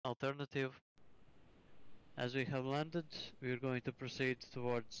alternative. As we have landed, we are going to proceed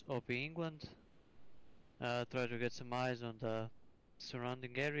towards OP England. Try to get some eyes on the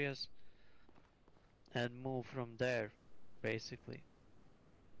surrounding areas and move from there, basically.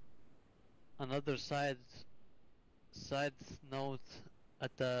 Another side note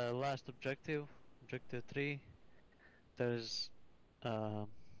at the last objective, objective 3, there's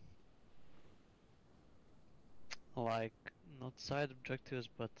like not side objectives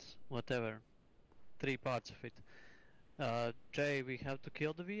but whatever, 3 parts of it. Jay, we have to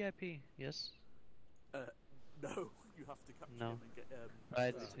kill the VIP, yes? No, you have to capture him and get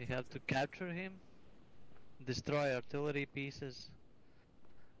right, we have to capture him, destroy artillery pieces,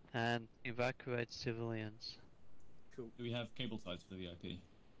 and evacuate civilians. Cool. Do we have cable ties for the VIP?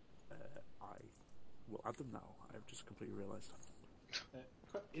 I will add them now. I've just completely realised.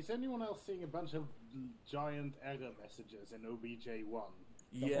 Is anyone else seeing a bunch of giant error messages in OBJ1?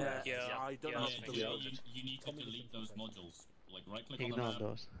 Yeah, I don't know. You need to delete those modules. Like right click on the Ignore map,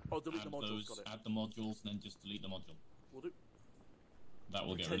 those. Oh, delete the modules, got it. add the modules, and then just delete the module. Will do. That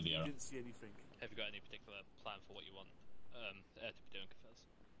will get rid of the error. You didn't see anything. Have you got any particular plan for what you want Air to be doing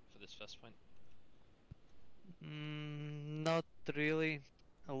for this first point? Not really.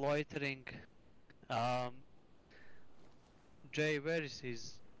 Loitering. Jay, where is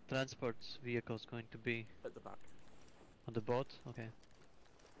his transport vehicles going to be? At the back. On the boat? Okay.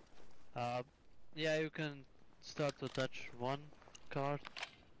 Yeah, you can start to touch one car,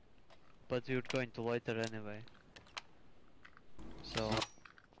 but you're going to loiter anyway. So...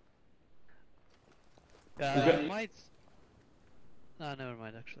 you might... Ah, never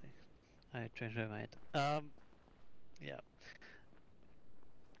mind actually. I changed my mind. Yeah.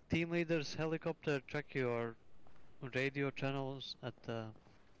 Team leaders, helicopter, check your radio channels at the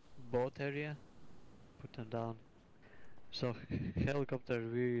boat area. Put them down. So, helicopter,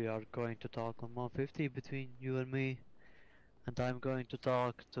 we are going to talk on 150 between you and me. And I'm going to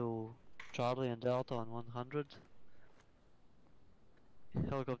talk to Charlie and Delta on 100.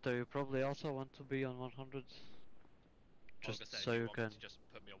 Helicopter, you probably also want to be on 100. Just so you can... Just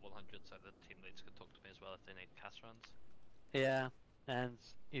put me on 100 so the team leads can talk to me as well if they need cast runs. Yeah, and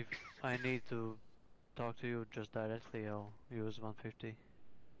if I need to talk to you just directly, I'll use 150.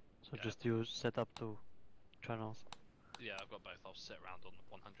 So Yeah. just use set up 2 channels. Yeah, I've got both. I'll sit around on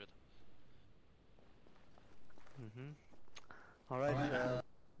 100. Alright,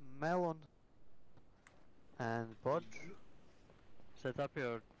 Melon and Bodge, set up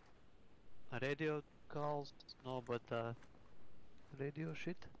your radio calls. No, but radio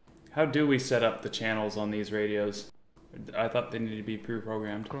shit. How do we set up the channels on these radios? I thought they needed to be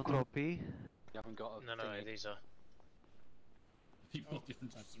pre-programmed. Control P. You haven't got a No, these are... People have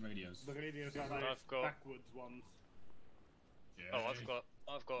different types of radios. The radios are like I've got... backwards ones. Oh,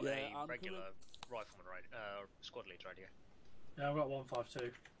 I've got Yeah, a regular rifleman radio, squad lead radio. Yeah, I've got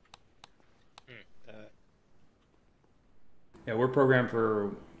 152. Yeah, we're programmed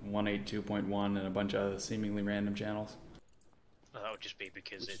for 182.1 and a bunch of seemingly random channels. That would just be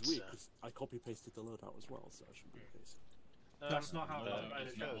because Which it's... is weird, because I copy-pasted the loadout as well, so that shouldn't be the case. That's not how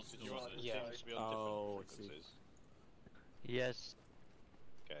it's it not goes. what it Yeah. Oh, I see. Yes.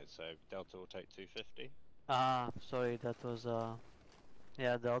 Okay, so Delta will take 250. Sorry, that was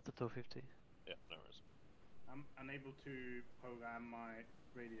yeah, Delta 250. Yeah, no worries. I'm unable to program my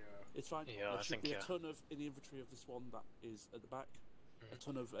radio. It's fine. Yeah, there should be a ton of, in the inventory of this one that is at the back, a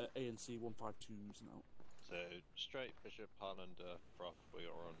ton of ANC 152s now. So, straight Bishop, Highlander, Froth, we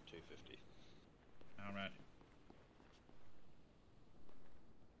are on 250. Alright.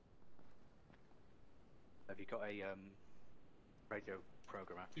 Have you got a radio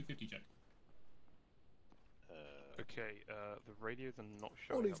programmer? 250 check. Okay, the radios are not All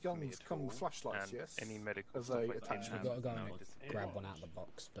showing these up for me guns at come all, with flashlights, and yes? any medical As stuff a like that. attachment. We've got to go No, and grab one out of the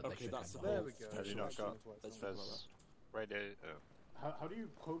box, but they Okay, should that's have the one. There we go. Have you not got... Let's There's radio... How do you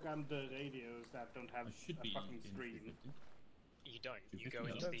program the radios that don't have I should a be fucking in screen? 250. You don't. You 250, go I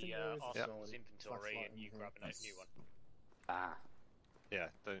into don't the think there is arsenal's a inventory flashlight and you in grab a here. new one. Ah. Yeah,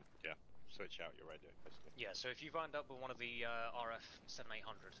 don't... Yeah, switch out your radio, basically. Yeah, so if you wind up with one of the RF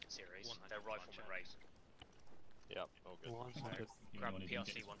 7800 series, they're rifleman raised. Yep, all good. Grab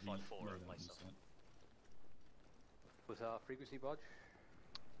PRC 154 and replace them. What's our frequency, Bodge?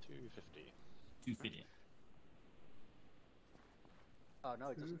 250. 250. Oh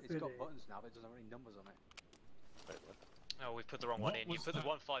no, it doesn't. It's got buttons now, but it doesn't have any numbers on it. Wait, what? Oh, we put the wrong one in. You put the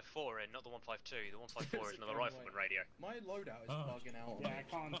 154 in, not the 152. The 154 is another rifleman radio. My loadout is bugging out. Yeah, I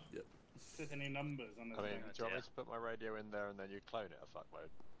can't set any numbers on this I mean, thing. do you want me to put my radio in there and then you clone it a fuckload?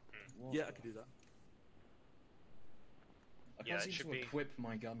 Yeah, I can do that. I Yeah, can't it seem should to be. equip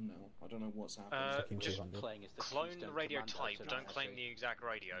my gun now. I don't know what's happened. Just clone the radio type, don't claim the exact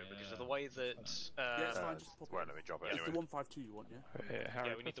radio, because of the way that... yeah, it's fine, just pop it. Well, let me drop it It's anyway. the 152 you want, yeah?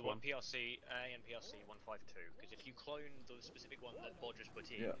 Yeah, we need the one PRC, A and PRC 152, because if you clone the specific one that Bod just put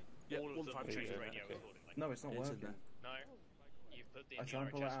in, all of them will change the radio accordingly. No, it's not working. No, you've put the I try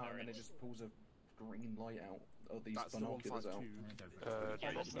and pull it RHS out and then it just pulls a green light out of these That's the binoculars out. 152.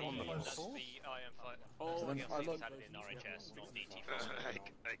 Yeah, that's the IM5. Oh, So then yes, I the looked at it in RHS, not DT4.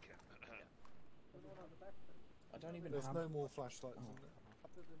 I don't even There's have... no more flashlights in there.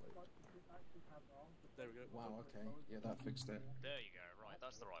 There we go. Wow, okay. Yeah, that fixed it. There you go, right,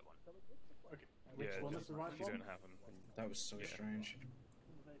 that's the right one. Okay. Which one is the right if you one? don't have them. That was so strange.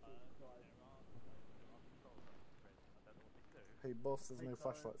 Hey boss, there's no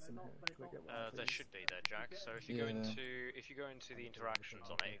flashlights in here. Can I get one, There please? should be there, Jack. So if you go into the interactions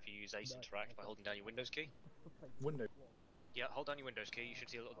on it, if you use Ace Interact by holding down your Windows key. Window. Yeah, hold down your Windows key. You should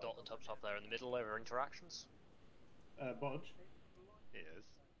see a little dot on the top there in the middle over interactions. Bodge, Yes.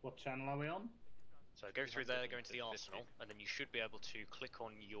 what channel are we on? So go through there, go into the arsenal, and then you should be able to click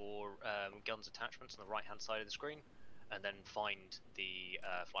on your guns attachments on the right hand side of the screen, and then find the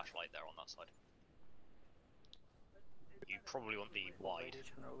flashlight there on that side. You probably want the wide.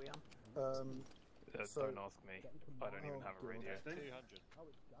 So, don't ask me. I don't even have a radio. 200.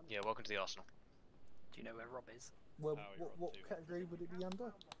 Yeah, welcome to the arsenal. Do you know where Rob is? well, what category would it be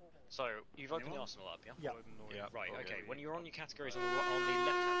under? So you've opened the arsenal up, yeah? Yeah. Yeah. Right. Okay. When you're on your categories on the left hand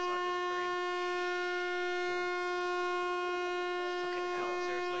side of the screen. Fucking hell!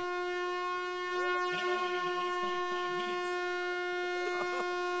 Seriously.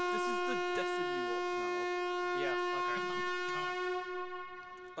 This is the Destiny you watch now. Yeah. Okay.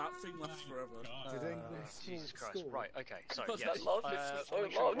 That thing lasts forever. Did England Jesus Christ. score? Right. Okay. So Because yes. that last bit is so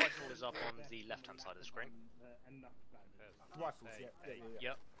make sure long. rifle is up on the left hand side of the screen. Rifles, yeah.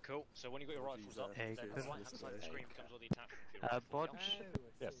 Yep. Cool. So when you've got your rifles up, Hey, then good. the right hand side of the screen becomes all the attachments for your rifle. Bodge,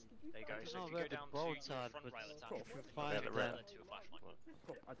 Yes. There you go. I So don't if know you where go the down to boats your are, front but rail if attachment, you you find can them, turn it to a flashlight.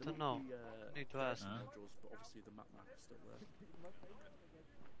 I don't know. Need to ask. modules, but obviously the map is still there.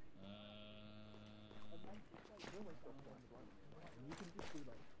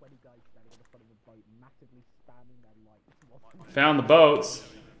 Found the boats.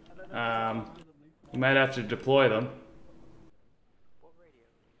 We might have to deploy them.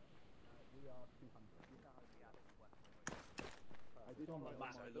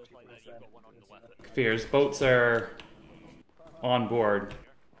 Fears, boats are on board.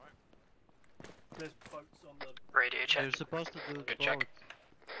 There's boats on the Radio check. You're supposed to do the Good boat. check.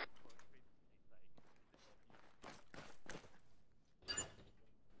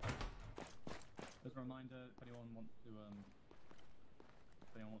 As a reminder, if anyone wants to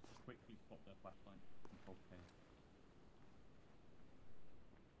quickly swap their flashlight and hold K.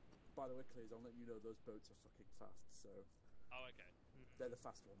 By the way, Clays, I'll let you know those boats are fucking fast, so... Oh, okay. They're the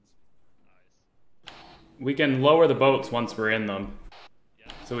fast ones. We can lower the boats once we're in them.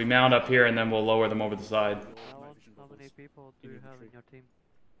 So we mount up here and then we'll lower them over the side. How many people do you have in your team?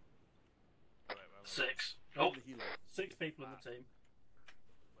 6. Oh, Oh, 6 people in the team.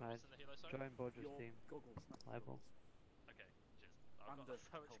 Right. Join Bodge's team. Liable. Okay. Cheers. I've got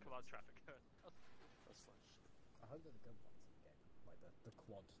so much command traffic. That's fine. I hope that the gun ones get like the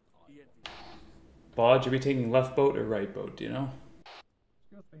quad. Bodge, are we taking left boat or right boat? Do you know?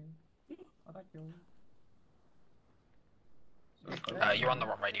 Excuse me. I like you. You're on the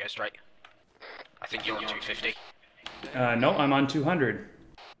wrong radio straight. I think you're on 250. No, I'm on 200.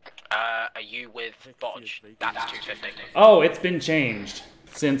 Are you with Bodge? That's 250. Oh, it's been changed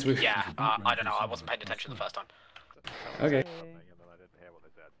since we. Yeah, I don't know. I wasn't paying attention the first time. Okay. Yeah,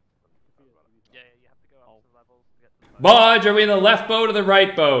 you have to go up to levels to get to the Bodge, are we in the left boat or the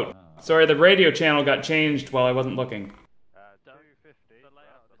right boat? Sorry, the radio channel got changed while I wasn't looking. 250. The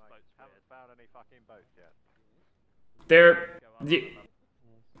layout of this boat's haven't found any fucking boats yet. There.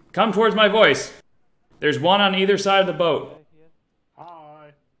 Come towards my voice. There's one on either side of the boat.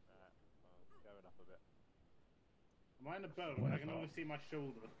 Hi. Going up a bit. Am I in a boat? I can only see my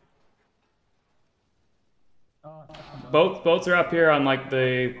shoulder. Boats are up here on like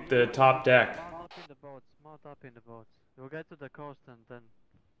the top deck. Mount up in the boats. Mount up in the boats. We'll get to the coast and then.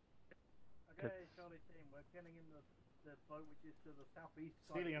 Okay, Charlie team, we're getting in the boat which is to the southeast It's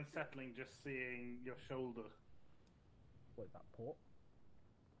side. really unsettling just seeing your shoulder. What is that, port?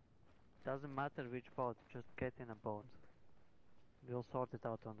 Doesn't matter which boat, just get in a boat. We'll sort it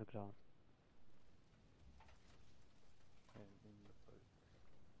out on the ground.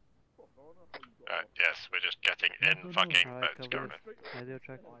 Yes, we're just getting in fucking Alright, boats cover currently. it. Radio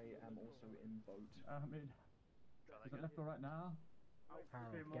check. I am also in boat. Is it left or right now?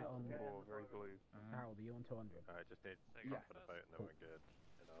 Harold, get on. Oh, very blue. Harold, are you on 200? Alright, just need to stop for the boat and then we're good.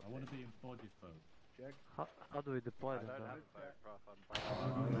 I want to be in Forge's boat. Check. How do we deploy them? I don't though? have a boat, Prof.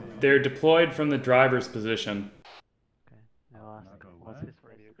 I'm They're deployed from the driver's position. Okay. No, Now go what's where? his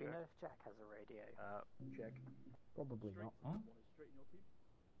radio? Do we know if Jack has a radio? Check. Probably not. Huh?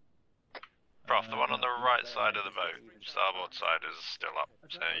 Prof, the one on the right side of the boat, starboard side, is still up,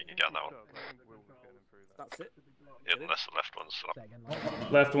 so you can get on that one. That's it. Yeah, unless the left one's still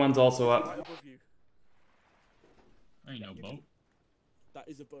up. Left one's also up. Right above you. Ain't no boat. That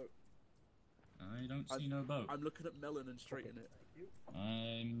is a boat. I don't see no boat. I'm looking at Melon and straight in it.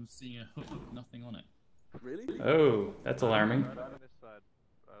 I'm seeing a hook with nothing on it. Really? Oh, that's alarming. on this side.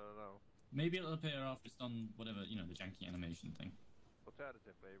 I don't know. Maybe it'll appear after it's done whatever, you know, the janky animation thing.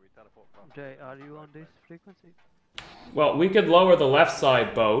 Alternatively, we teleport from. Jay, are you on this frequency? Well, we could lower the left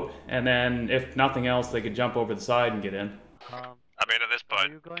side boat, and then if nothing else, they could jump over the side and get in. I mean, at this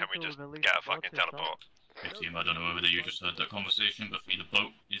point, can we just get a fucking teleport? Hey team, I don't know whether you just heard that conversation, but for me the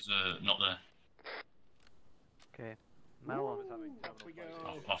boat is not there. Okay. Melon.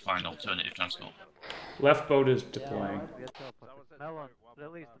 I'll find alternative transport. Left boat is deploying. We are teleported. Melon,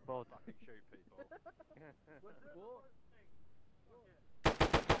 release the boat.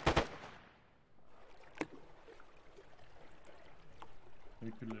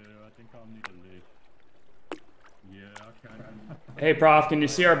 Hey Claire, I think I'll need a lift. Yeah, I can. Hey, Prof, can you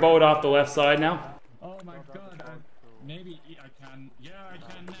see our boat off the left side now? Oh my god, maybe I can. Yeah, I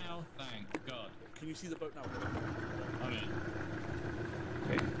can now, thank god. Can you see the boat now? I'm in.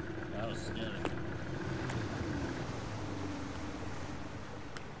 Okay. That was scary.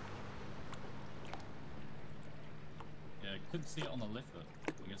 Yeah, I couldn't see it on the lift, but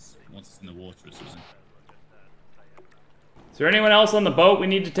I guess once it's in the water or something. Is there anyone else on the boat we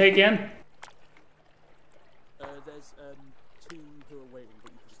need to take in? There's two who are waiting,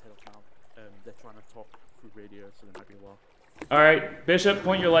 but you can just head off now. They're trying to talk through radio, so there might be a while. Alright, Bishop,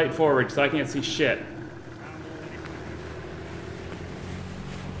 point your light forward, because I can't see shit.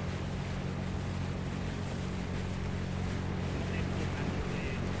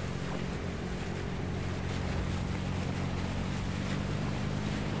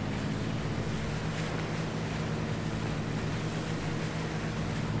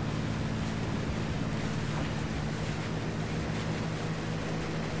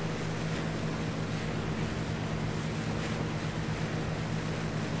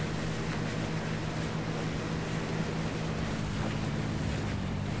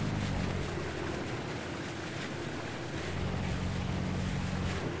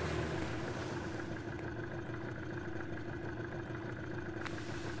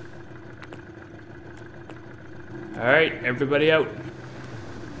 Alright, everybody out.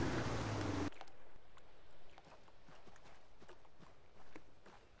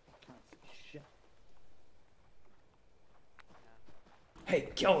 Hey,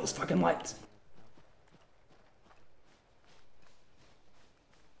 kill those fucking lights.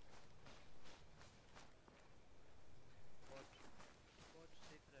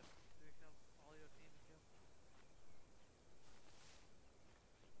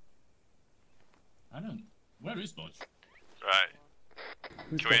 I don't. Where is Bodge? Right.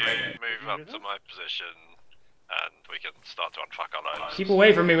 Can we move up to my position and we can start to unfuck our lives? Keep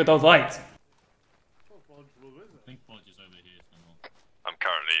away from me with those lights. I think Bodge is over here somewhere. I'm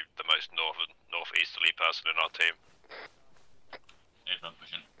currently the most northeasterly person in our team. If I'm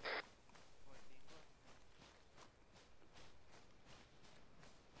pushing.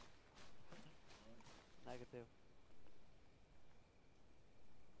 Negative.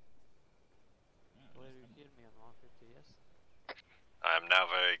 Will you hear me on 150, yes? I am now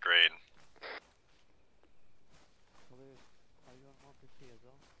very green. Are you on 150 as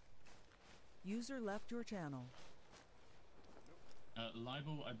well? User left your channel.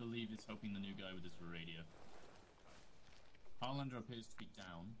 Libel, I believe, is helping the new guy with his radio. Harlander appears to be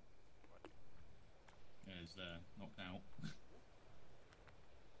down. Yeah, he's knocked out.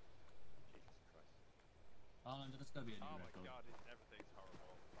 Harlander, let's go be a new record. Oh my god, everything's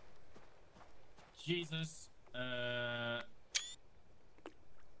horrible. Jesus.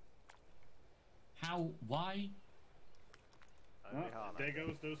 How? Why? There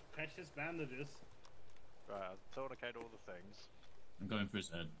goes those precious bandages. Right, I'll tourniquet all the things. I'm going for his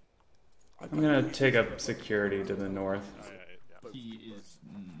head. I'm gonna take up security to the north. Oh, yeah. He is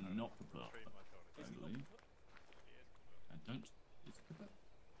not prepared, I believe. I don't. Is he prepared?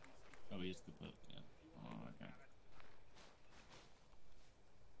 Oh, he is prepared, yeah. Oh, okay.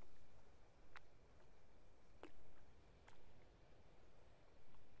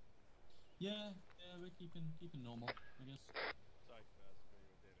 Yeah, we keeping normal, I guess.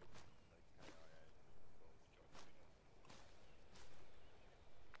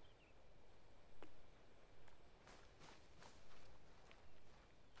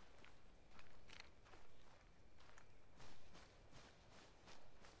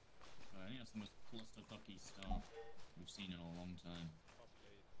 I think that's the most clusterfucky start we've seen in a long time.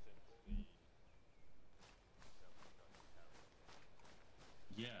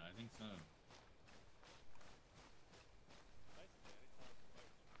 Yeah, I think so.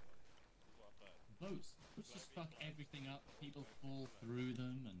 Boats just fuck everything up. People fall through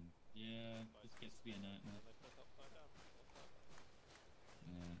them, and yeah, this gets to be a nightmare.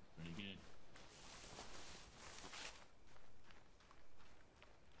 Yeah, pretty good.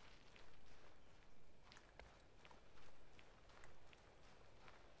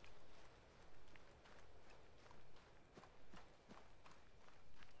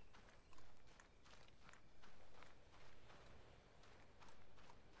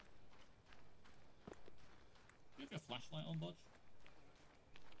 Do you have your flashlight on, Bodge?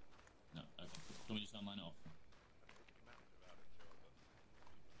 No, okay. Can we just turn mine off?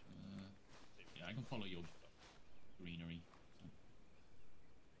 Yeah, I can follow your greenery. So.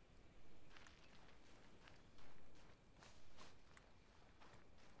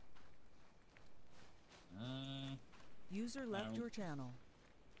 User left your channel.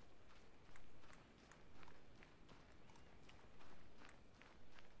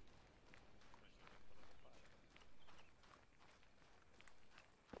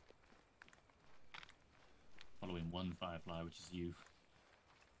 Following one firefly, which is you.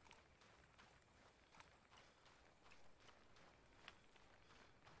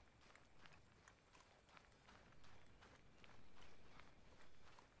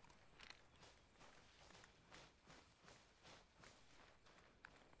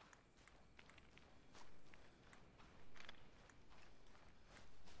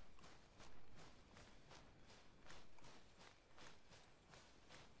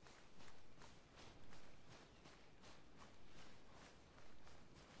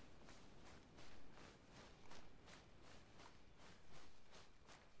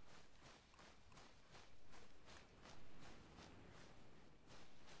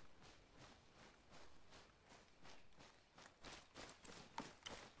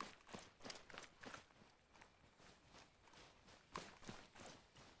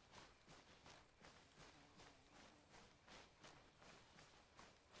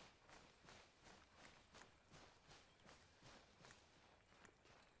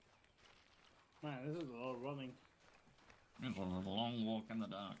 Man, this is a lot of running. It's a long walk in the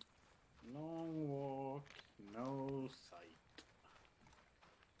dark. Long walk, no sight.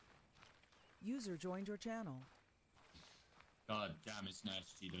 User joined your channel. God damn, it's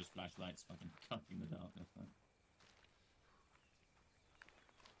nice to see those flashlights fucking cutting the darkness, man.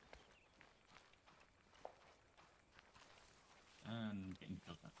 And getting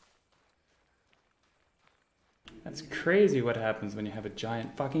killed now. That's crazy what happens when you have a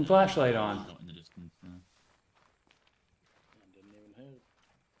giant fucking flashlight on. In the distance, I didn't even hit.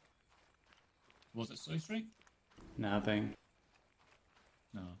 Was it so straight? Nothing.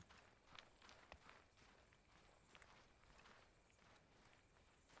 No.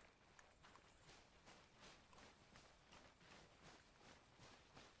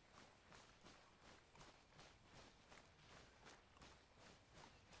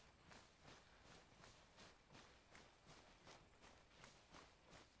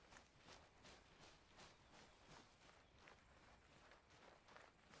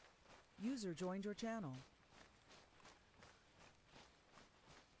 User joined your channel.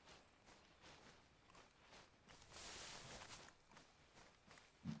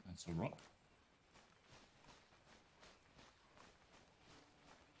 That's a rock.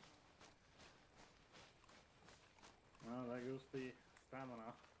 Well, there goes the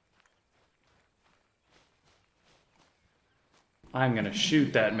stamina. I'm gonna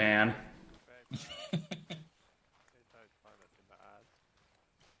shoot that man.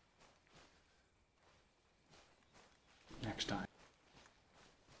 Next time.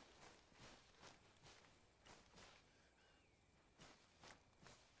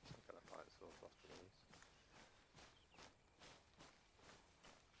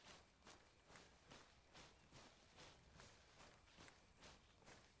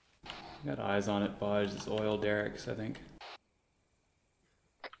 Got eyes on it, Bodge. It's oil derricks, I think.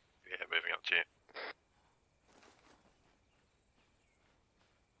 Yeah, moving up to you.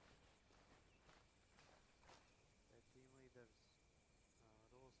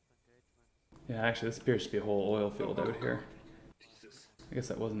 Yeah, actually, this appears to be a whole oil field out here. I guess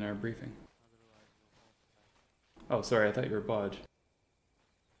that wasn't our briefing. Oh, sorry, I thought you were Bodge.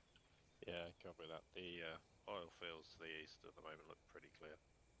 Yeah, copy that. The oil fields to the east at the moment look pretty clear.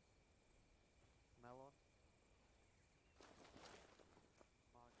 Melon.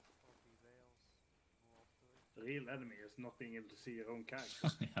 Mark copy Wales. Move up to it. The real enemy is not being able to see your own character.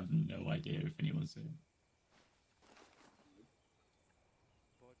 I have no idea if anyone's here.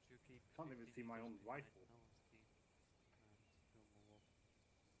 But you keep Can't even see my own rifle. No one's keen. And you'll move up.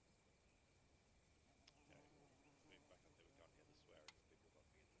 Move back until we can't hear the swearing so people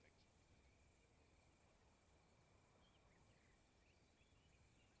bumping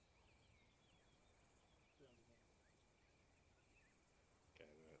into things.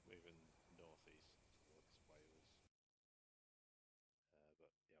 Okay, we're moving northeast towards Wales. But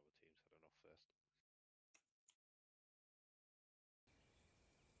the other team's heading off first.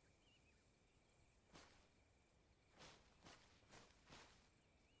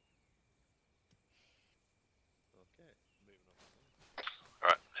 Okay, moving on.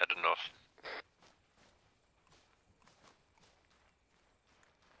 Alright, heading north.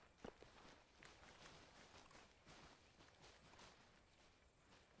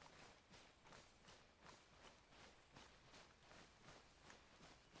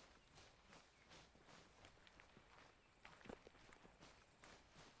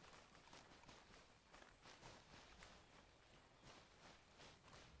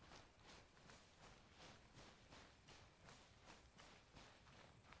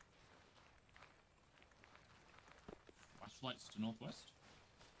 Flashlights to northwest.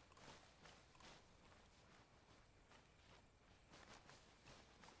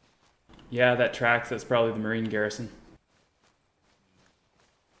 Yeah, that tracks. That's probably the Marine garrison.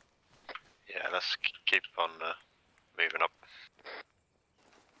 Yeah, let's keep on moving up.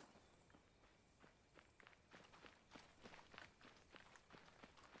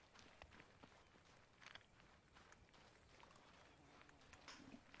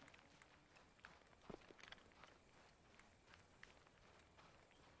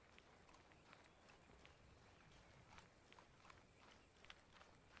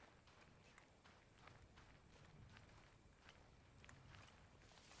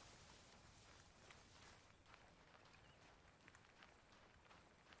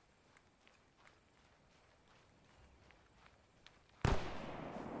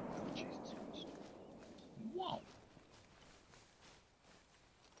 Wow.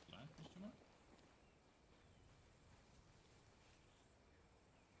 Flag, question mark?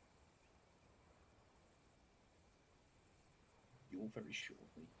 You're very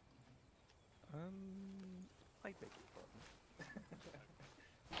shortly. I beg your pardon.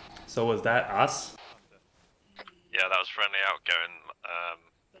 So was that us? Yeah, that was friendly outgoing.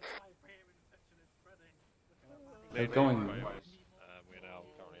 They're going. We are now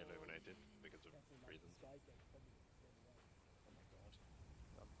currently illuminated because of reasons.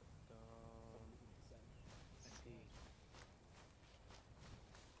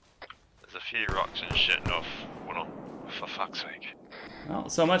 There's a few rocks and shit north. Well, not for fuck's sake. Well,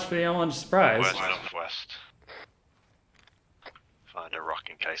 so much for the L1 surprise. West, northwest. Find a rock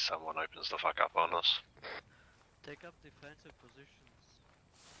in case someone opens the fuck up on us. Take up defensive positions.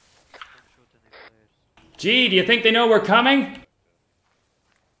 Don't shoot any players. Gee, do you think they know we're coming?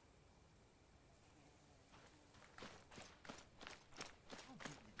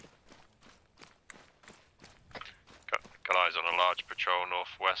 Got eyes on a large patrol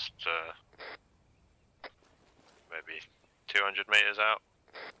northwest, maybe 200 meters out.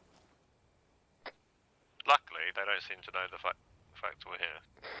 Luckily, they don't seem to know the fact we're here.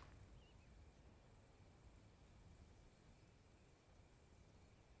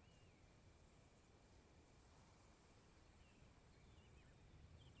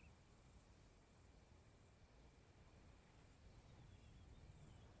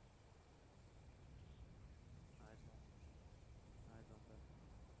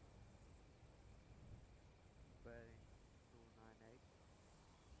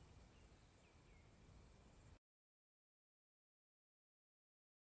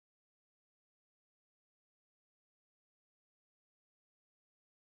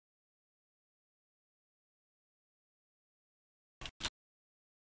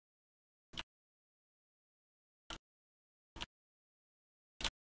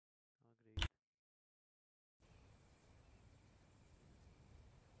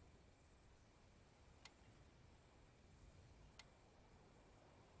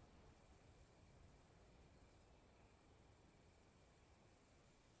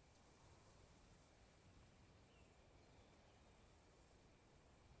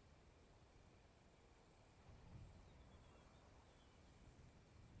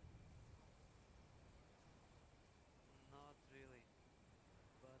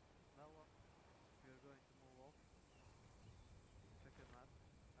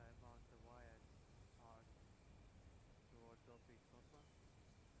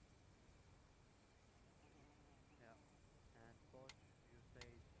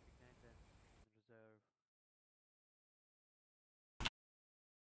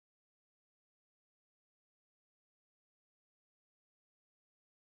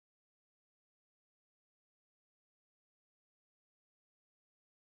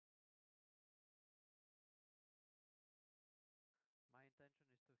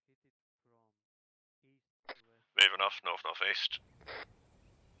 Moving off north-northeast.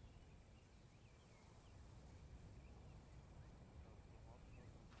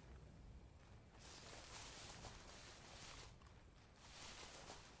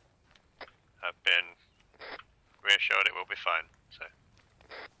 I've been reassured it will be fine, so.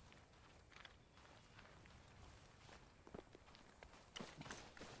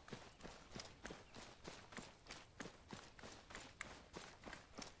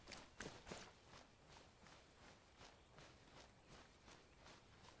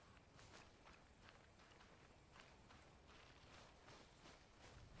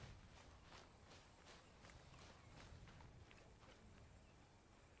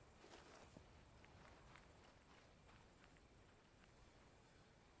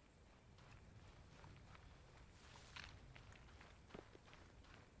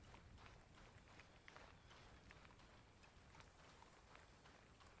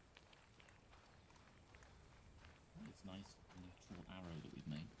 It's nice natural arrow that we've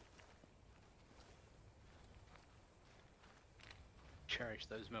made. Cherish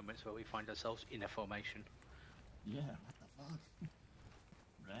those moments where we find ourselves in a formation. Yeah, what the fuck?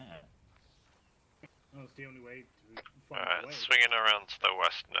 Rare. That's the only way to find Alright, a way. swinging around to the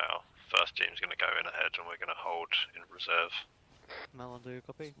west now. First team's going to go in ahead and we're going to hold in reserve. Melon, do you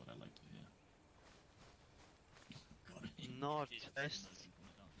copy? That's what I like to hear. Northwest,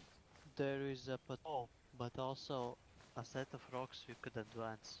 there is a patrol, but also a set of rocks you could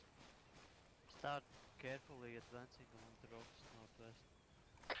advance. Start carefully advancing along the rocks northwest.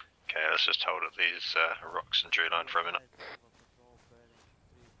 Okay, let's just hold at these rocks and tree line for a minute.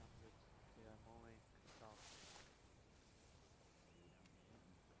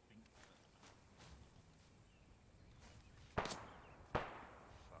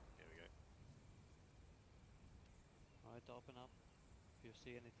 Alright, open up. If you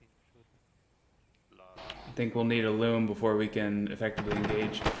see anything, shoot me. I think we'll need a loom before we can effectively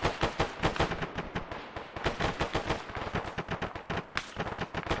engage.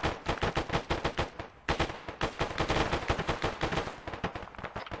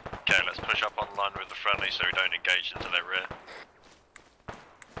 Okay, let's push up on line with the friendly so we don't engage into their rear.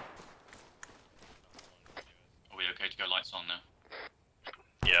 Are we okay to go lights on now?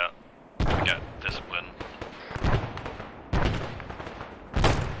 Yeah, get discipline.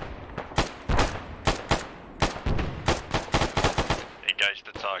 Engage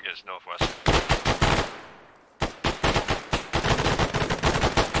the targets northwest.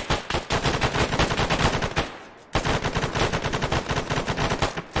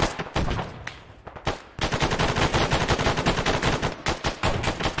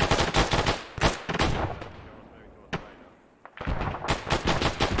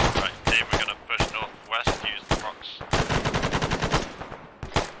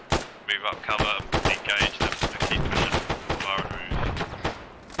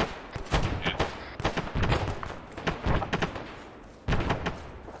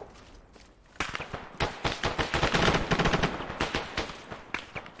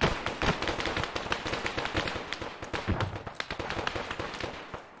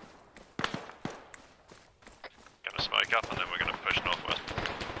 Up and then we're going to push northwest.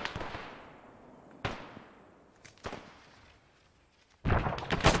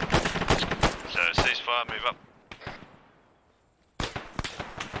 So ceasefire, move up.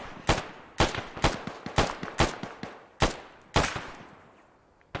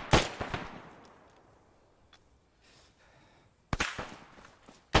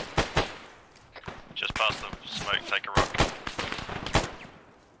 Just past the smoke, take a rock.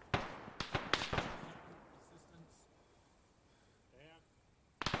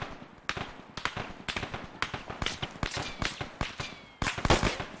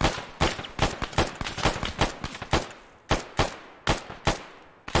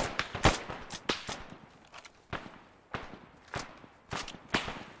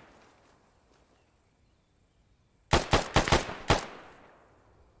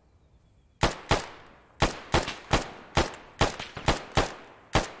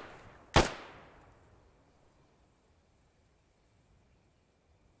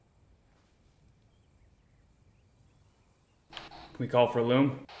 Can we call for a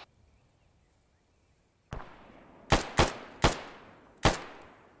loom?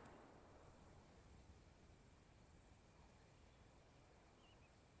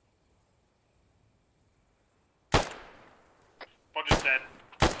 Roger's dead.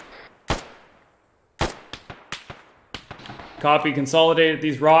 Copy, consolidate at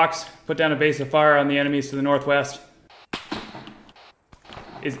these rocks, put down a base of fire on the enemies to the northwest.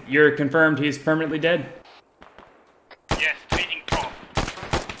 You're confirmed he's permanently dead? Yes, feeding prop.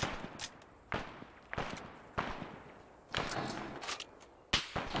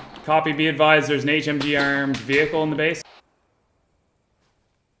 Copy, be advised, there's an HMG armed vehicle in the base.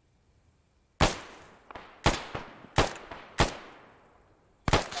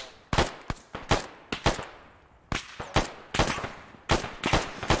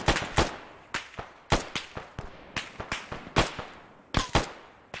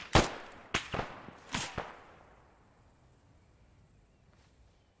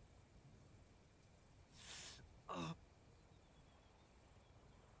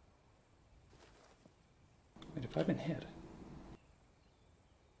 Wait, have I been hit?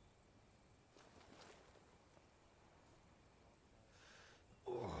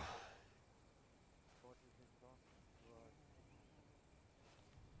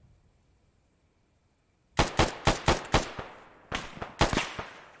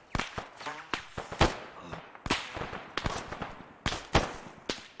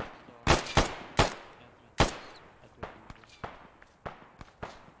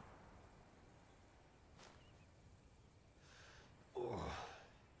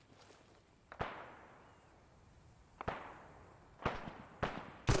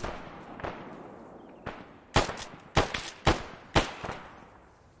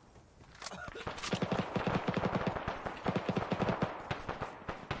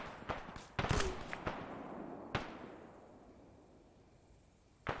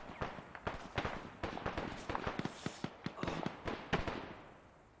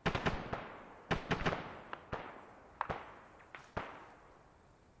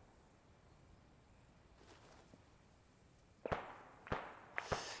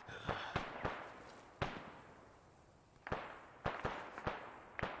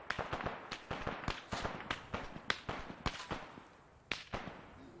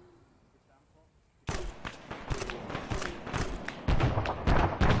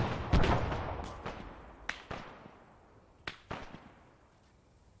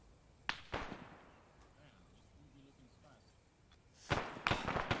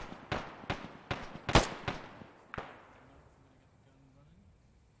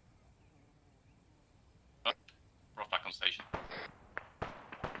 Station.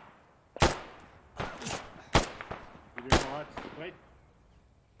 You doing alright? Wait.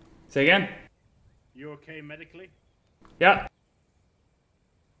 Say again? You okay medically? Yeah.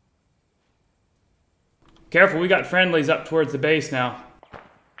 Careful, we got friendlies up towards the base now.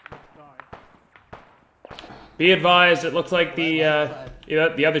 Be advised, it looks like the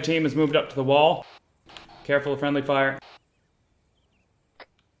other team has moved up to the wall. Careful of friendly fire.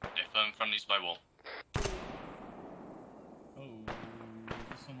 Yeah, friendly's by wall.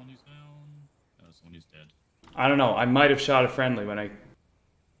 I don't know, I might have shot a friendly when I...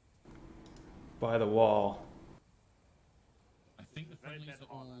 by the wall. I think the friendlies are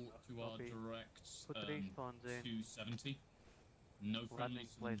all to our direct 270. No friendlies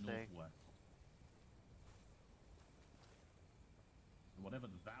to the northwest. Whatever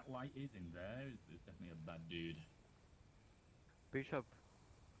that light is in there is definitely a bad dude. Bishop.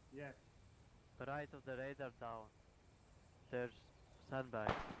 Yes. The right of the radar down. There's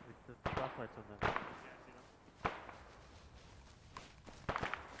sandbags with the flashlights on them.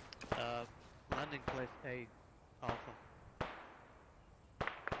 Landing place A, Alpha.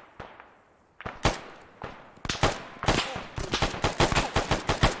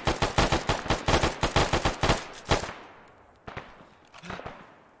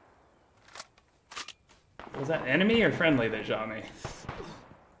 Was that enemy or friendly that shot me?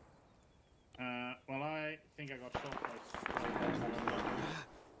 Well, I think I got shot by...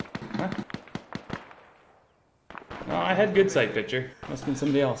 Huh? No, I had good sight picture. Must have been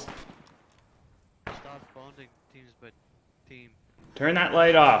somebody else. Start bonding teams by team. Turn that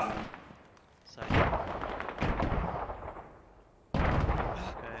light off. Side.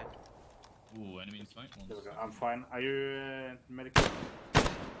 Okay. Ooh, enemy in sight. I'm fine. Are you medical?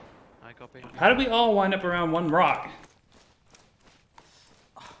 I copy. How did we all wind up around one rock?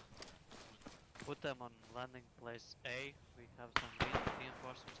 Put them on landing place A. We have some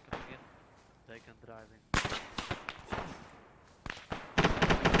reinforcements coming in. They can drive in.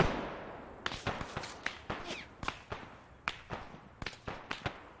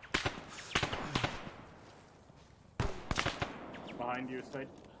 Behind you, State.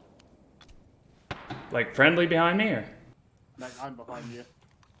 Like friendly behind me or? Like I'm behind you.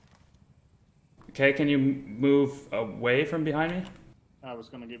 Okay, can you move away from behind me? I was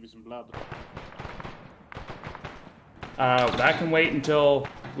gonna give you some blood. That can wait until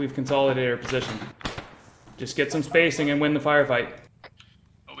we've consolidated our position. Just get some spacing and win the firefight.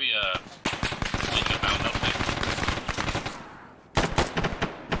 Are we making a bound up there?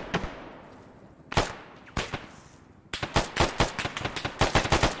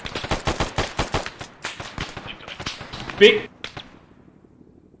 Speak.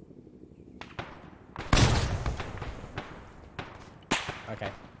 Okay.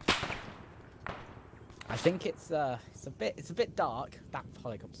 I think it's a bit dark. That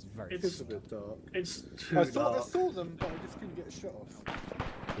helicopter's very. It is a bit dark. It's too I thought dark. I saw them, but I just couldn't get a shot off.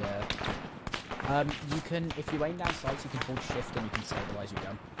 Yeah. You can, if you aim down sights, you can hold shift and you can stabilize your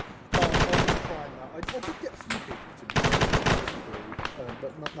gun. I was trying that. I did get a few people to do it,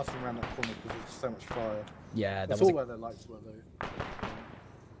 but nothing around that corner because there's so much fire. Yeah, that's all where their lights were though.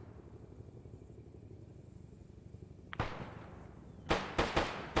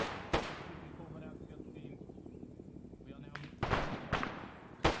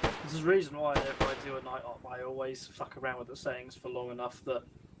 There's a reason why whenever I do a night op, I always fuck around with the settings for long enough that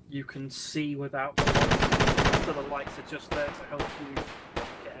you can see without the lights, so the lights are just there to help you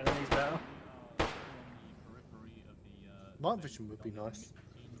get enemies better. Night vision would be nice.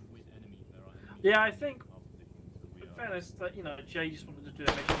 Yeah, I think, in fairness, that Jay just wanted to do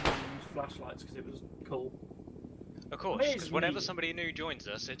a mission and use flashlights because it was cool. Of course, because whenever somebody new joins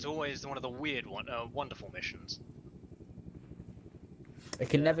us, it's always one of the weird, wonderful missions. It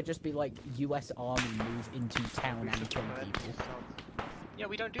can never just be like US Army move into town and kill people. Yeah,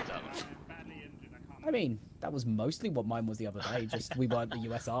 we don't do that. I mean, that was mostly what mine was the other day. Just we weren't the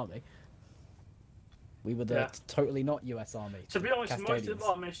US Army. We were the totally not US Army. To be honest, most of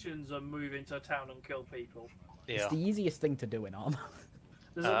our missions are move into a town and kill people. Yeah. It's the easiest thing to do in Arma.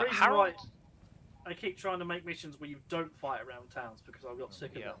 There's a reason why I keep trying to make missions where you don't fight around towns because I've got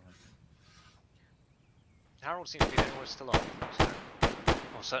sick of it. Harold seems to be the only one still up. So.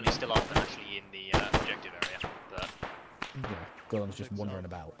 Well, certainly still up and actually in the objective area. But yeah, Golem's just wandering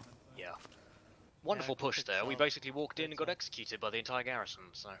about. Yeah. Wonderful push there. We basically walked in and got executed by the entire garrison,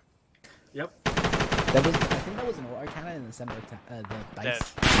 so... Yep. I think there was an autocannon in the center of the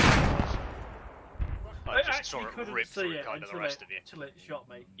base. I just saw it rip through kind of the rest of you. Until it shot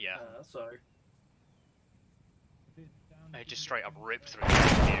me. Yeah. So... It just straight up ripped through the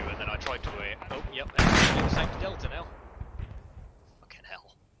rest of you, and then I tried to... oh, yep, the same to Delta now. Fucking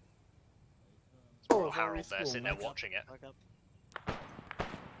hell. Poor Harold there, sitting there watching it.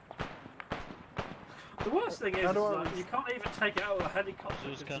 The worst thing is that you can't even take it out of a helicopter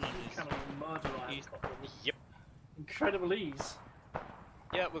because it's kind of a murder helicopter. Yep. Incredible ease.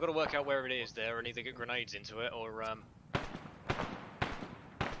 Yeah, we've got to work out where it is there and either get grenades into it or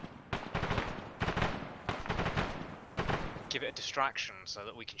give it a distraction so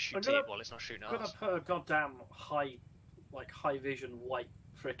that we can shoot it while it's not shooting us. I'm gonna put a goddamn high vision white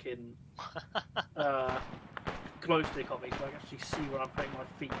frickin' glow stick on me so I can actually see where I'm putting my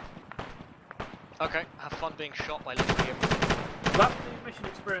feet. Okay, have fun being shot by literally everything. That's the mission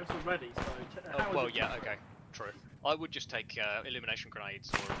experience already, so well, yeah, okay, true. I would just take illumination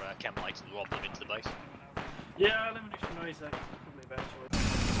grenades or chem lights and lob them into the base. Yeah, illumination grenades are probably a better choice.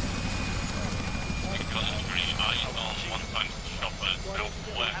 Because it's green, I on one time chopper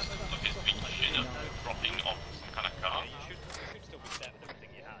southwest of his beach in dropping off some kind of car.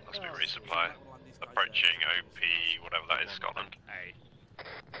 Must be resupply. Approaching OP, whatever that is, Scotland. Hey.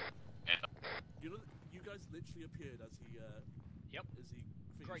 You know, you guys literally appeared as he, Yep. As he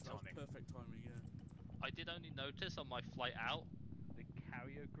great timing. Perfect timing, yeah. I did only notice on my flight out the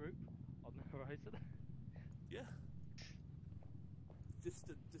carrier group on the horizon. Yeah.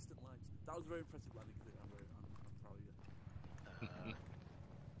 Distant lines. That was very impressive landing. I'm proud of you.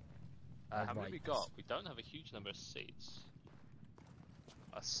 How many we got? We don't have a huge number of seats.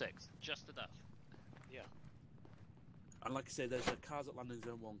 6, just enough. Yeah. And like I say, there's cars that land in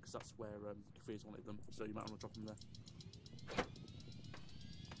Zone 1 because that's where Kafir's wanted them, so you might want to drop them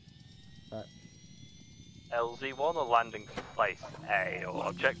there. LZ1 or landing place A or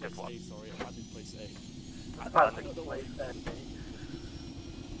objective 1? Sorry, landing place A. Landing place A.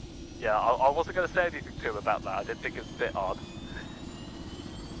 Yeah, I wasn't going to say anything to him about that. I did think it was a bit odd.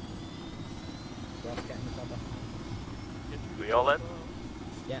 We all in?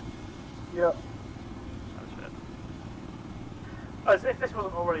 Yeah. Yeah. That's it. As if this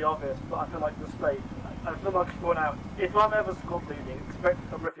wasn't already obvious, but I feel like the state, I feel like going out, if I'm ever squad leading, expect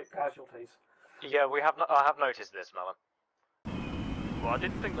horrific casualties. Yeah, I have noticed this, Melon. Well, I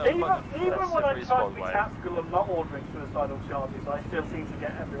didn't think that Even when I try to be way. tactical and not ordering suicidal charges, I still seem to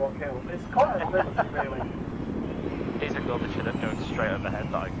get everyone killed. It's quite a ability, really. He's acknowledging it going straight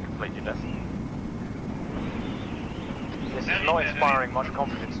overhead that I completely missed. This is not inspiring much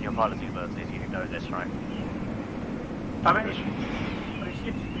confidence in your piloting abilities, you know this, right? I mean, it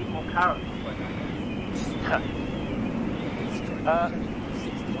should just be more characters like that.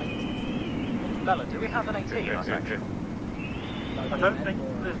 Bella, do we have an AT in our section? I don't think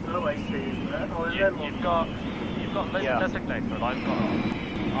there's no AT, is there? Or is there one? You've got I've got designator and I've got...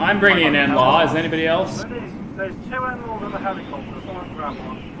 I'm bringing an in-law. Is anybody else? There's two animals in the helicopter. Someone grab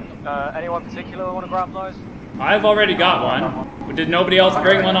one. Anyone particular want to grab those? I've already got one. Did nobody else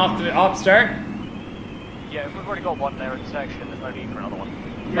bring one off the op start? Yeah, if we've already got one there in section, there's no need for another one.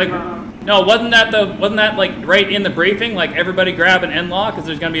 Like, no, wasn't that like right in the briefing? Like everybody grab an in-law because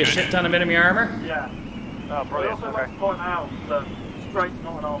there's gonna be a shit ton of enemy armor. Yeah. Oh, brilliant. We also like to point out that straight's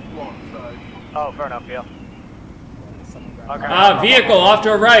not an R1, so. Oh, fair enough. Yeah. Okay. Vehicle off to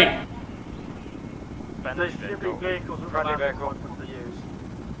our right. There should be vehicles with Friendly a vehicle to use.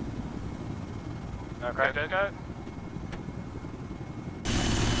 Okay. Go.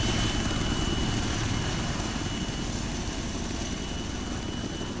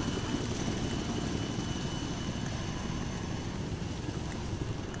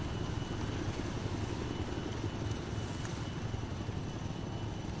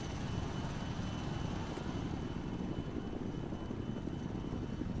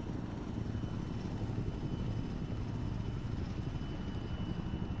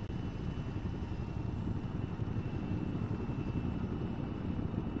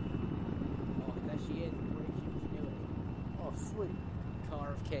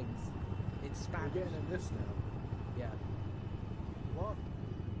 Car of Kings. It's Spanish. We're getting in this now. Yeah. What?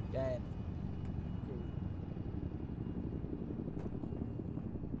 Yeah.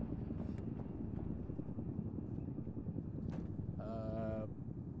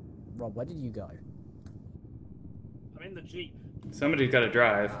 Rob, where did you go? I'm in the Jeep. Somebody's got to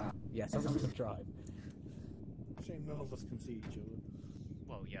drive. Yeah, someone's gonna drive. Shame none of us can see each other.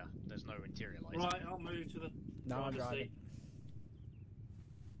 Well, yeah, there's no interior lighting. Right, I'll move to the driver's seat.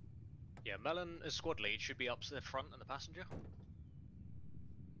 Yeah, Melon as squad lead should be up to the front and the passenger.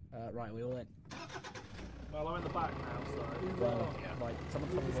 Right, we all in. Well, I'm in the back now, so. Well, yeah. Right,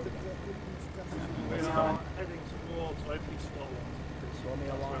 someone tell me where we We are heading towards opening Scotland. Draw me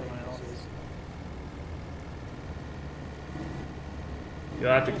a line. You'll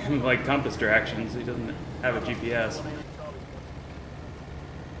have to like compass directions. He doesn't have a GPS.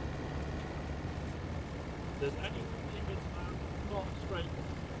 There's any image not straight.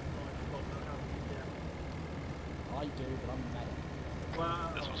 I do, but I'm medic.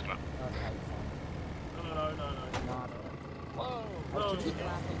 Well, this was fun. Okay, fine. No. Whoa! No.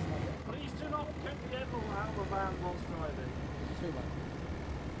 Please do not get the animal out of the van whilst driving. Too much.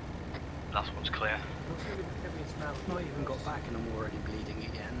 Last one's clear. Not even got back and I'm already bleeding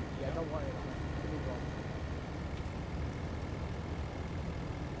again. Yeah, don't worry about it. Give me one.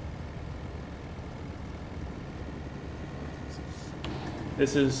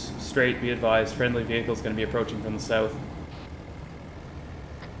 This is straight, be advised. Friendly vehicle is going to be approaching from the south.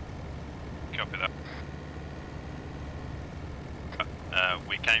 Copy that.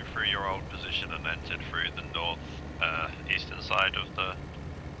 We came through your old position and entered through the north eastern side of the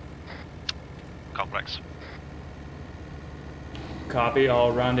complex. Copy.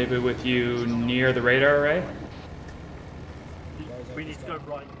 I'll rendezvous with you near the radar array. We need to go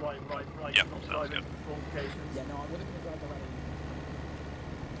right. Yep, sounds good. Yeah, no, I wasn't going to drive the right.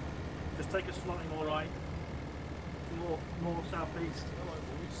 Just take a slightly more right. More southeast. Hello,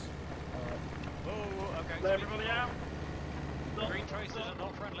 boys. Oh, okay. Let everybody out. Green traces are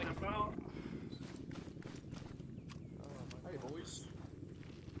not friendly. Hey, boys.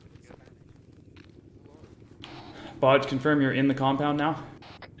 Bodge, confirm you're in the compound now?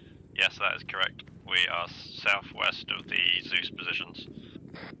 Yes, that is correct. We are southwest of the Zeus positions.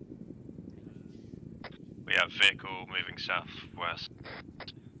 We have vehicle moving southwest.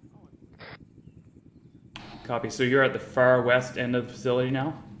 Copy. So you're at the far west end of the facility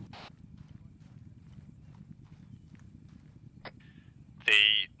now?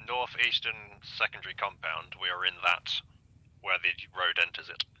 The northeastern secondary compound, we are in that, where the road enters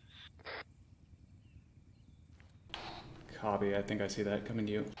it. Copy. I think I see that coming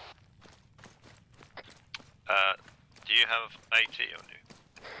to you. Do you have AT on you?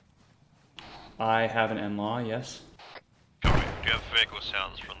 I have an in-law, yes. Copy. Do you have vehicle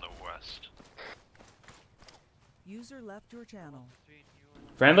sounds from the west? User left your channel.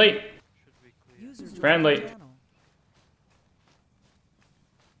 Friendly? User joined Friendly. your channel.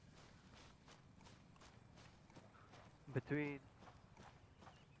 Between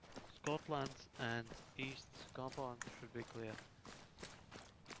Scotland and East compound should be clear.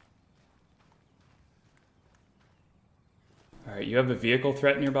 Alright, you have a vehicle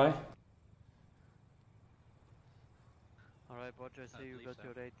threat nearby? Alright, Roger, I see you got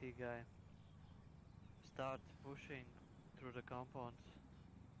your AT guy. Start pushing through the compound.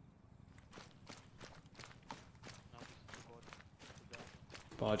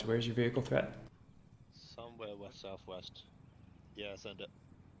 Bodge, where's your vehicle threat? somewhere west-southwest. Yeah, send it.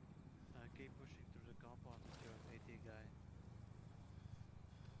 Keep pushing through the compound with your AT guy.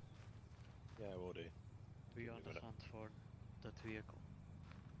 Yeah, will do. Be on the hunt for that vehicle.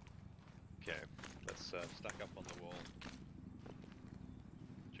 Okay, let's stack up on the wall.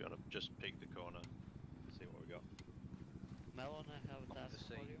 Do you want to just peek the corner, see what we got? Melon, I have a task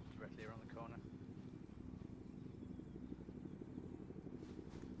for you. Directly around the corner.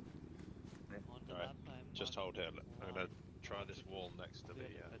 On the Alright, map, I'm just hold here. I'm gonna try this should wall next to the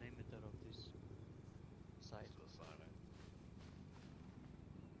perimeter of this site.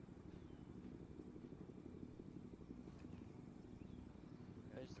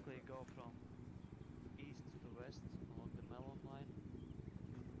 Basically go from east to west along the melon line.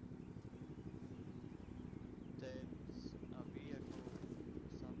 There's a vehicle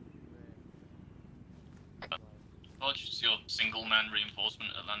somewhere. Lodge, it's your single man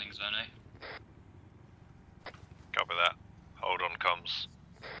reinforcement at landing zone A. Copy that. Hold on comms.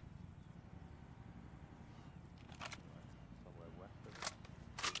 Somewhere west of it.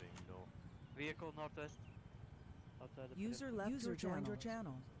 Moving north. Vehicle northwest. Outside the User left User joined your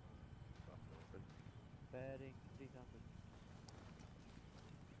channel. Bearing 300.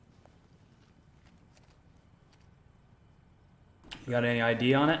 You got any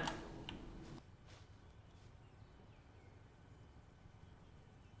ID on it?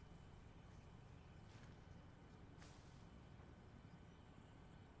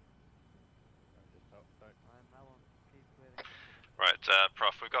 Right,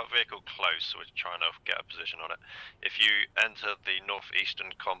 Prof, we've got a vehicle close, so we're trying to get a position on it. If you enter the northeastern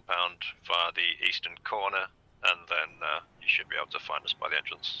compound via the eastern corner, and then you should be able to find us by the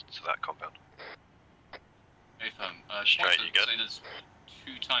entrance to that compound. Straight, you good? So there's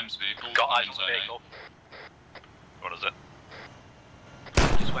 2 times vehicle. Got eyes on the vehicle. What is it?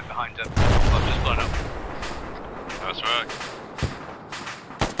 Just went behind him. I've just blown up. That's right.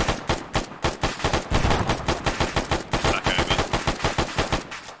 Back over.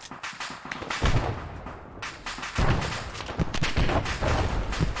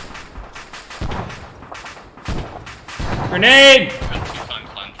 Grenade!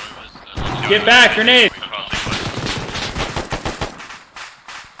 Get back, grenade!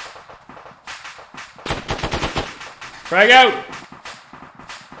 Frag out!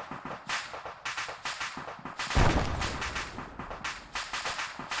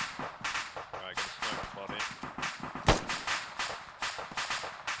 Alright, gonna smoke the body.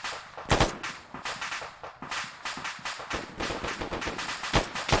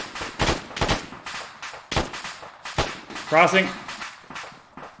 Crossing.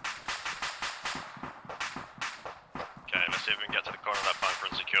 Okay, let's see if we can get to the corner of that bunker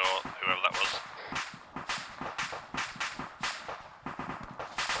and secure whoever that was.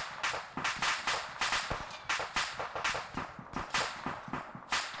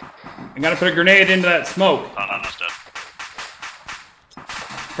 I gotta put a grenade into that smoke. Understood.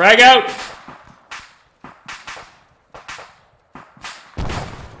 Frag out!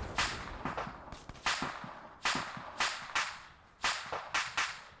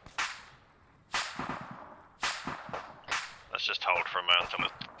 Let's just hold for a moment until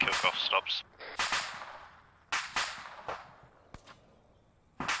the kill cough stops.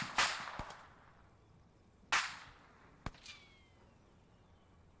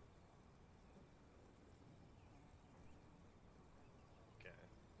 Okay.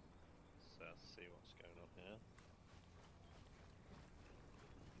 So let's see what's going on here.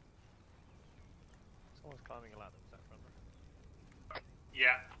 Someone's climbing a ladder, is that from?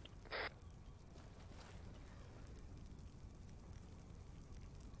 Yeah.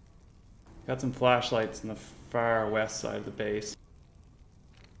 Got some flashlights on the far west side of the base.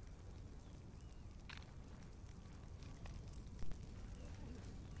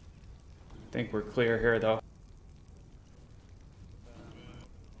 I think we're clear here though.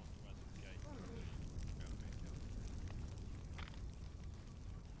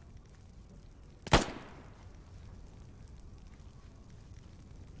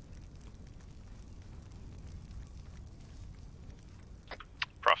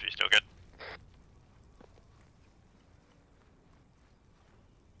 Prof, you still good?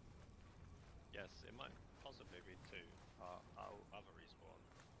 Yes, it might possibly be 2. I'll have a respawn.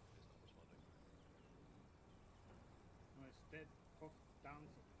 He's not responding. No, it's dead. Off, down.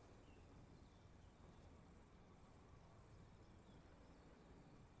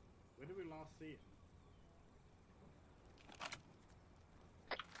 Where did we last see him?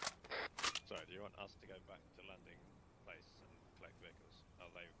 Sorry, do you want us to go back to landing place and collect vehicles?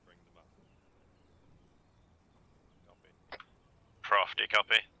 I'll they bring them up. Copy. Prof, do you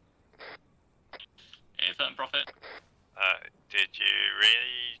copy? If turn, Prophet. Did you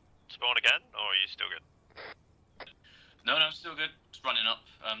respawn again, or are you still good? No, still good. Just running up.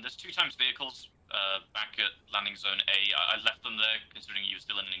 There's 2 times vehicles back at landing zone A. I left them there considering you were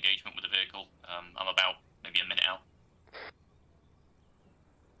still in an engagement with the vehicle. I'm about maybe a minute out.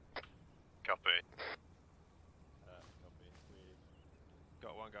 Copy. Copy. We've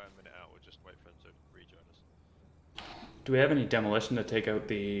got one guy a minute out. We'll just wait for him to rejoin us. Do we have any demolition to take out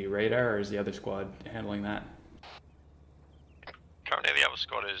the radar, or is the other squad handling that? Currently the other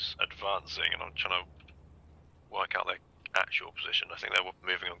squad is advancing, and I'm trying to work out their actual position. I think they're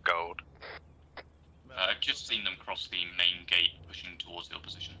moving on gold. I've just seen them cross the main gate, pushing towards your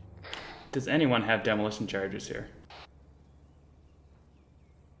position. Does anyone have demolition charges here?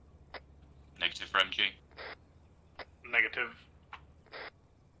 Negative for MG. Negative.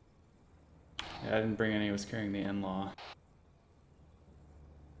 Yeah, I didn't bring any. I was carrying the in-law.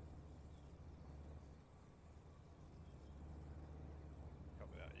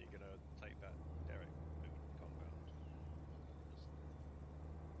 Copy that. Are you gonna take that Derek compound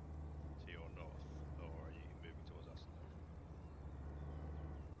to your north, or are you moving towards us?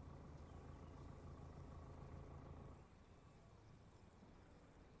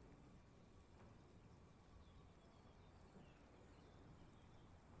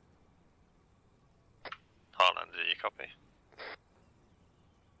 Heartland, do you copy?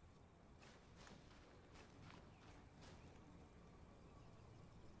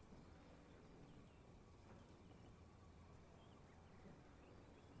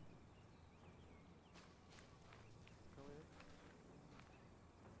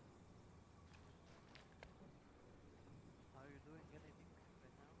 Are you doing anything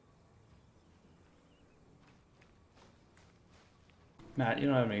right now? Matt, you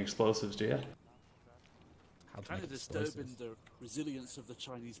don't have any explosives, do you? Kind of disturbing the resilience of the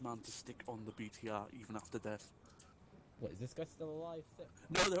Chinese man to stick on the BTR even after death. What, is this guy still alive?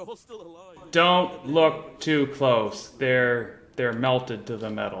 No, they're all still alive. Don't look too close. They're melted to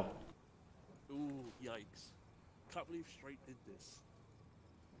the metal. Ooh, yikes. Can't believe Straight did this.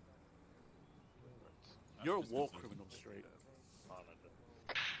 You're a war criminal, Straight.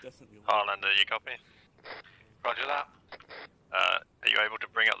 Definitely. Heartlander, you copy? Roger that. Are you able to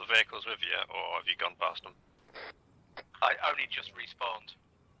bring up the vehicles with you, or have you gone past them? I only just respawned.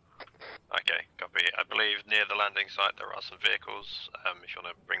 Okay, copy. I believe near the landing site there are some vehicles, if you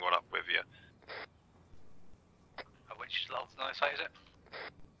want to bring one up with you. Which landing site is it?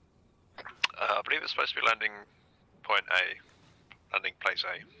 I believe it's supposed to be landing point A. Landing place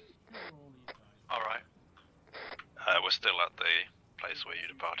A. Alright. We're still at the place where you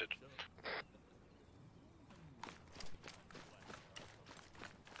departed.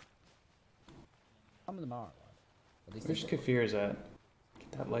 Some of them are alive. At least Where's Kafir's at?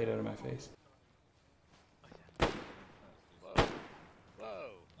 Get that light out of my face. Whoa.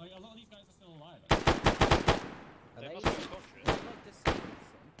 Like, a lot of these guys are still alive. Are They they? must be conscious.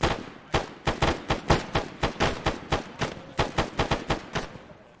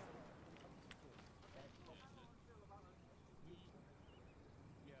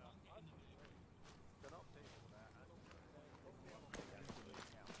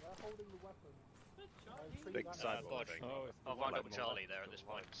 Big sideboard thing. I've lined up with Charlie there at this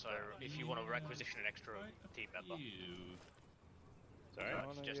point, so if you want to requisition an extra team member. Sorry?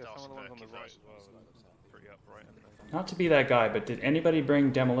 Just ask some of the for ones on the Kid right first. as well. Pretty upright. Not to be that guy, but did anybody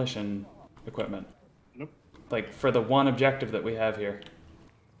bring demolition equipment? Nope. Like, for the one objective that we have here.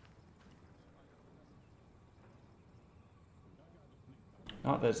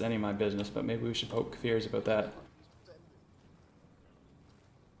 Not that it's any of my business, but maybe we should poke Kafir's about that.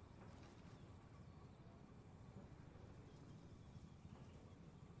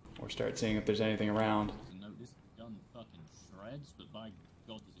 Or start seeing if there's anything around. No, this gun fucking shreds, but by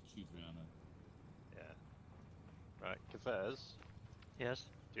God, does it shoot through ammo. Yeah. Right, Kafez, Yes.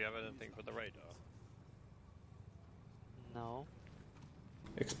 do you have anything for the radar? No.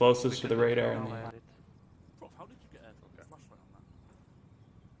 Explosives for the radar and the... Prof, how did you get a flashlight on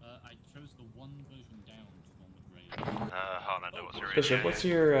that? I chose the one version down to one with radar. Heartlander, what's your Bishop, what's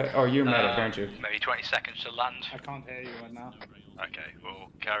your... oh, you're medic, aren't you? Maybe 20 seconds to land. I can't hear you right now. Okay,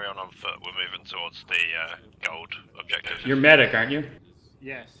 we'll carry on foot. We're moving towards the gold objective. You're medic, aren't you?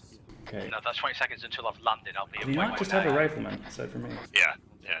 Yes. Okay. No, that's 20 seconds until I've landed. I'll be Do you not just have a rifleman, aside from me? Yeah,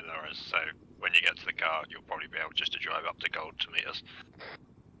 there is. So when you get to the car, you'll probably be able just to drive up to gold to meet us.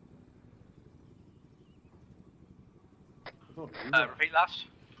 Repeat last.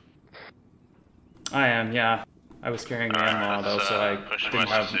 I am, yeah. I was carrying the in-law though, so I push didn't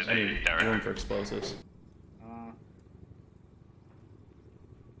west have to any the area. room for explosives.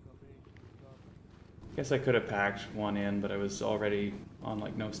 Guess I could have packed one in, but I was already on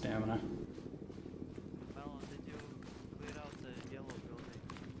like no stamina. Well, did you clear out the yellow building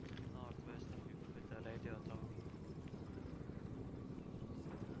northwest of you with the radio tower?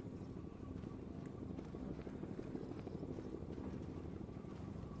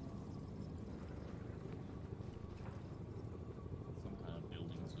 Some kind of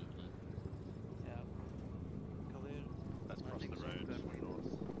buildings over there. Yeah. Clear. Let's cross the landing zone road good. north.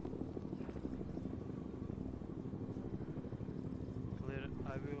 Clear.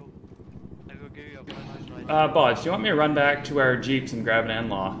 I will give you a flashlight right Bodge, do you want me to run back to our jeeps and grab an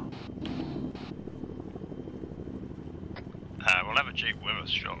N-Law? We'll have a jeep with us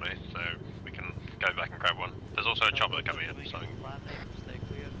shortly, so we can go back and grab one. There's also a chopper coming in, so Stay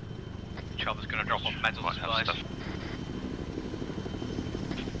clear. Chopper's gonna drop off metal might have supplies. stuff.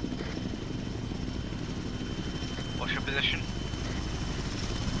 What's your position?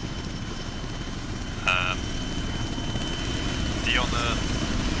 Are you on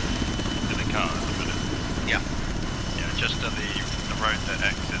in the car at the minute? Yeah. Yeah, just at the road that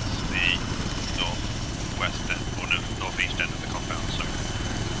exits the northwest end, or northeast end of the compound, so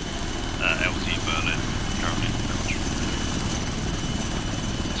LC Berlin, currently in Belgium.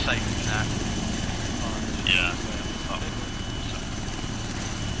 Safe in that. Yeah. Oh, so.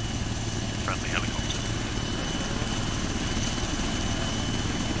 Friendly helicopter.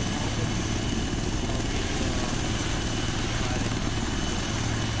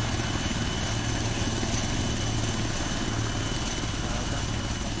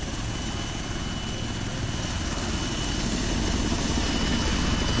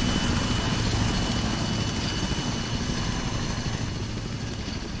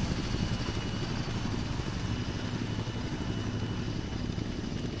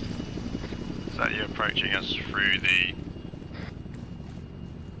 So you're approaching us through the...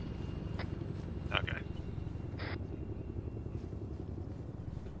 Okay.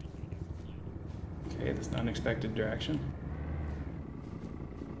 Okay, this unexpected direction.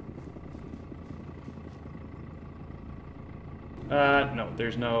 No,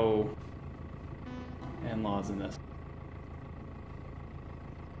 there's no N-Laws in this.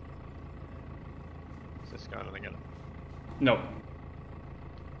 Is this guy anything in it? No.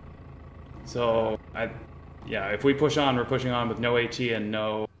 So, yeah, if we push on, we're pushing on with no AT and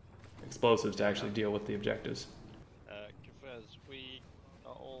no explosives to actually deal with the objectives. Confers, we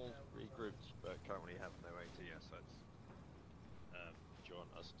are all regrouped, but currently have no AT assets. Do you want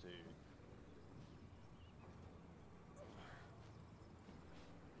us to...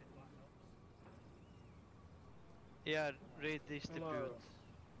 Yeah, redistribute.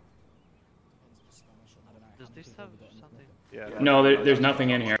 Does this have something? Yeah. No, there's nothing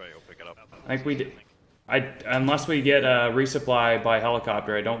in here. I think we did. Unless we get a resupply by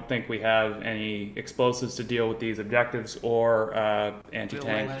helicopter, I don't think we have any explosives to deal with these objectives or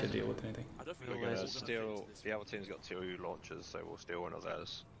anti-tank to deal with anything. We're going to steal... The other team's got 2 launchers, so we'll steal one of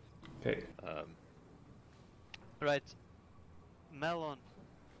theirs. Okay. Right. Melon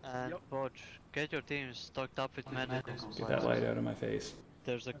and Bodge, get your teams stocked up with medicals. Get that light out of my face.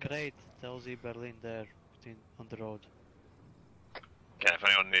 There's a crate, LZ Berlin there, on the road. Okay, if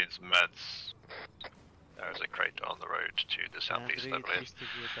anyone needs meds, there is a crate on the road to the southeast, I believe.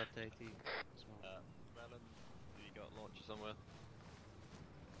 Distribute that AT. Melon, you got a launcher somewhere?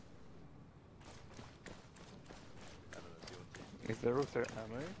 Is there also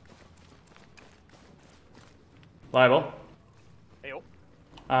ammo? Liable. Heyo.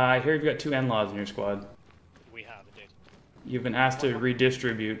 I hear you've got 2 N-Laws in your squad. We have indeed. You've been asked to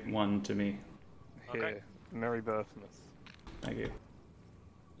redistribute one to me. Here, Okay. Merry Birthmas. Thank you.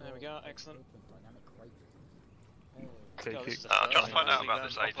 There we go, excellent. Take God, it. this is I'm trying to find out obviously, about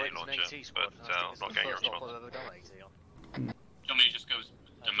this AT operates an launcher, AT squad, but and I I'm think not it's getting a the first response. squad I've ever done AT on. Do you want me to just go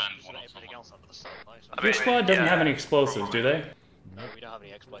demand one off Everything someone? else under the sun, though, so- Your squad doesn't have any explosives, do they? No, we don't have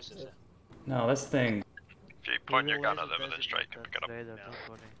any explosives here. No, that's the thing. If you point your gun at them and then straight can pick it up. Radar, don't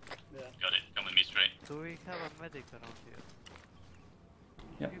worry. Got it, come with me straight. Do we have a medic around here?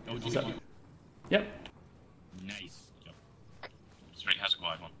 Yep. Oh, Is that- Yep. Nice job. Straight has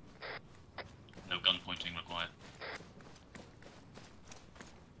acquired one. No gun pointing required.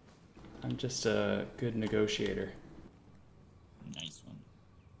 I'm just a good negotiator. Nice one.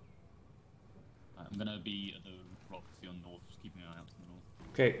 I'm gonna be at the property on north, just keeping an eye out to the north.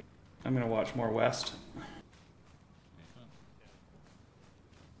 Okay, I'm gonna watch more west.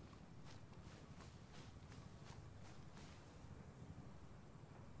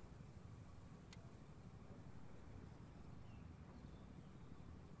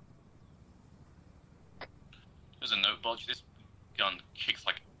 There's a note, Bodge. This gun kicks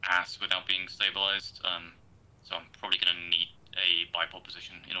like pass without being stabilized. So I'm probably going to need a bipod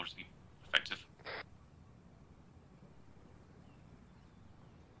position in order to be effective.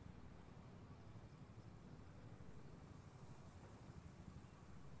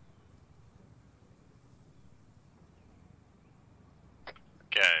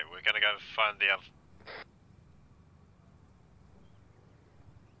 Okay, we're gonna go find the other.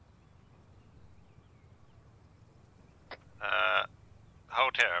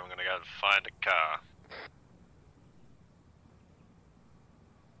 Hold here, I'm gonna go and find a car.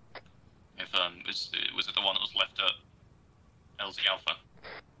 If was it the one that was left at LZ Alpha?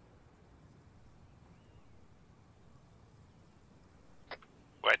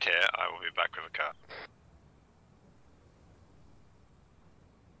 Wait here, I will be back with a car.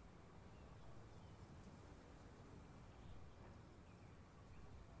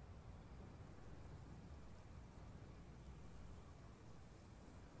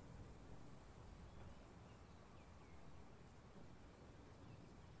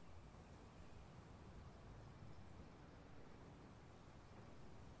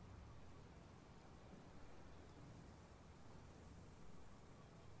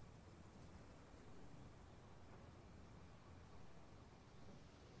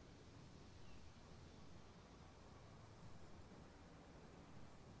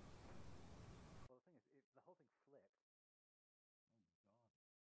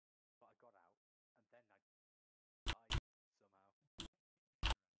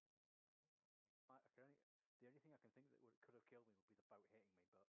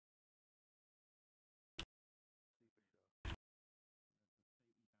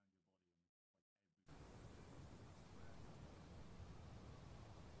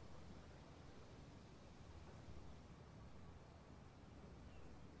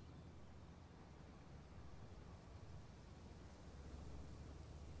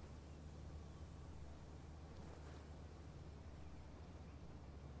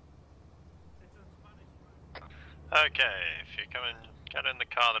 Okay, if you come in, get in the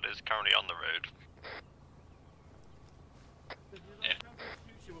car that is currently on the road.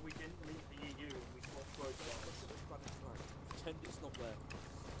 Where we didn't leave the EU and we swapped road Pretend it's not there.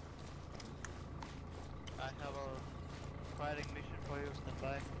 I have a fighting mission for you, stand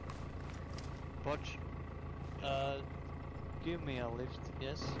by. Watch. Give me a lift,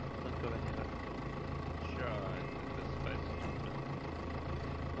 yes? Don't go anywhere. Sure, this space.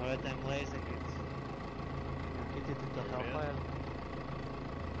 Alright, I'm lasing it. You hit it with the Hellfire.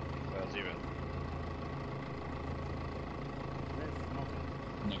 Well, zero.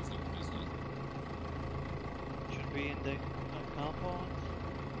 No, it's not. Should be in the compound.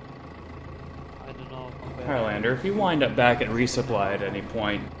 I don't know. Highlander, if you wind up back at resupply at any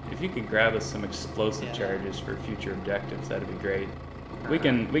point, if you could grab us some explosive charges for future objectives, that'd be great. We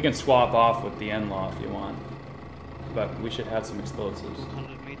can swap off with the NLAW if you want, but we should have some explosives.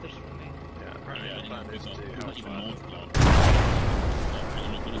 100 meters from me. Yeah, apparently the plan is to Hellfire.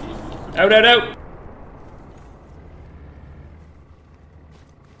 Out, out, out!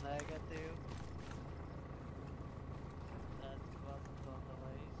 Negative. That wasn't on the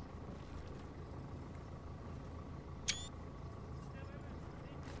lace.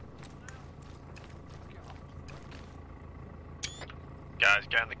 Guys,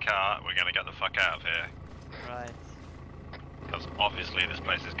 get in the car, we're gonna get the fuck out of here. Right. Because obviously this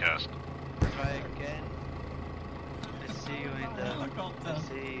place is cursed. Try again. I see you in the. I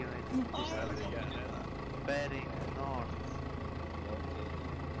see you in the distance. Bearing north.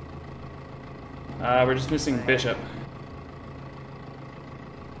 We're just missing Bishop.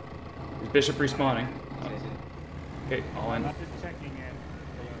 Is Bishop respawning? Oh. Okay, all in. I'm just checking in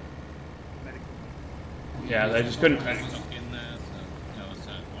medical. Yeah, I just couldn't.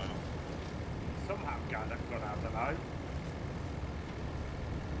 Somehow got out alive.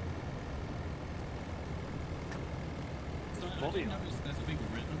 I didn't notice there's a big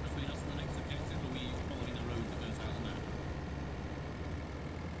river between us and the next objective. Are we following the road that goes out on that?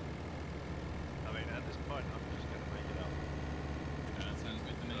 I mean, at this point, I'm just going to make it up. Yeah, that sounds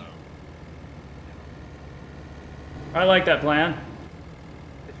good to me. I like that plan.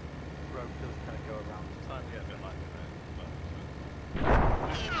 This road does kind of go around. Sometimes you get a bit like that.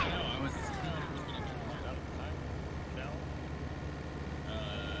 No, I was scared it was going to go right out of time. Shell?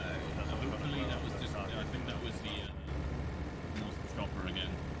 Hopefully that was just, I think that was the Mosque chopper again.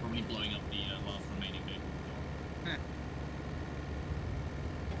 Probably blowing up the last remaining vehicle.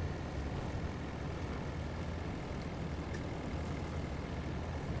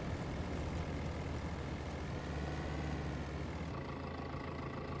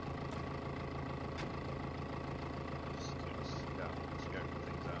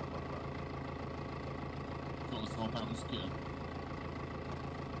 Mosque.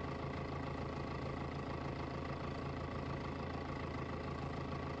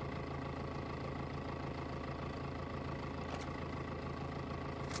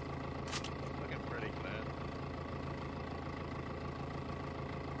 Looking pretty clear.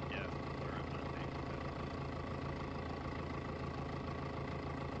 Yeah, we're at that peak.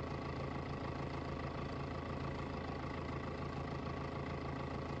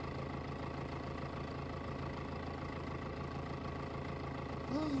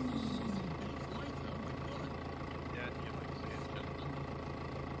 Yeah, you like see it.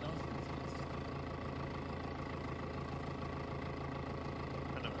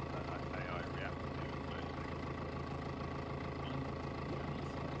 I know that AI reacts to most things.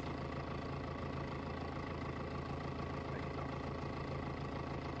 Take it off.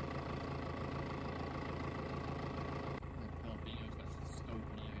 God, being able to actually scope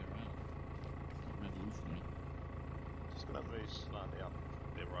an area out. It's like revolutionary. Just gonna move slightly up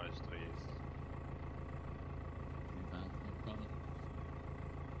the rise to the east. Cover.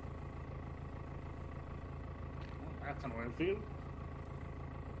 Oh, that's an Airfield.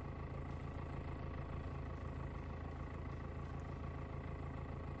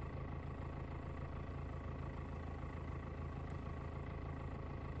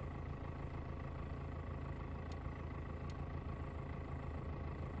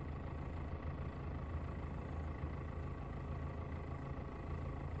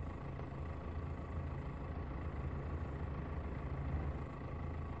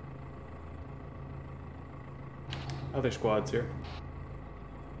 Other squads here.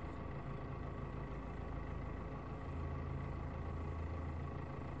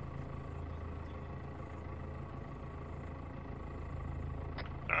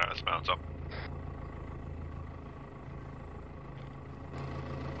 Alright, let's mount up.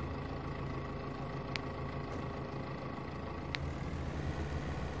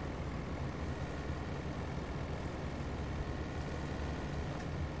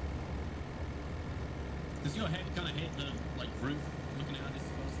 Does your head kind of hit the like roof looking at this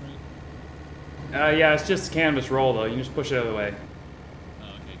across the Yeah, it's just canvas roll though. You can just push it out of the way. Oh,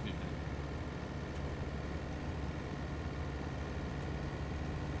 okay, good.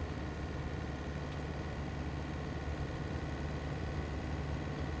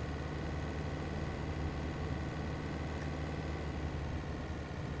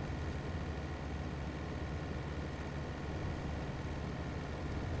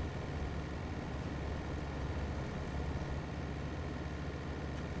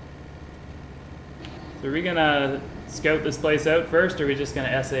 So are we gonna scout this place out first, or are we just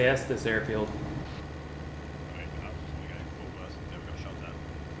gonna SAS this airfield?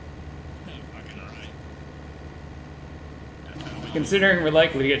 Considering we're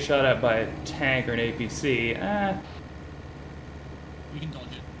likely to get shot at by a tank or an APC, We can dodge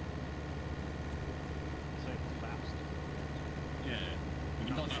it. So fast. Yeah. We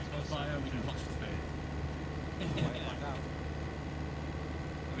can dodge it. Fire. We can dodge the speed.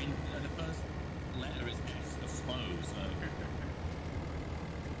 I mean, the first letter is S, I suppose. So.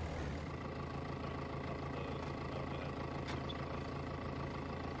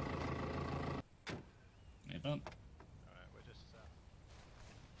 Yeah, done. Alright, we're just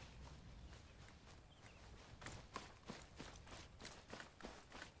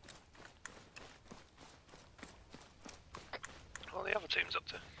What are the other teams up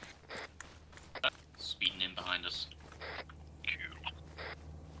to? Speeding in behind us. Cool.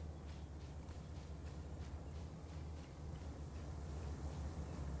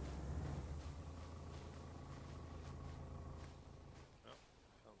 Oh,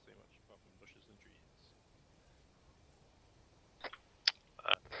 can't see much apart from bushes and trees.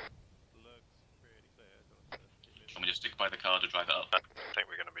 Looks pretty clear. Can we just stick by the car to drive it up? I think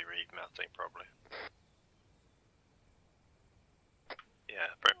we're going to be remounting probably. Yeah,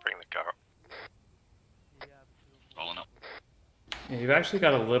 bring the car up. Rolling up. yeah, you've actually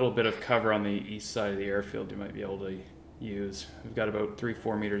got a little bit of cover on the east side of the airfield you might be able to use. We've got about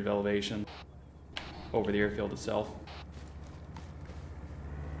 3-4 meters of elevation over the airfield itself.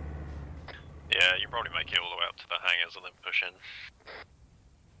 Yeah, you probably make it all the way up to the hangars and then push in.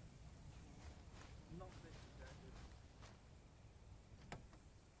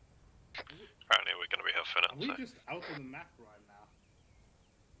 Apparently we're going to be huffing Are it, we so... just out of the map right now?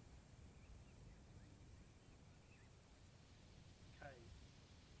 Okay.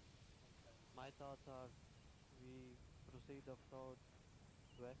 My thoughts are we proceed off road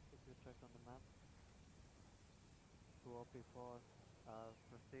west if you check on the map to OP4,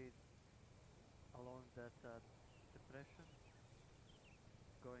 proceed along that depression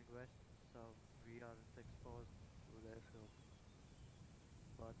going west so we aren't exposed to the airfield.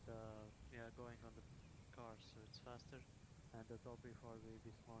 But yeah, going on the cars, so it's faster. And the top before we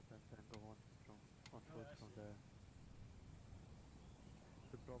dismount and then go on foot from there.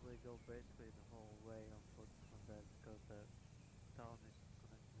 Could probably go basically the whole way on foot from there because the town is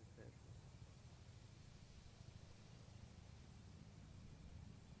connected with the airfield.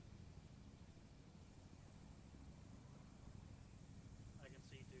 I can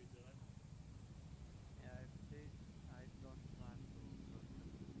see dudes in it. Yeah, if it is, I don't plan to cross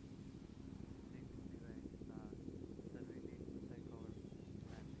them. Think anyway, then we need to take over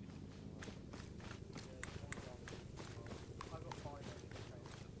landing zone. I've got 5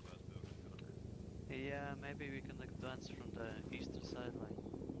 Yeah, maybe we can advance from the eastern side, like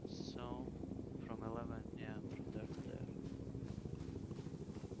so, from 11, yeah, from there to there.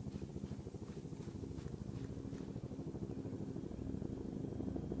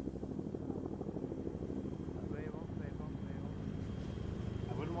 Wave off.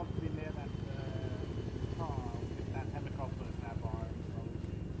 I wouldn't want to be near that car if that helicopter is now behind.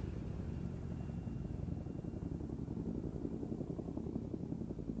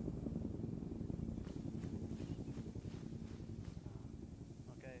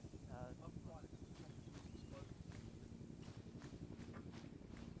 Okay,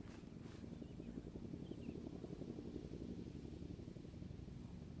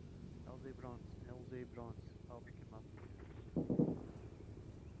 LZ bronze, I'll pick him up.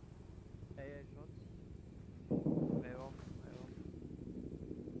 AA shots. Way off.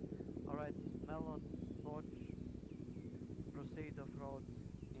 Alright, Melon, Lodge, proceed off-road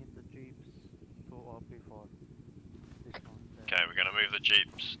in the jeeps to OP4. Okay, we're gonna move the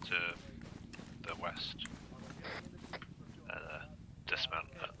jeeps to the west. Dismount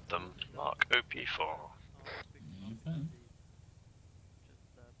at the mark OP4. Okay.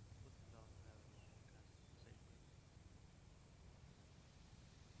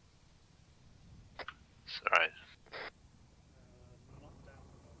 Right.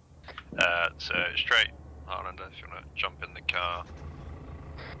 So straight, Highlander, if you wanna jump in the car.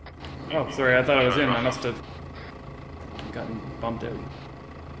 Oh, sorry, I thought I was in. I must have gotten bumped out.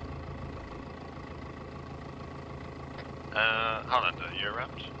 Highlander, you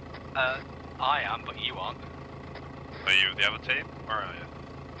around? I am, but you aren't. Are you the other team? Where are you?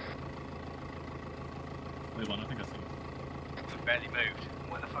 Wait, one, I think I see you. I've barely moved.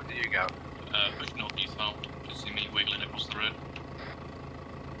 Where the fuck did you go? Push northeast now. Just see me wiggling across the road.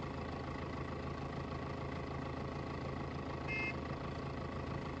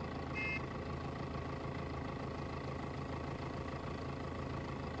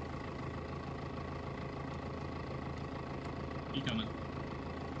 You coming?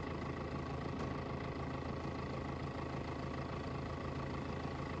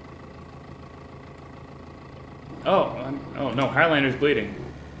 Oh no, Highlander's bleeding.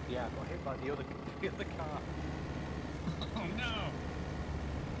 Yeah, I got hit by the other car. Oh no!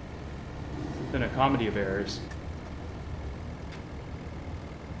 It's been a comedy of errors.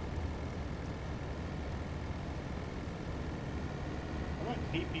 I won't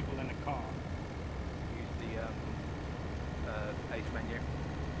keep people in a car. Use the ace menu.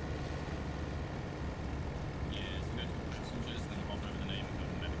 Yeah, so go to passengers, then pop over the name and go to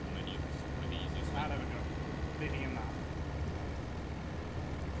the medical menu. It's probably the easiest way. There we go. Leading him now.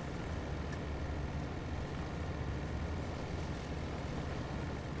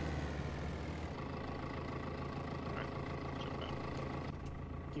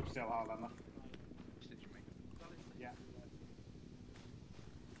 Keep still, Highlander. Yeah.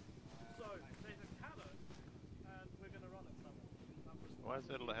 So, there's a cannon, and we're going to run it somewhere. Why is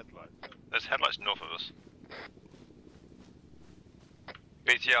there headlights? There's headlights north of us.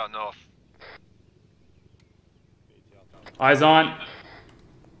 BTR north. Eyes on.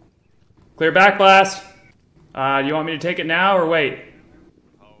 Clear back blast. Do you want me to take it now or wait?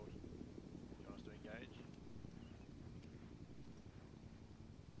 Hold. You want us to engage?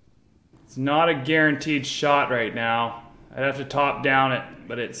 It's not a guaranteed shot right now. I'd have to top down it,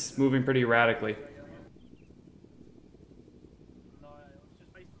 but it's moving pretty erratically.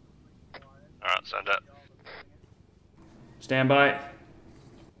 Alright, send it. Stand by.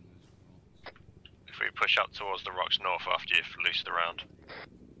 If we push up towards the rocks north after you've loosed the round.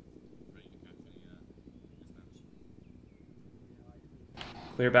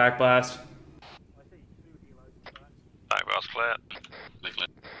 Clear back blast. Back bar's clear.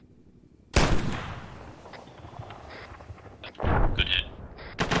 Good hit.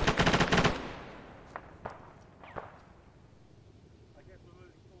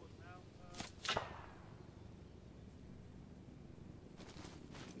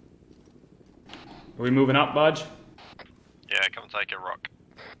 Are we moving up, Budge?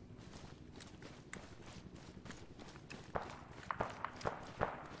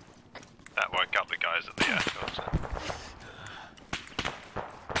 that woke up the guys at the airfield. So.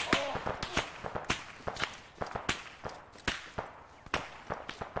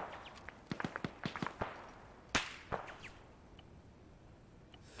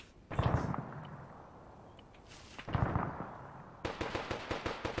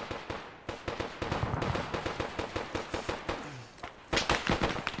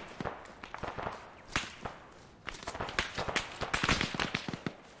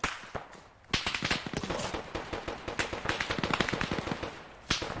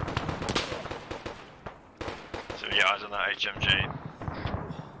 Eyes on that HMG.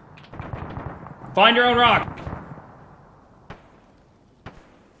 Find your own rock.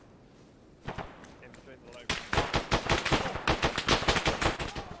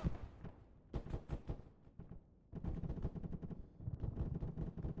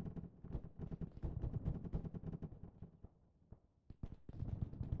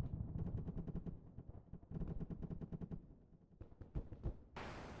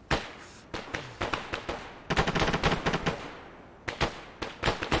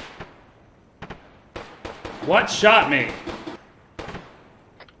 What shot me?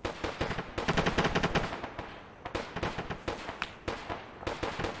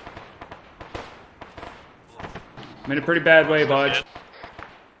 I'm in a pretty bad way, Budge.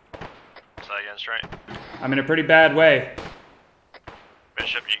 Say again, straight. I'm in a pretty bad way.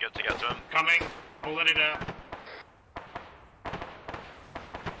 Bishop, you good to get to him? Coming. Already there.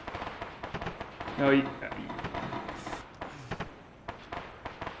 No, you...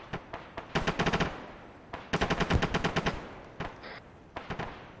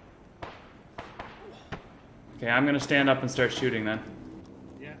 Okay, I'm gonna stand up and start shooting then.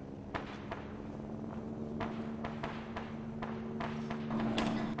 Yeah.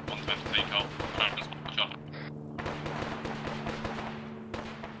 One's meant to take off. Shot.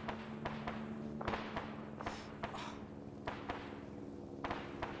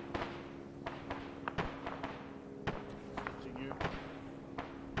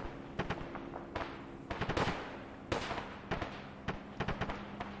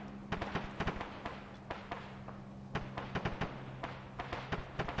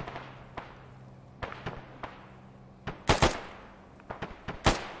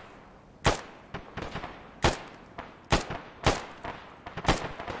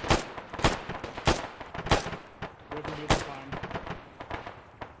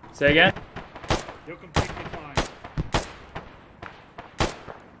 Say again? You're completely fine.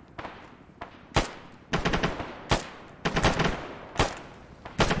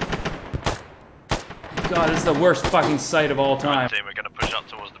 God, this is the worst fucking sight of all time. Team, we're gonna push up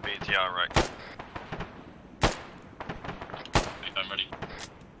towards the BTR wreck. I'm ready.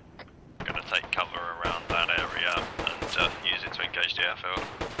 Gonna take cover around that area and use it to engage the airfield.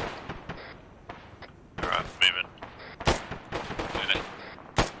 Alright, moving. Moving.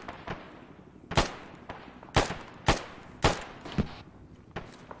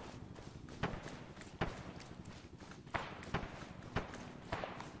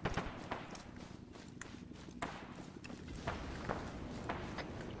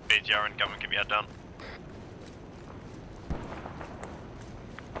 BTR Encampment, keep your head down.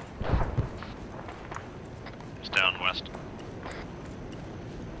 It's down west.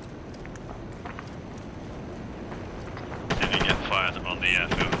 Did you get fired on the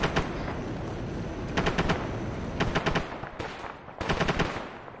airfield?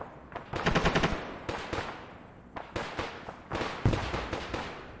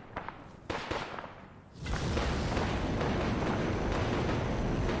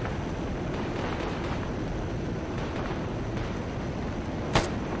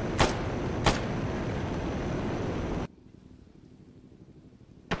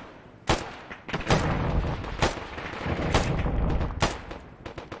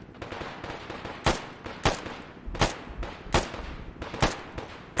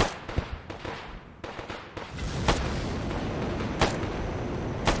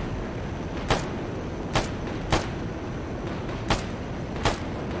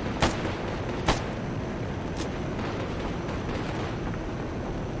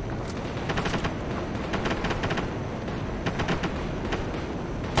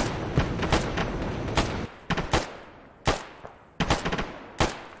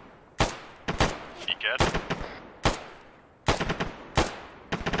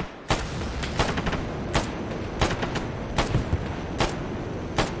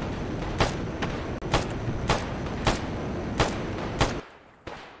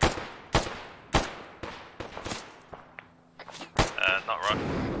 Not right.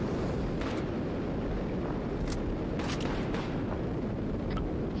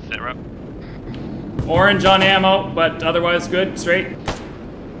 Sit up. Orange on ammo, but otherwise good, straight.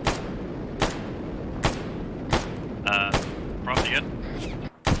 Prof again.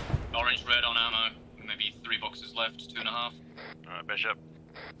 Orange, red on ammo. Maybe 3 boxes left, 2.5. Alright, Bishop.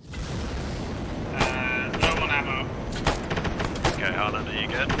 Low on ammo. Okay, Harlan, are you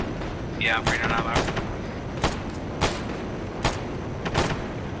good? Yeah, I'm green on ammo.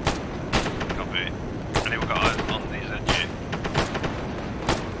 Copy. Anyone got eyes on these NG?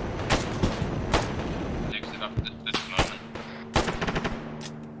 Negative up at this moment.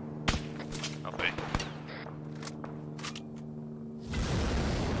 Copy.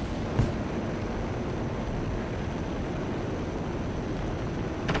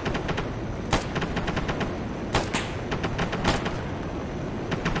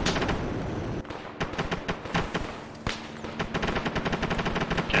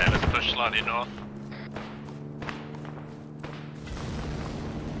 Okay, let's push slightly north.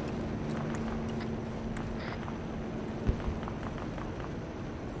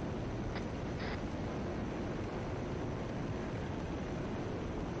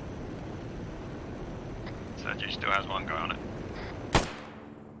 Sergio still has one guy on it.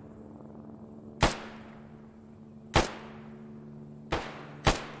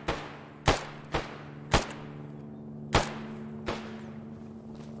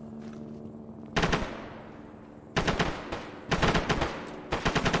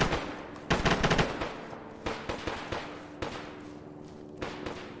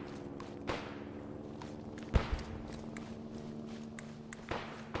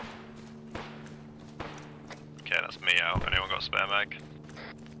 Okay, that's me out. Anyone got a spare mag?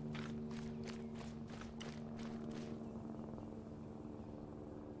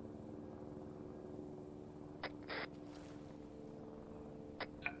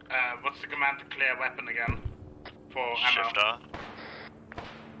 What's the command to clear weapon again? For ammo? Shift R.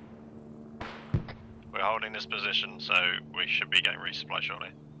 We're holding this position, so we should be getting resupply shortly.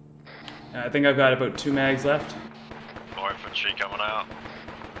 I think I've got about 2 mags left. More infantry coming out.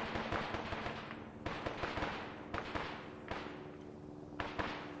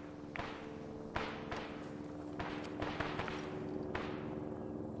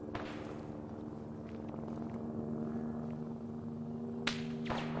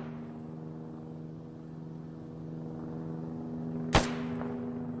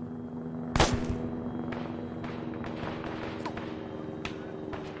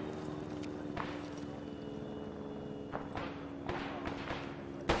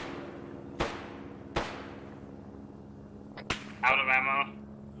 Out of ammo.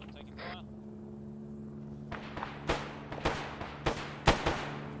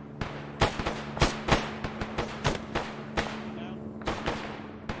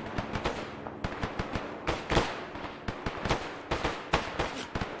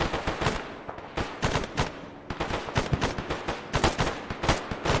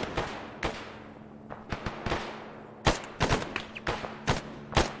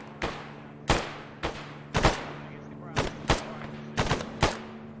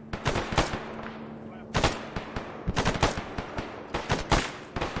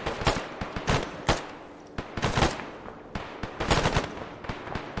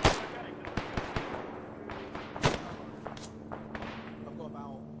 I've got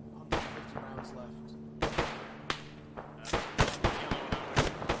about 150 rounds left.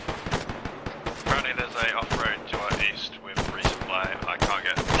 Apparently there's a off-road to our east with resupply. I can't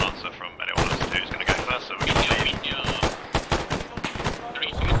get an answer from anyone else who's going to go first, so we're going to leave.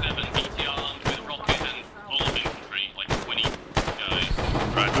 327 BTR armed with rocket and full of infantry, like 20 guys.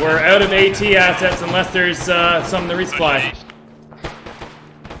 Right, We're out of AT assets unless there's some to resupply.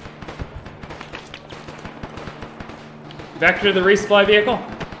 Vector the resupply vehicle?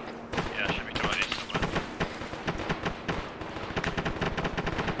 Yeah, should be to our east somewhere.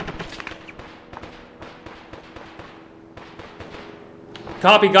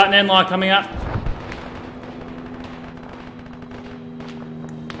 Copy, got an N-lock coming up.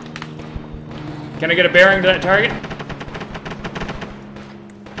 Can I get a bearing to that target?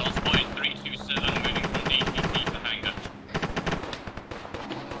 Last point 327 moving from DTC to hangar.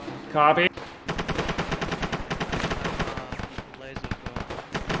 Copy.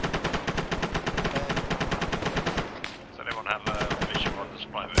 Does anyone have a vision on the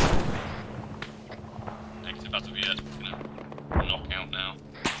supply vehicle? Negative as of yet. Gonna knock out now.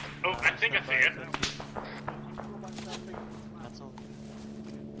 Oh, I think I see it. That's all.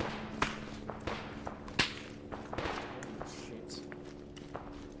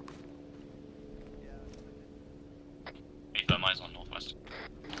 8 miles on northwest.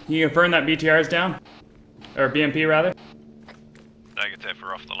 Can you confirm that BTR is down? Or BMP rather? Negative,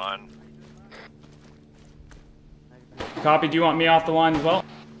 we're off the line. Copy. Do you want me off the line as well?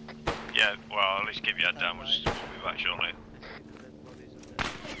 Yeah, well, at least keep your head down. We'll be back shortly.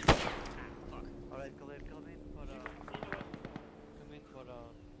 Alright, Khalid, come in for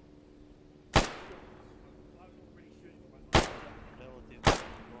relative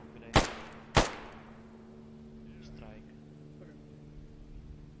long range strike.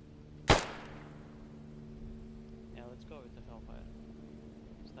 Yeah, let's go with the Hellfire.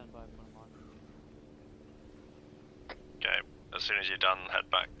 Stand by for a moment. Okay, as soon as you're done, head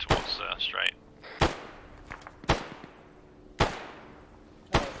back towards straight.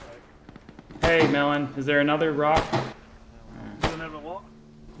 Hey, Melon, is there another rock? Is there another what?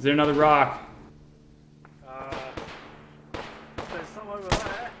 Is there another rock? There's some over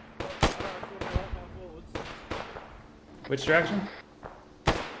there. Which direction?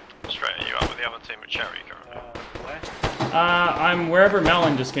 Straight, are you up with the other team at Cherry currently? I'm wherever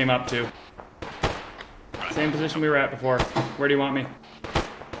Melon just came up to. Same position we were at before. Where do you want me?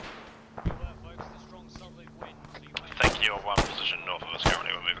 I think you're one position north of us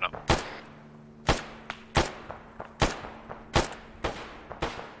currently. We're moving up.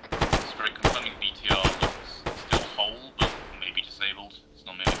 It's very confirming BTR looks still whole, but maybe disabled. It's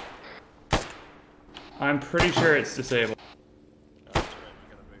not moving. I'm pretty sure it's disabled.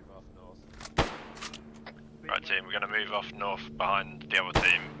 Right team, we're going to move off north behind the other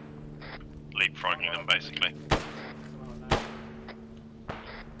team. Leapfrogging them basically.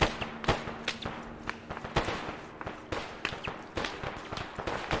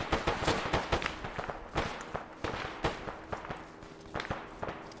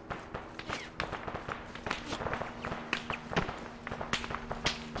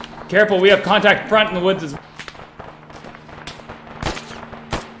 Careful, we have contact front in the woods as well.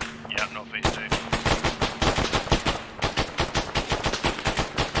 Yeah, northeast too.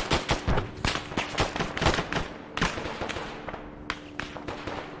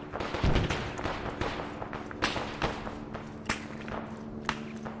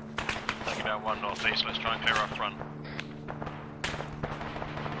 Taking down one northeast, let's try and clear our front.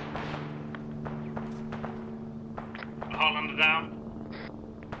 Hollander down.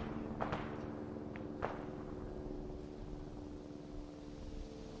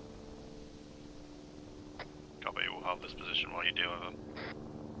 Copy, we'll hold this position while you deal with them.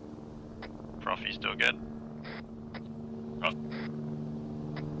 Prof, you still good? Prof.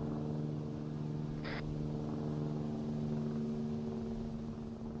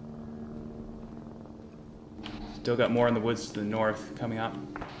 Still got more in the woods to the north coming up.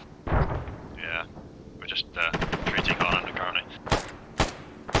 Yeah, we're just treating Hollander currently.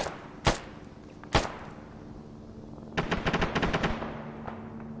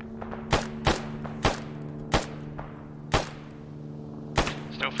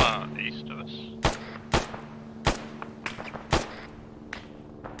 Still far east of us.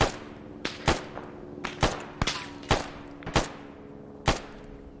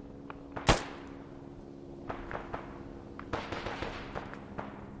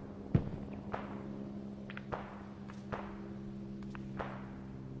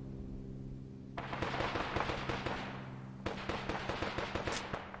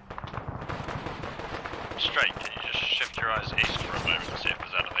 Straight, can you just shift your eyes east for a moment and see if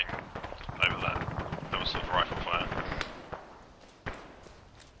there's anything over there? That was sort of rifle fire.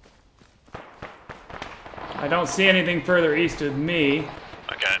 I don't see anything further east of me.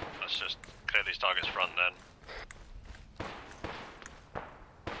 Okay, let's just clear these targets front then.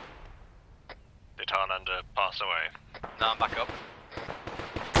 Did Harlander pass away? No, I'm back up.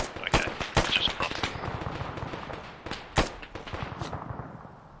 Okay, just cross.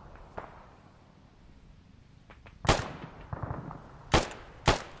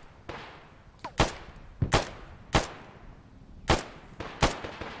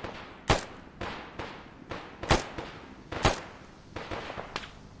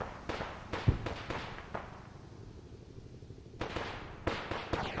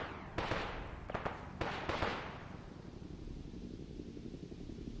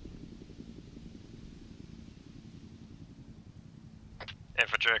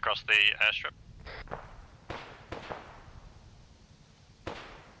 Infantry across the airstrip.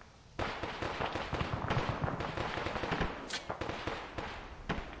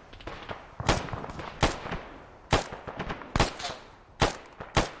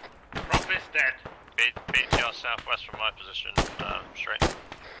 Rock is dead. BTR southwest from my position, straight.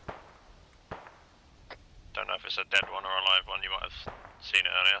 Don't know if it's a dead one or a live one, you might have seen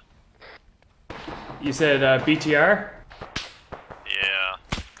it earlier. You said BTR? Yeah.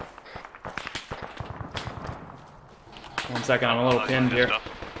 1 second, I'm a little pinned here.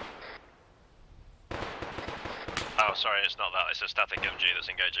 Oh, sorry, automatic MG that's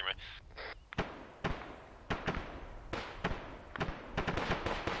engaging me.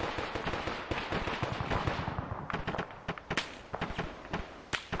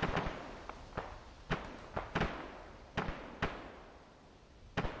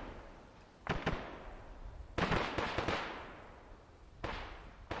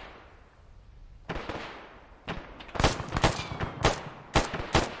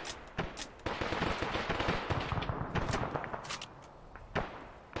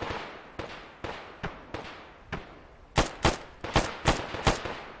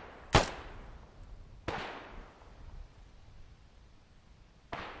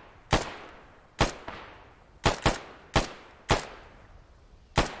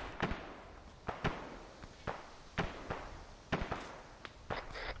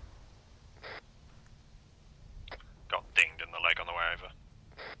 Got dinged in the leg on the way over.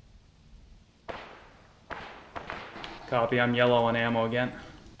 Copy, I'm yellow on ammo again.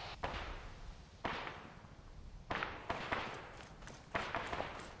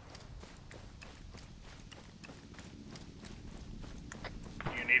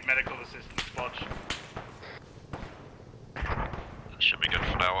 You need medical assistance, Bodge. That should be good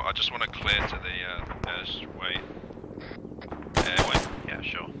for now. I just want to clear to the airway. Airway? Yeah,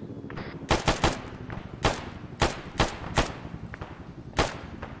 sure.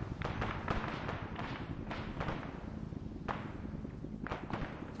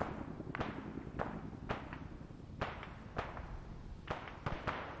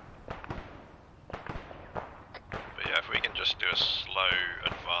 But yeah, if we can just do a slow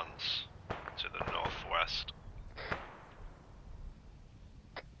advance to the northwest,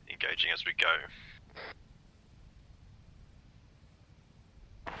 engaging as we go.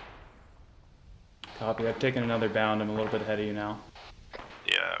 Copy, I've taken another bound. I'm a little bit ahead of you now.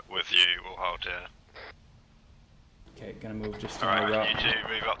 Yeah, with you, we'll hold here. Okay, gonna move just on the Alright, rock. you two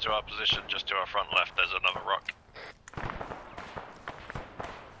move up to our position, just to our front left, there's another rock.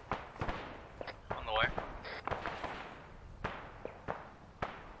 On the way.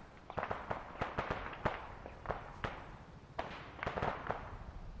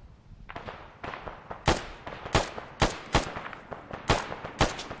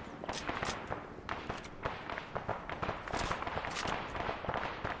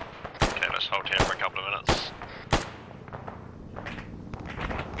 Okay, let's hold here for a couple of minutes.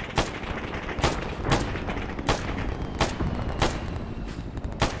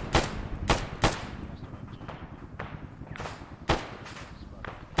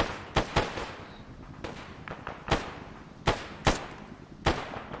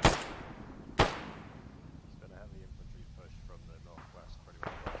 It's going to have the infantry push from the northwest pretty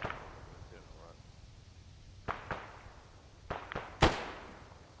much. We're doing alright.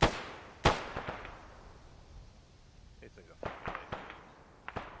 Hitting the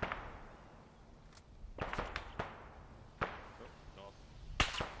north.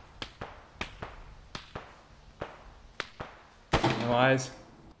 No eyes.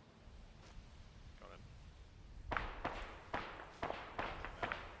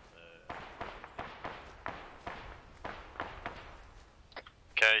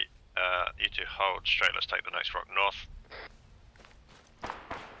 Okay, you two hold straight, let's take the next rock north.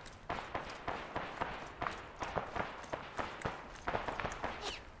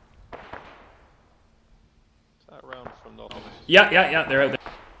 Is that round from north? Yeah, they're out there.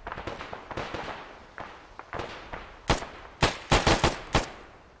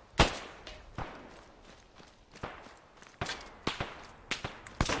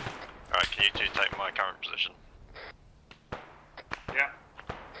 Alright, can you two take my current position? Yeah.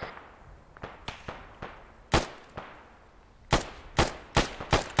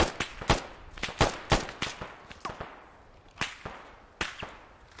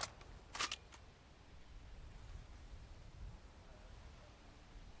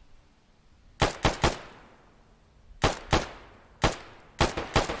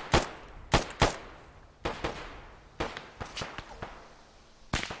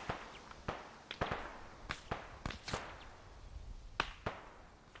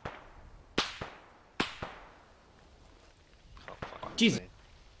 Jesus.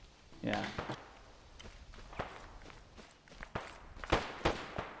 Yeah.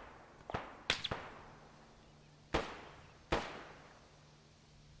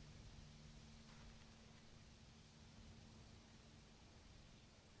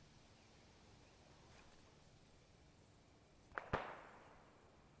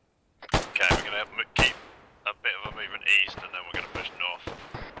 Okay, we're going to keep a bit of a movement east and then we're going to push north.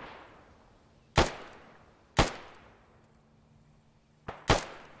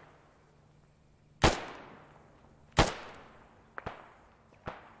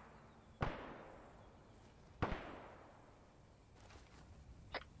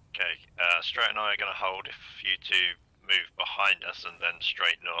 Straight and I are going to hold if you two move behind us and then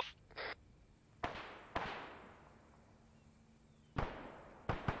straight north.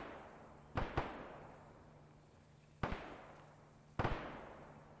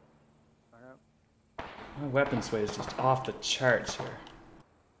 My weapon sway is just off the charts here.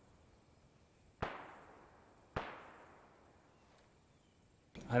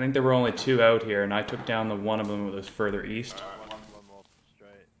 I think there were only 2 out here, and I took down the one of them that was further east. One more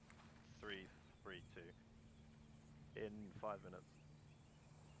straight. 3, 3, 2. In 5 minutes.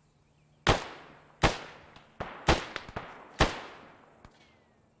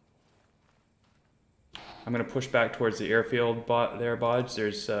 I'm going to push back towards the airfield there, Bodge.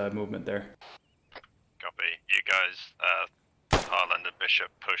 There's movement there. Copy. You guys, Harland and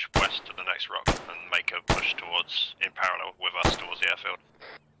Bishop, push west to the next rock and make a push towards, in parallel with us, towards the airfield.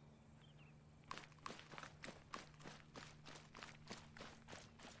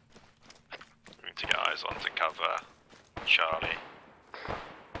 We need to get eyes on to cover Charlie.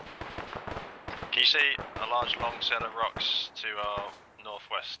 Can you see a large long set of rocks to our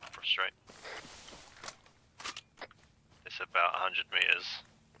northwest, straight? It's about 100 meters.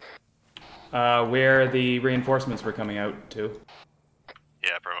 Where the reinforcements were coming out to.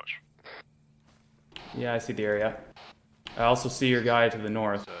 Yeah, pretty much. Yeah, I see the area. I also see your guy to the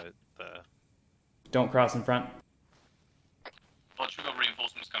north. So, there. Don't cross in front. Watch, we've got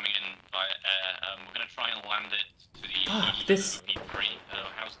reinforcements coming in via air. We're going to try and land it to the This... of E3.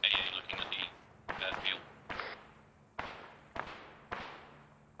 How's AA looking at the airfield?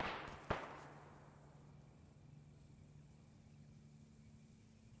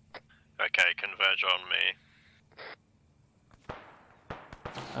 Okay, converge on me.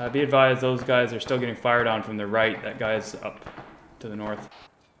 Be advised, those guys are still getting fired on from the right. That guy's up to the north.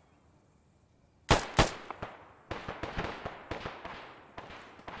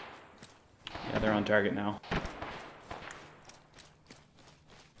 Yeah, they're on target now.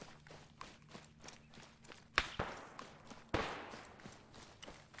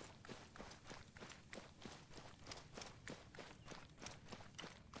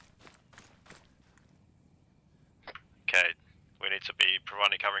 Okay, we need to be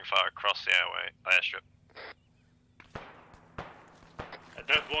providing covering fire across the airstrip.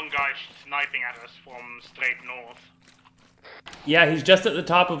 There's one guy sniping at us from straight north. Yeah, he's just at the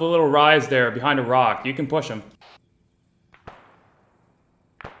top of a little rise there, behind a rock. You can push him.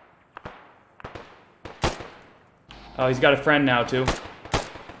 Oh, he's got a friend now, too.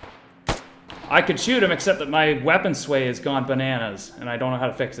 I could shoot him, except that my weapon sway has gone bananas, and I don't know how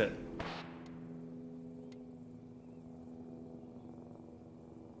to fix it.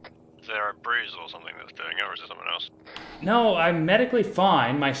 Is there a bruise or something that's doing it, or is it someone else? No, I'm medically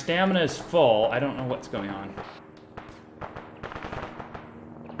fine. My stamina is full. I don't know what's going on.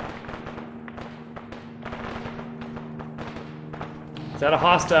 Is that a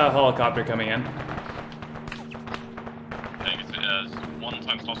hostile helicopter coming in? I think it's 1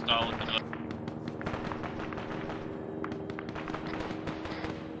 times hostile.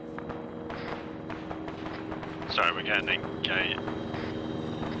 Sorry, we're getting engaged.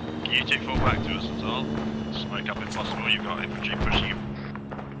 Can you two fall back to us as well? Smoke up if possible, you've got infantry pushing you.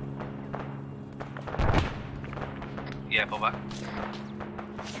 Yeah, pull back.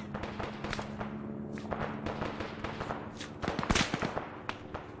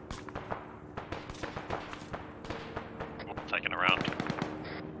 Taking a round.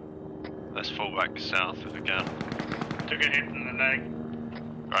 Let's fall back south if we can. Took a hit in the leg.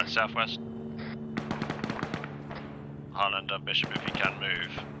 Right, southwest. Harland and Bishop, if you can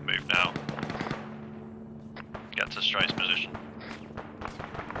move now. Get to Straight's position.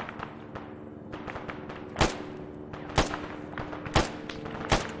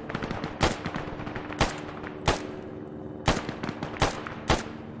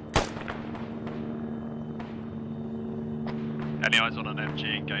 Any eyes on an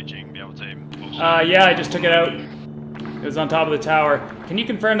MG engaging the other team? Yeah, I just took it out. It was on top of the tower. Can you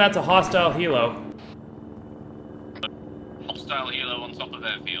confirm that's a hostile helo? Hostile helo on top of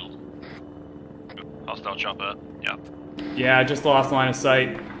airfield. Hostile chopper, yeah. Yeah, I just lost line of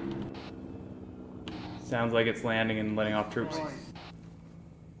sight. Sounds like it's landing and letting off troops.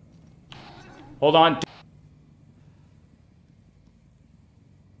 Hold on.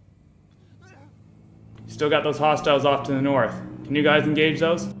 Still got those hostiles off to the north. Can you guys engage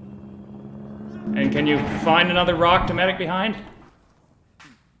those? And can you find another rock to medic behind?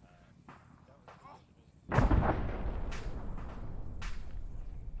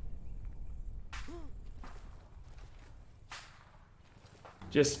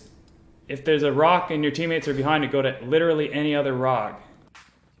 Just, if there's a rock and your teammates are behind it, go to literally any other rock.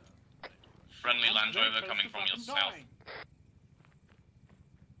 friendly Land Rover coming from your south.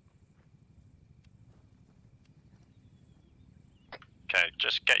 Okay,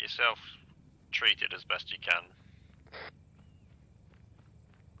 just get yourself treated as best you can.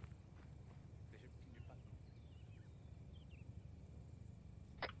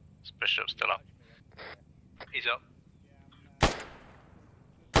 Is Bishop still up? He's up.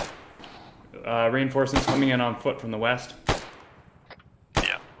 Reinforcements coming in on foot from the west.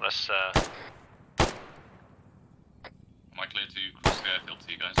 Yeah, let's Am I clear to cross the airfield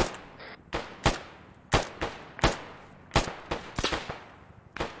to you guys?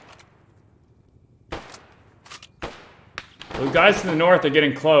 The guys to the north are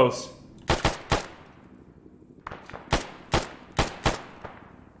getting close.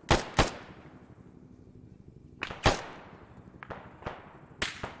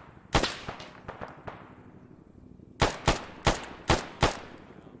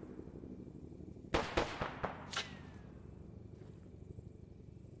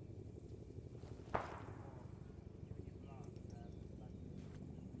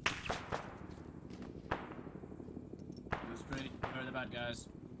 Where are the bad guys?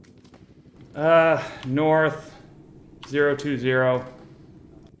 North 020.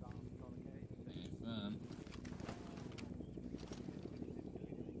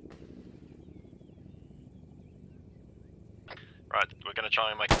 Right, we're gonna try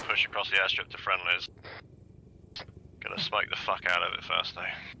and make a push across the airstrip to friendlies. Gonna smoke the fuck out of it first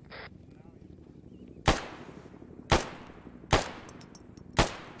though.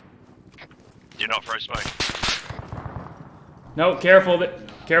 Do not throw smoke. No, careful,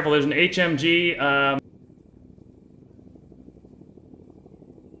 careful, there's an HMG,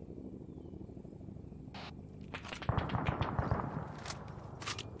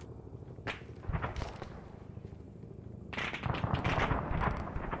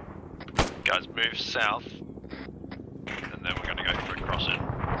 Guys, move south, and then we're gonna go for a crossing.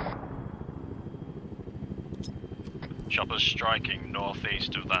 Chopper's striking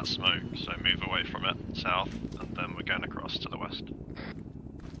northeast of that smoke, so move away from it, south, and then we're going across to the west.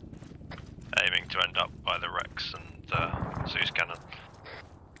 Aiming to end up by the Rex and Zeus cannon.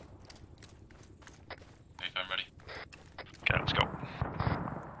 If I'm ready. Okay, let's go.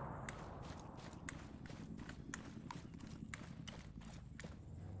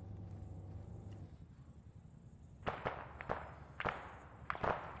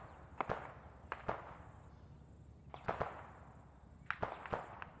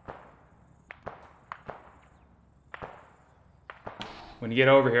 when you get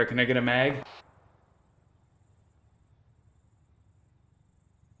over here, can I get a mag?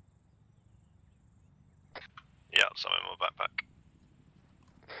 Yeah, some in my backpack.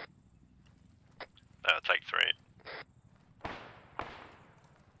 Take 3.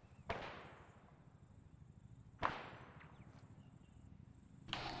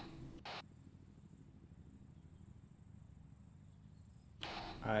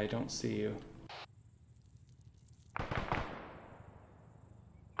 I don't see you.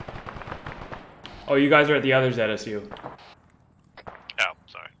 Oh, you guys are at the other ZSU. Oh,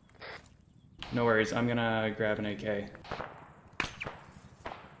 sorry. No worries, I'm gonna grab an AK.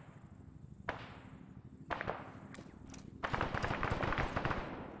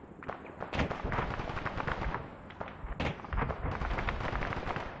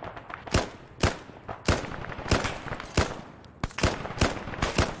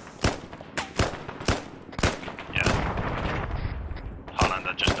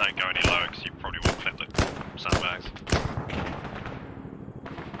 Just don't go any lower because you probably won't clip the sandbags.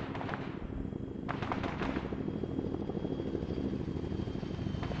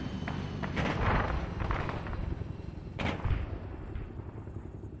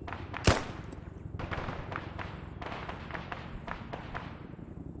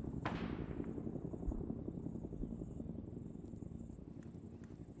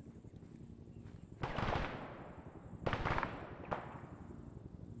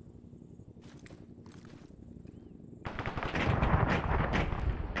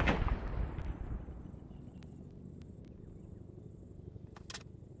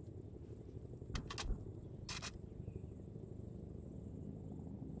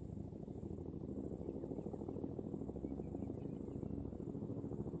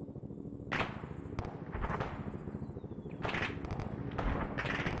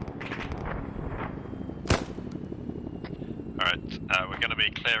 Alright, we're going to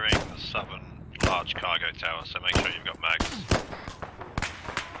be clearing the southern large cargo tower, so make sure you've got mags.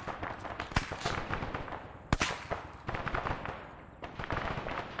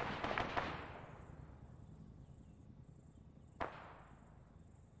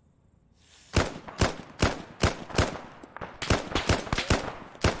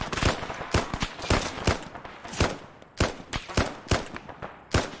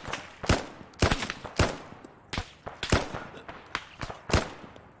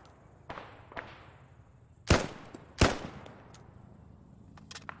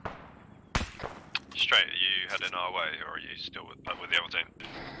 Straight, are you heading our way, or are you still with the other team?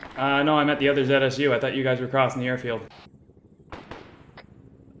 No, I'm at the other ZSU. I thought you guys were crossing the airfield.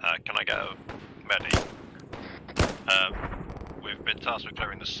 Can I get a medi? We've been tasked with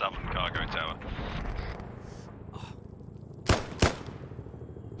clearing the southern cargo tower.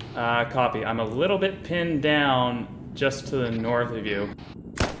 Copy. I'm a little bit pinned down just to the north of you.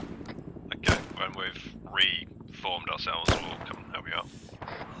 Okay, when we've reformed ourselves, we'll come and help you out.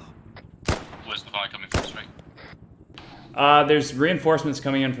 Where's the fire coming from, straight? There's reinforcements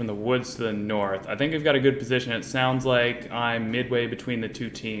coming in from the woods to the north. I think we've got a good position. It sounds like I'm midway between the two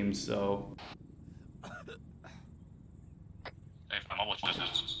teams, so... I'll watch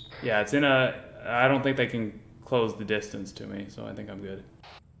this. Yeah, it's in a... I don't think they can close the distance to me, so I think I'm good.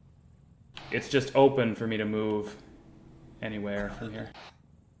 It's just open for me to move anywhere from here.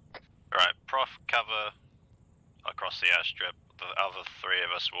 Alright, Prof, cover across the airstrip. The other three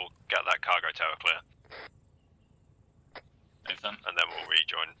of us will get that cargo tower clear. And then we'll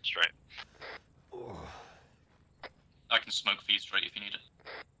rejoin straight. I can smoke for you straight if you need it.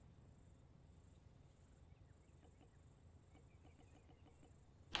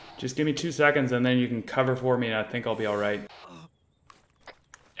 Just give me 2 seconds and then you can cover for me and I think I'll be alright.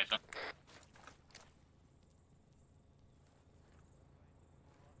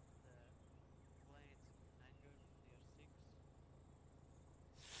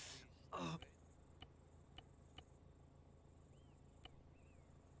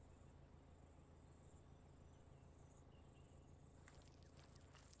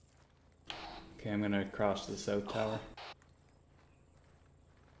 Okay, I'm gonna cross the south tower.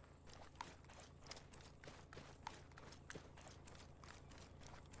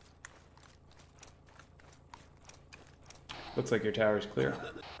 Looks like your tower's clear.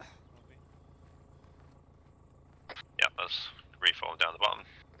 Yeah, let's reform down the bottom.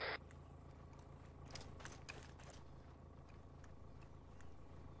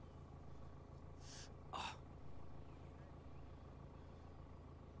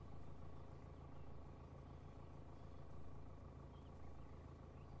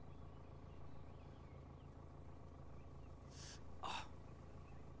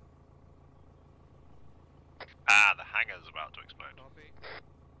 Ah, the hangar's about to explode.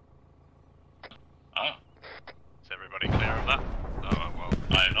 Oh. Is everybody clear of that? Oh, well,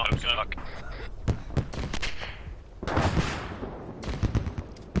 I am not. Good luck.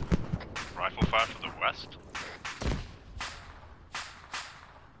 Rifle fire for the west.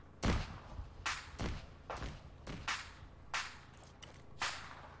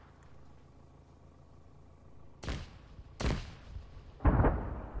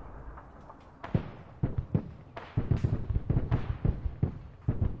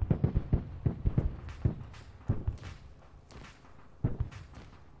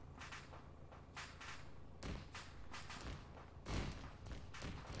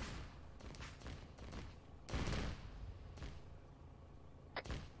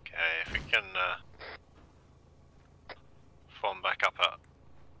 If we can form back up at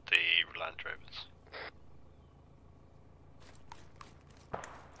the Land Rovers.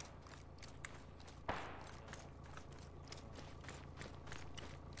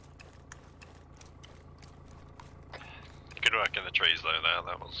 Good work in the trees though there,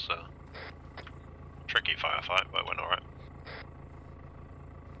 that was a tricky firefight, but it went alright.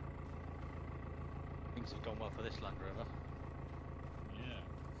 Things have gone well for this Land Rover.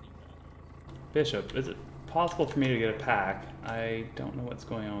 Bishop, is it possible for me to get a pack? I don't know what's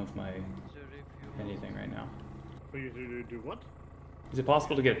going on with my anything right now. For you to do what? Is it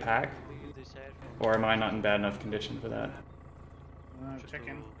possible to get a pack? Or am I not in bad enough condition for that? Check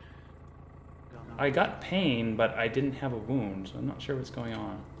in. I got pain, but I didn't have a wound, so I'm not sure what's going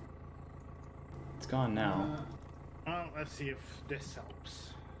on. It's gone now. Well, let's see if this helps.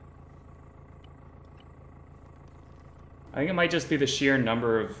 I think it might just be the sheer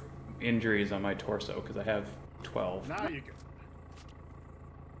number of injuries on my torso, because I have 12. Now you go.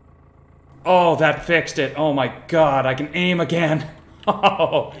 Oh, that fixed it! Oh my god, I can aim again!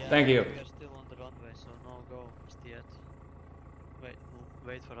 Oh, yeah, thank you. We're still on the runway, so no go just yet.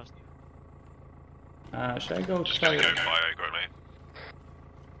 Wait for us. Should I go Just try gonna go fire quickly.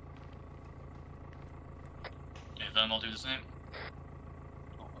 Yeah, then I'll do the same.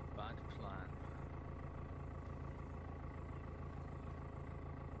 Not a bad plan.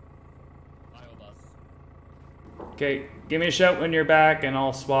 Okay, give me a shout when you're back and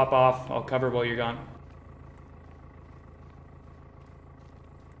I'll swap off. I'll cover while you're gone.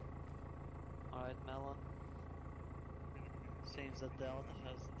 Alright, Melon. Seems that Delta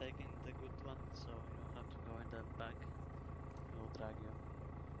has taken the good one, so you have to go in that back. We'll drag you.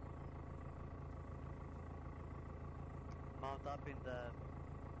 Mount up in the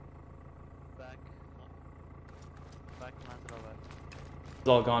back Land Rover. It's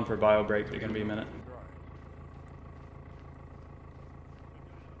all gone for bio break. They're gonna be a minute. We're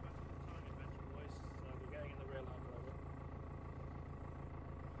going in the rear Land Rover.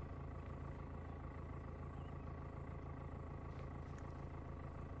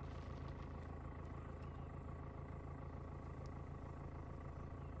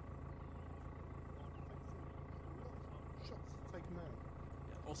 Yeah,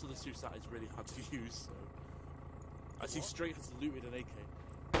 also the Susat is really hard to use, so... I see Straight has looted an AK.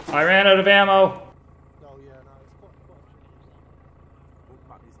 I ran out of ammo. Oh yeah, no, it's quite a few. Oh,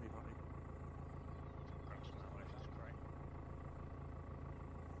 Matt needs me, Matty.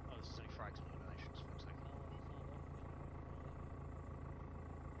 Oh, this is only frags and eliminations, fuck's sake.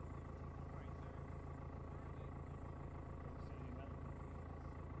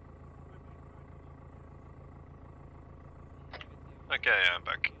 Okay, I'm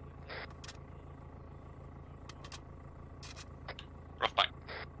back. Rough back.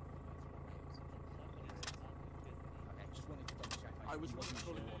 I was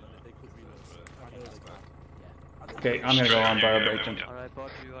controlling one and they could reload. I know they can. Okay, I'm gonna go on bio break then. Alright,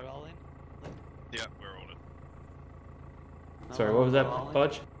 Bodge, you are all in? Yeah, we're all in. Sorry, what was that,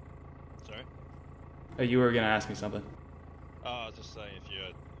 Budge? Sorry? You were gonna ask me something. I was just saying if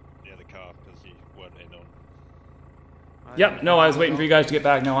you're near the car because you weren't in on. Yep, no, I was waiting for you guys to get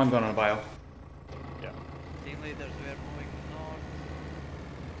back. No, I'm going on a bio. Yeah. Team leaders, we are moving north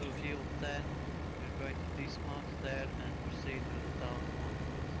to field 10. We're going to dismount there and proceed to the town.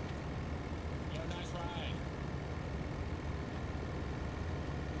 Yo, nice ride.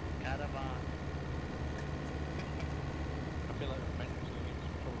 Caravan. I feel like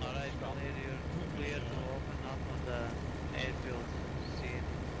Alright, you're clear to open up on the airfield scene.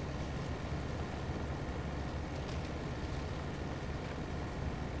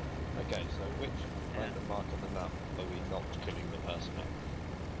 Okay, so which random mark on the map are we not killing the person at?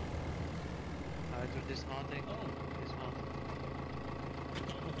 Alright, we're dismounting. Dismount.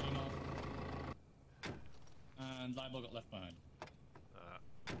 And Libel got left behind.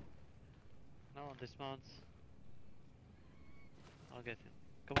 No, dismount. I'll get him.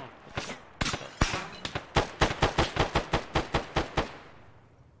 Come on.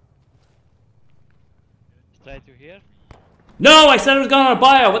 Straight to here. No, I said I was going on a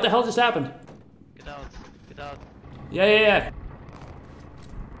bio. What the hell just happened? Get out. Get out. Yeah.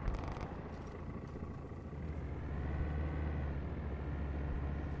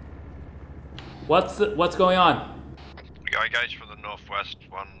 What's going on? We got engaged from the northwest,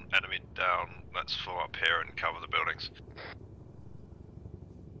 one enemy down. Let's fall up here and cover the buildings.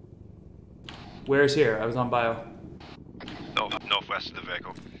 Where's here? I was on bio. Northwest of the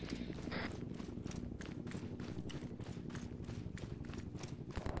vehicle.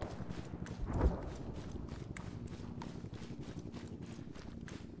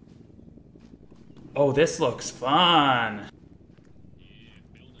 Oh, this looks fun.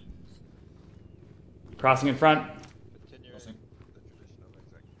 Crossing in front.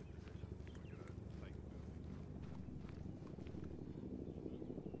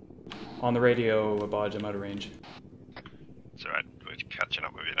 On the radio, Abaj, I'm out of range. It's alright, we're catching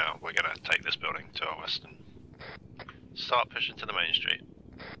up with you now. We're gonna take this building to our west and start pushing to the main street.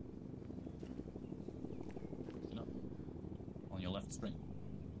 On your left string.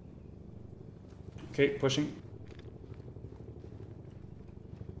 Okay, pushing.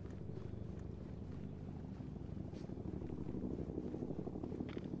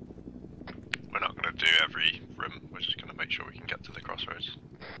 We're not gonna do every room, we're just gonna make sure we can get to the crossroads.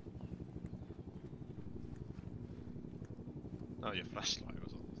 Oh, your flashlight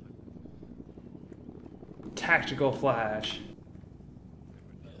was on. Tactical flash.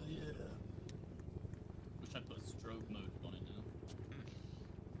 Yeah. Wish I put a strobe mode on it now.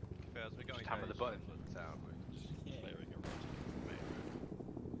 As we're going hammer the button. for the town, we're just clearing a road to the main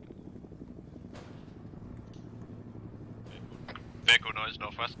road. Vehicle noise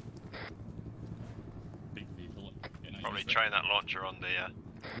northwest. Big vehicle. Probably train that launcher on the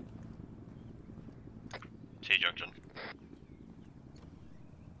T-junction.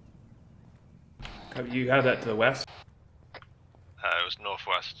 You have that to the west? It was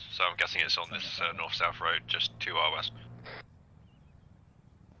northwest, so I'm guessing it's on this north-south road just to our west.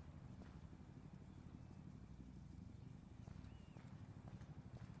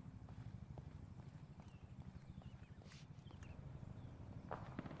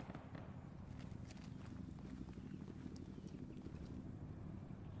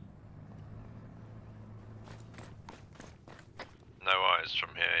 No eyes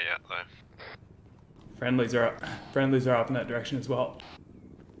from here yet, though. Friendlies are up. Friendlies are off in that direction as well.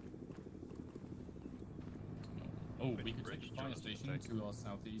 Oh, we can take the fire station to our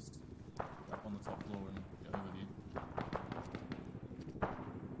southeast, up on the top floor and get overview.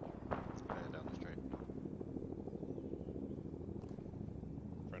 Down the street.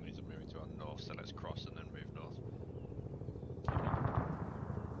 Friendlies are moving to our north, so let's cross and then move north.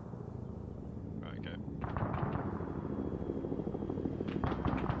 Right, okay.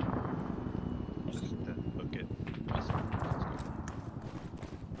 Book it.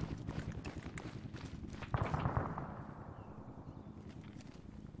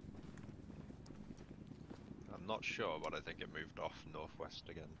 I'm not sure, but I think it moved off northwest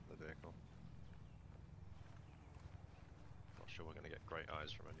again, the vehicle. Not sure we're going to get great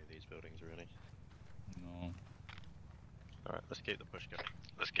eyes from any of these buildings, really. No. Alright, let's keep the push going.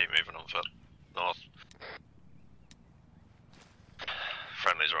 Let's keep moving on foot. North.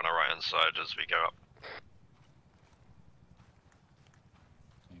 Friendlies are on our right hand side as we go up.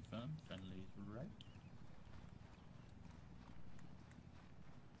 Confirm, friendly right.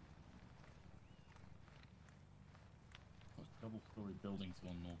 Double-story buildings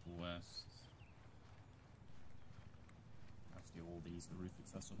on northwest. Actually, all these are roof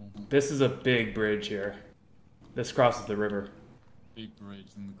accessible. This is a big bridge here. This crosses the river. Big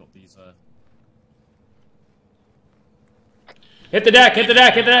bridge, and we've got these. Hit the deck! Hit the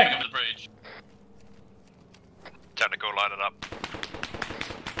deck! Hit the deck! Over the bridge. Technical, line it up.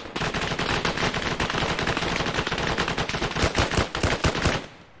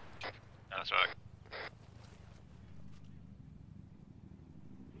 That's right.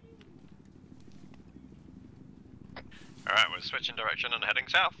 Alright, we're switching direction and heading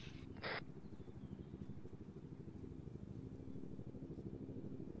south.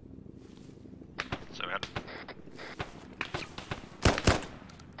 So we had...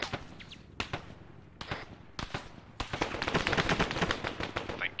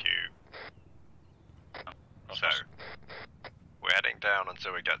 Thank you. So, we're heading down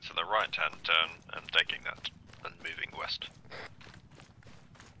until we get to the right hand turn and taking that and moving west.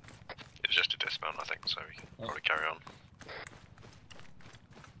 It was just a dismount, I think, so we can probably carry on.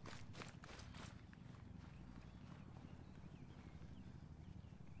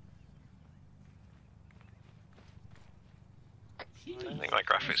 I think my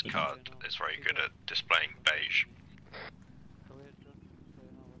graphics card is very good at displaying beige.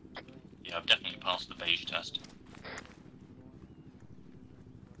 Yeah, I've definitely passed the beige test.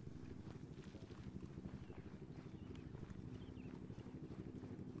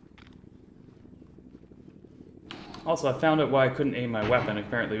 Also, I found out why I couldn't aim my weapon.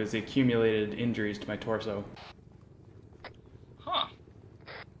 Apparently, it was the accumulated injuries to my torso. Huh.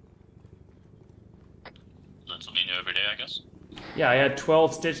 Learn something new every day, I guess. Yeah, I had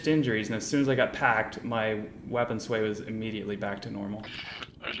 12 stitched injuries, and as soon as I got packed, my weapon sway was immediately back to normal.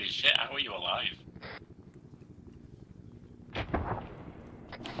 Holy shit, how are you alive?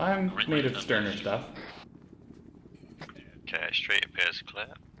 I'm made of sterner stuff. Okay, street appears clear.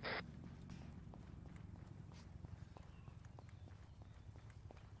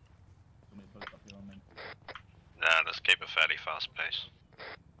 Nah, let's keep a fairly fast pace.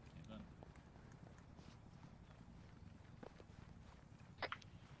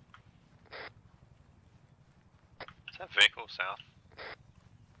 Is that vehicle south?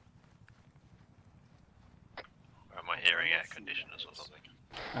 Or am I hearing air conditioners or something?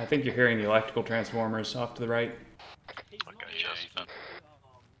 I think you're hearing the electrical transformers off to the right. Okay, cheers.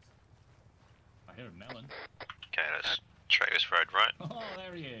 I hear a melon. Okay, let's track this road right. Oh,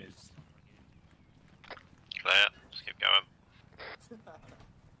 there he is. Clear, let's keep going.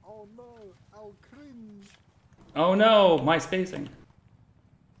 Oh no, how cringe. Oh no, my spacing.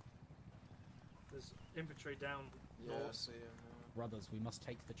 There's infantry down north. Yeah, see him. Brothers, we must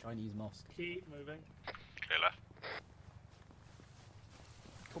take the Chinese mosque. Keep moving. Clear left.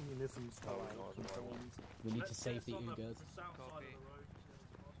 Communism style. We need to save the Uyghurs. South side of the road.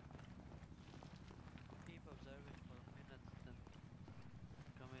 Keep observing for a minute, then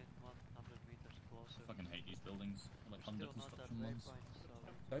come in 100 meters closer. I fucking hate these buildings. Like under Still not at construction ones. waypoint,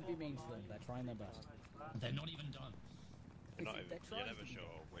 so... Don't be mean to them, they're trying their best. They're not even done. You're never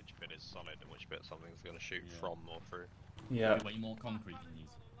sure which bit is solid and which bit something's going to shoot from or through. Yeah. Way more concrete than these.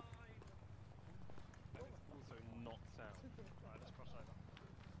 Also not south. Right, let's cross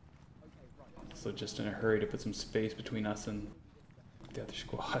over. So just in a hurry to put some space between us and the other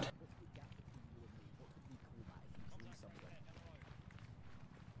squad.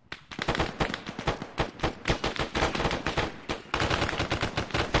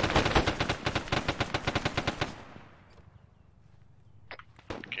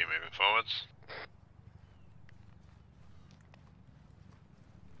 Keep moving forwards.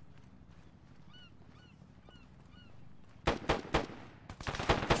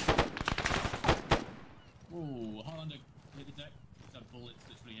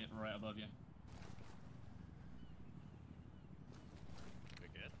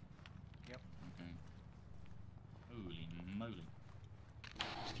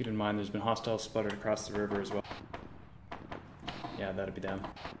 Keep in mind there's been hostiles sputtered across the river as well. Yeah, that'd be them.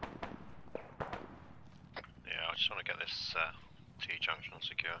 Yeah, I just want to get this T-junction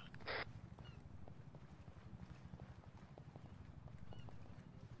secure.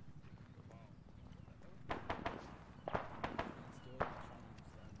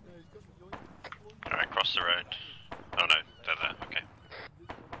 Alright, cross the road. Oh no, they're there, okay.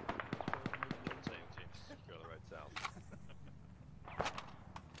 Secure the road south.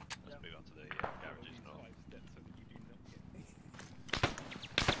 Let's move up to the garages north.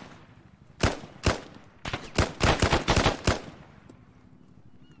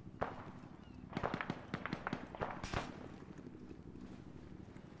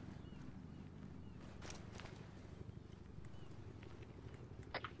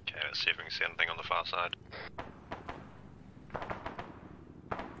 Okay, let's see if we can see anything on the far side.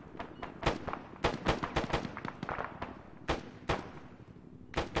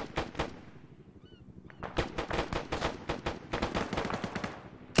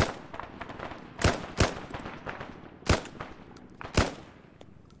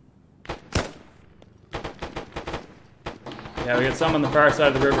 Yeah, we got some on the far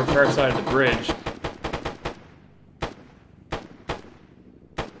side of the river, far side of the bridge.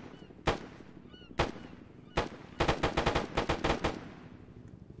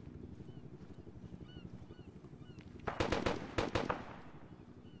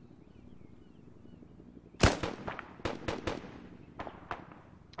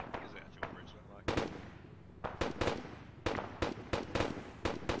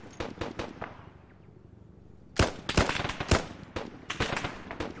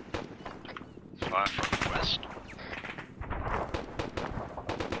 Fire from the west.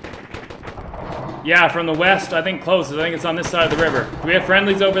 Yeah, from the west, I think closest. I think it's on this side of the river. Do we have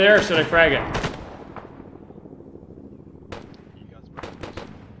friendlies over there, or should I frag it?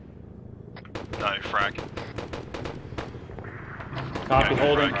 No, frag. Copy,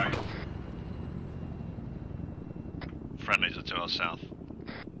 holding. Frag. Friendlies are to our south.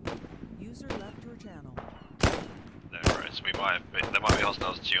 User left your channel. No, right, so we might have been, there might be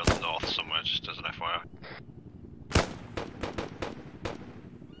hostiles to you on the north somewhere, just as an FYI. I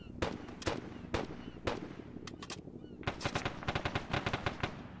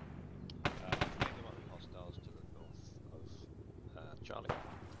think there might be hostiles to the north of Charlie.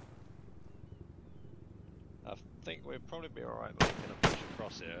 I think we'd probably be alright making a push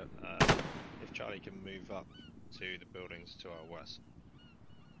across here if Charlie can move up to the buildings to our west.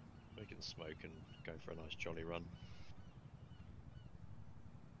 We can smoke and go for a nice jolly run.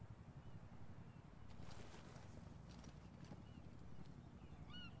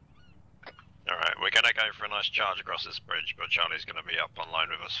 Alright, we're gonna go for a nice charge across this bridge, but Charlie's gonna be up online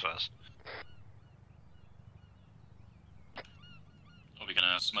with us first. Are we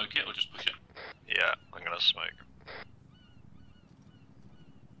gonna smoke it or just push it? Yeah, I'm gonna smoke.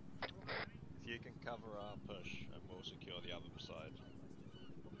 If you can cover our push and we'll secure the other side.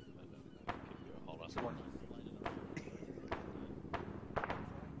 And then give you a holler.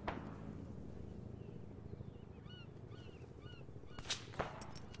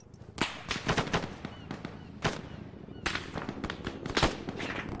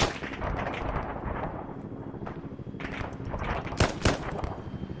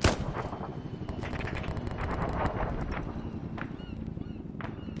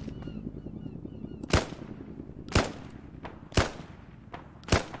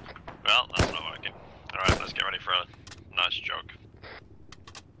 Well, that's not working. Alright, let's get ready for a nice jog.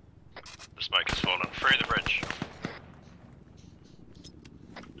 The smoke has fallen through the bridge.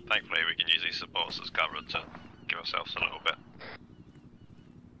 Thankfully we can use these supports as cover to give ourselves a little bit.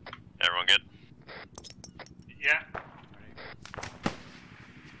 Everyone good? Yeah.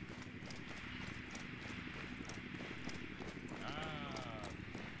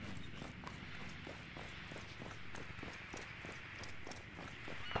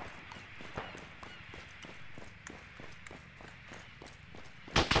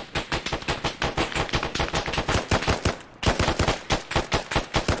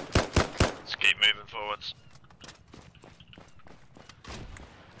 Let's keep moving forwards.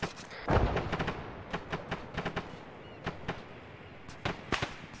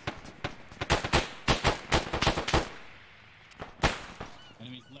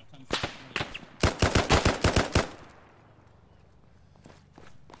 Enemies left hand side.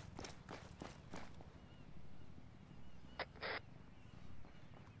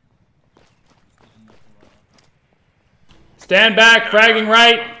 Stand back, fragging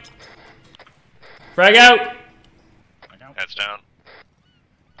right. Frag out. Heads down.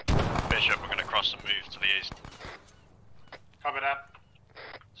 Bishop, we're going to cross and move to the east. Cover that.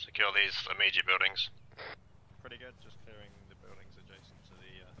 secure these immediate buildings. Pretty good, just clearing the buildings adjacent to the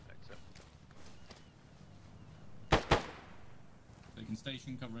exit. Taking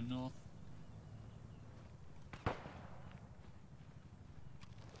station, covering north.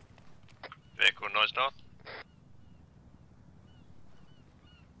 Vehicle noise north.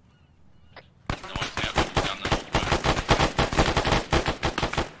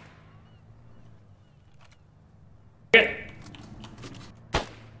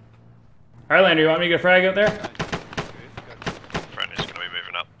 Highlander, you want me to get a frag out there? Friendly's going to be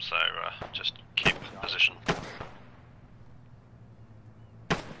moving up, so just keep position.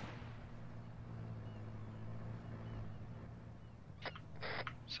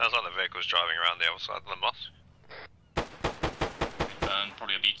 Sounds like the vehicle's driving around the other side of the mosque.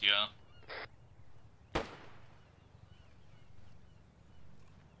 Probably a BTR.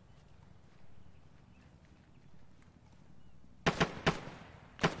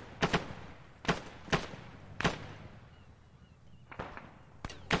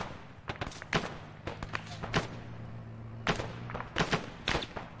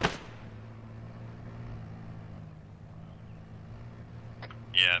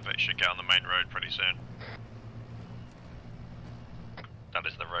 Yeah, but it should get on the main road pretty soon. That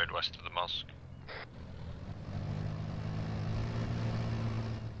is the road west of the mosque.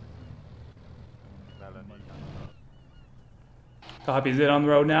 Copy, is it on the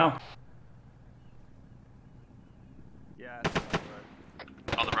road now? Yeah,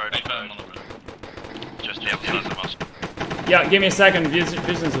 on the road. On the road. Just the outside of the mosque. Yeah, give me a second,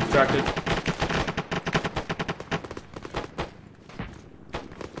 vision's obstructed.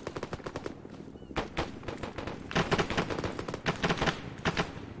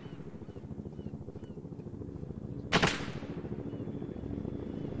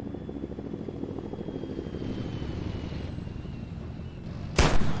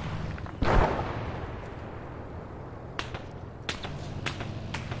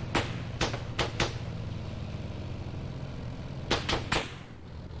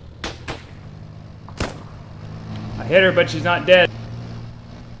 Hit her, but she's not dead.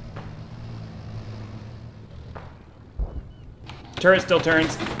 Turret still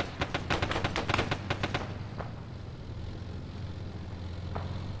turns.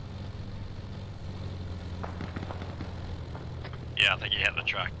 Yeah, I think you hit the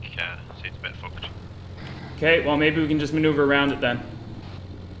track. Seems a bit fucked. Okay, well maybe we can just maneuver around it then.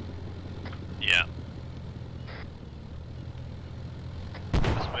 Yeah.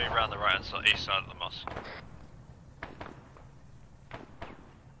 Let's move around the right and east side of the mosque.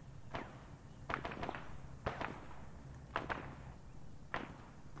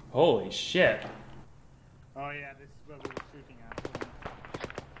 Holy shit. Oh yeah, this is where we were shooting at.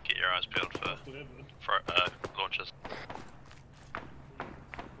 Get your eyes peeled for launches.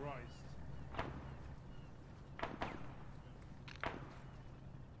 Christ.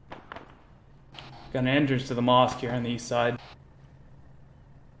 Got an entrance to the mosque here on the east side.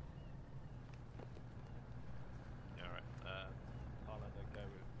 Alright, Highlander, go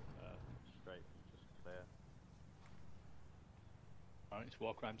with straight, just clear. Alright, it's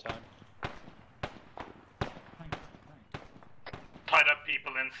walk around time. Tied up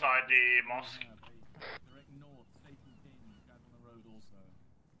people inside the mosque. Direct north, station pin, guys on the road also.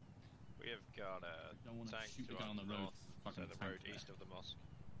 We have got a tank shoot to the guy on the road. so the road east of the mosque.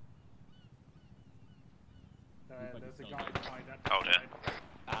 There's a guy tied up. Hold it.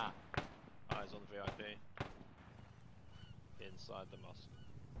 Ah! Eyes on the VIP. Inside the mosque.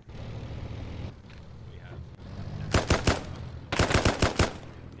 We have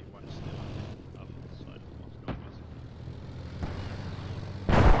one still on the other side of the mosque, not west.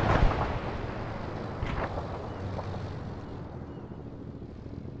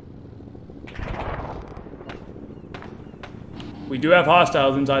 We do have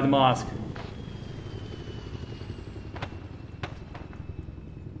hostiles inside the mosque.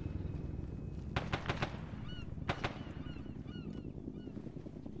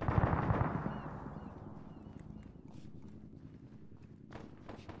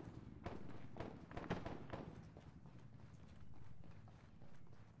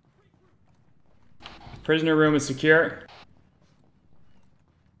 Prisoner room is secure.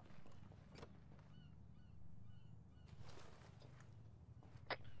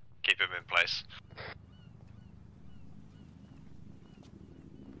 Keep him in place.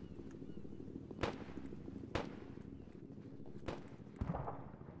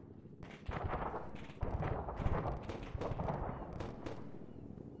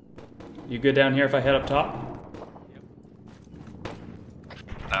 You good down here if I head up top?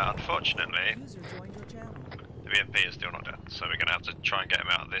 Unfortunately, the BMP is still not dead, so we're gonna have to try and get him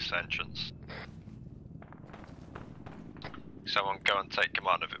out of this entrance. Someone go and take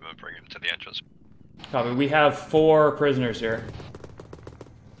command of him and bring him to the entrance. Copy. We have 4 prisoners here.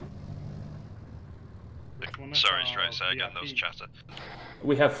 Sorry, straight, say again, there was chatter.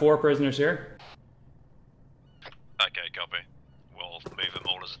 We have 4 prisoners here. Okay, copy. We'll move them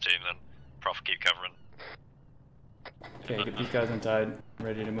all as a team then. Prof, keep covering. Okay, get these guys untied,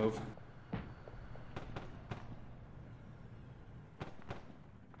 ready to move.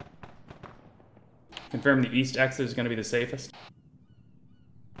 Confirm the east exit is going to be the safest.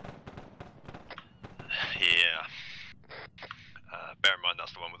 Yeah. Bear in mind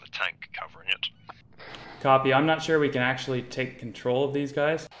that's the one with the tank covering it. Copy. I'm not sure we can actually take control of these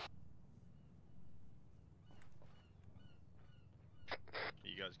guys.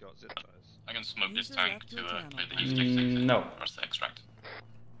 You guys got zip ties? I can smoke this tank to clear the east exit. No. Or the extract.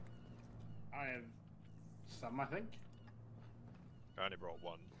 I have some, I think. I only brought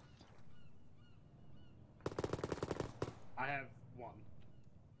 1. I have 1.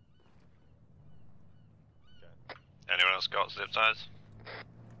 Okay. Anyone else got zip ties?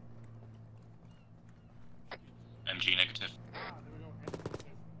 MG negative.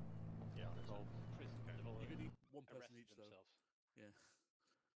 Yeah, there's all you need one person each though. Yeah.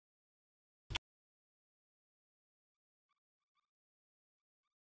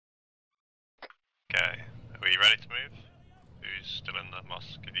 Okay, are we ready to move? Who's still in the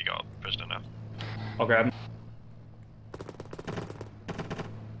mosque? Have you got a prisoner now? I'll grab him.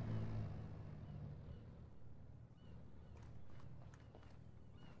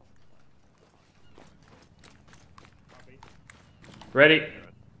 Ready.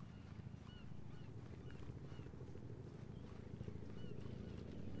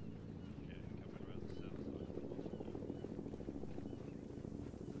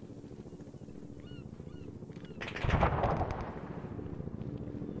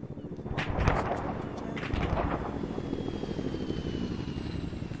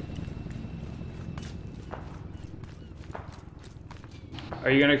 Are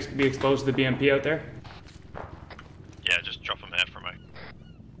you going to be exposed to the BMP out there? Yeah, just drop them here for me.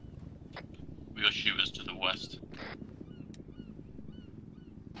 We got shooters to the west.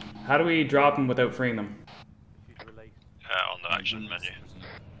 How do we drop them without freeing them? On the action menu.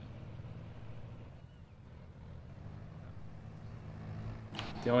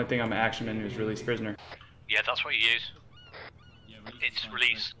 The only thing on the action menu is release prisoner. Yeah, that's what you use. It's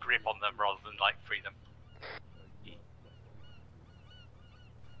release grip on them rather than like free them.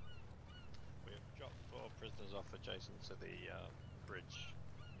 We've dropped 4 prisoners off adjacent to the bridge,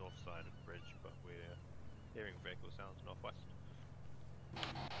 north side of the bridge, but we're hearing vehicle sounds northwest.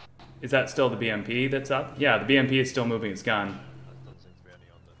 Is that still the BMP that's up? Yeah, the BMP is still moving its gun. There doesn't seem to be any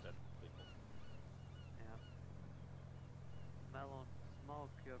on the dead people. Yeah. Melon, smoke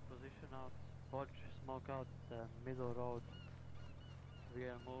your position out. Hodge, smoke out the middle road. We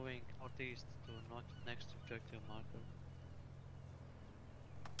are moving northeast to next objective marker.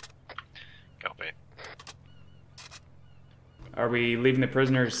 Copy. Are we leaving the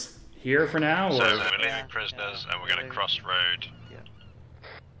prisoners here for now? So Or? we're leaving prisoners and we're going to cross road. Yeah.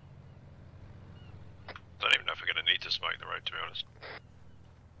 Don't even know if we're going to need to smoke the road, to be honest.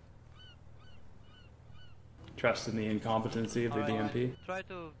 Trust in the incompetency of the BMP. Try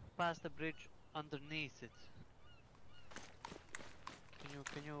to pass the bridge underneath it.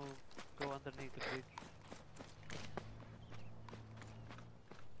 Can you go underneath the bridge?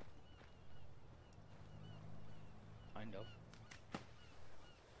 Kind of.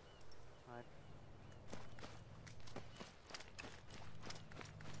 Right.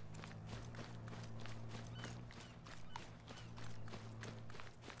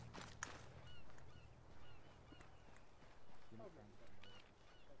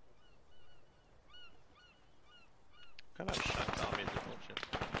 Can I shut armies of launchers?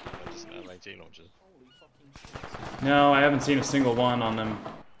 Just LAT launchers. No, I haven't seen a single one on them.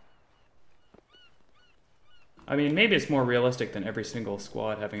 I mean, maybe it's more realistic than every single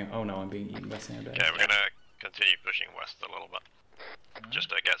squad having a... Oh no, I'm being eaten by sandbags. Okay, we're going to continue pushing west a little bit. Just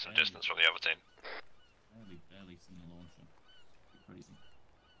to get some distance from the other team. Barely seen a launcher. Crazy.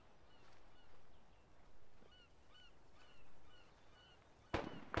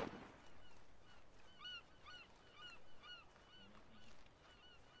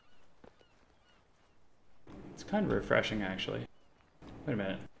 It's kind of refreshing, actually. Wait a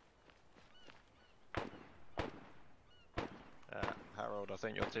minute. Harold, I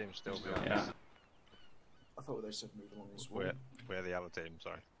think your team's still behind Yeah. us. I thought they said move along this way. We're the other team,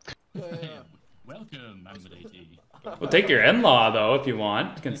 sorry. Welcome, Animal Well, take your in-law, though, if you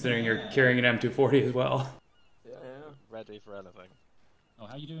want, considering you're carrying an M240 as well. Yeah, ready for anything. Oh,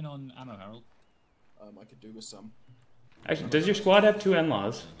 how you doing on ammo, Harold? I could do with some. Actually, does your squad have 2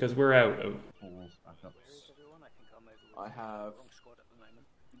 in-laws? Because we're out of... I have...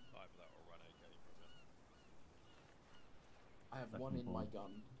 I have one in my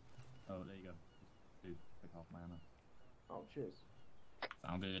gun. Oh, there you go. Do pick off my ammo. Oh, cheers.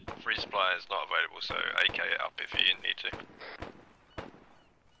 Sound good. Free supply is not available, so AK it up if you need to.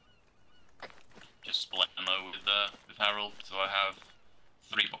 Just split ammo with Harold, so I have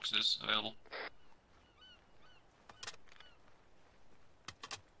 3 boxes available.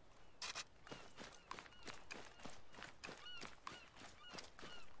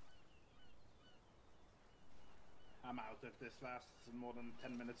 I'm out if this lasts more than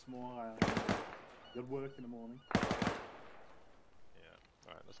 10 minutes more. Good work in the morning. Yeah.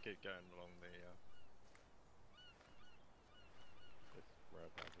 Alright, let's keep going along the this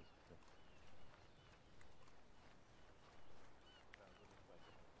road passes.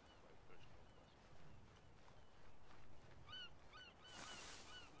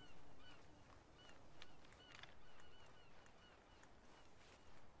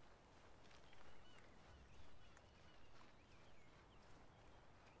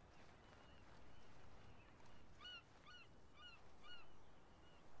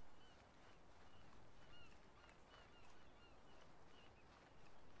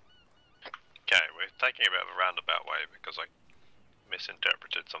 Okay, we're taking a bit of a roundabout way because I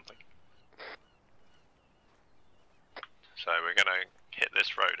misinterpreted something. So we're going to hit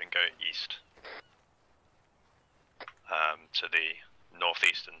this road and go east to the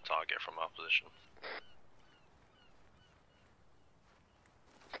northeastern target from our position.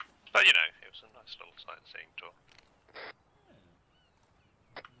 But you know, it was a nice little sightseeing tour.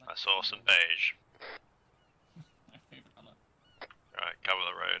 I saw some beige. My favorite color. Right, cover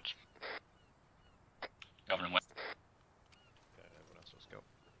the roads. Governing west. Okay, everyone else, let's go.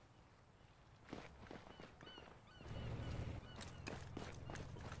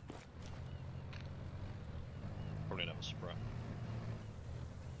 Probably another sprite.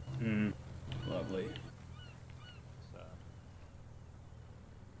 Lovely. So,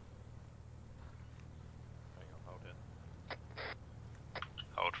 hang on, hold it.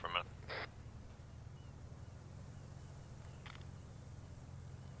 Hold for a minute.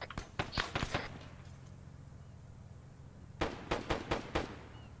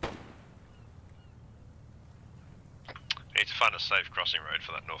 Need to find a safe crossing road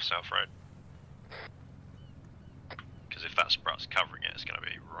for that north-south road. Because if that sprut's covering it, it's going to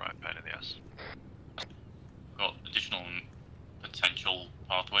be right pain in the ass. Got additional potential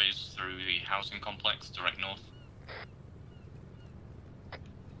pathways through the housing complex direct north.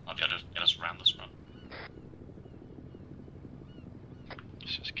 I'll be able to get us around this front.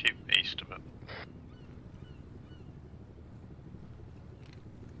 Let's just keep east of it.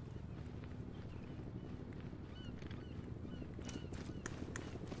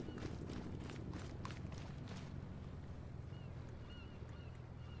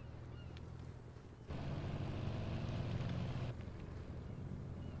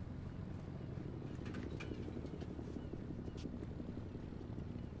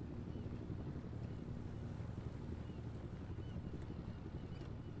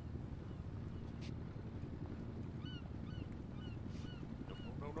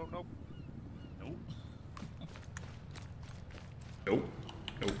 Nope. Nope. Nope.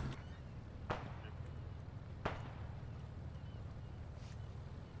 Nope.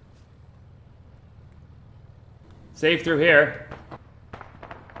 Safe through here.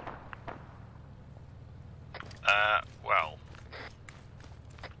 Well.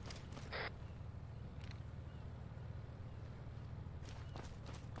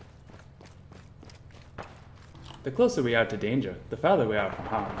 The closer we are to danger, the farther we are from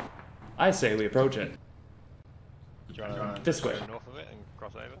harm. I say we approach it. Do you want to This way. go north of it and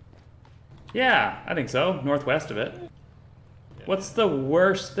cross over? Yeah, I think so. Northwest of it. Yeah. What's the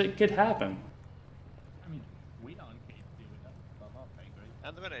worst that could happen? I mean, we aren't capable of doing that above our pay grade.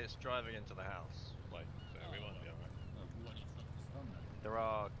 At the minute, it's driving into the house. Like, so we won't be alright. Well, we want it to stun then. There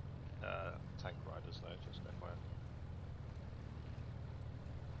are tank riders though, just FYI.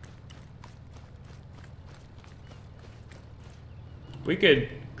 We could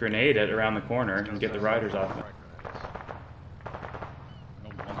grenade it around the corner and get the riders off it.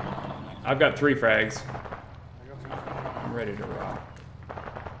 I've got 3 frags. I'm ready to rock.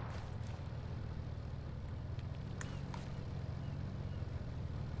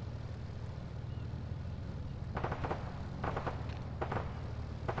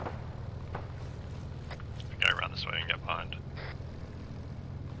 Go around this way and get behind.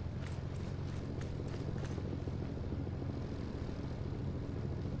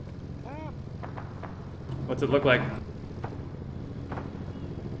 What's it look like?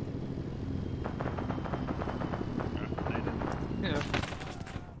 Yeah.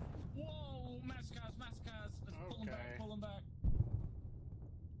 Whoa, mass cars. Pull them back.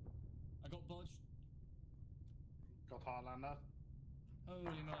 I got bodged. Got Highlander. Holy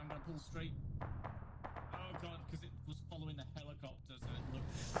no, I'm gonna pull straight. Oh god, because it was following the helicopters and it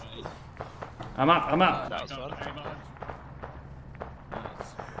looked this way. I'm up. That was fun.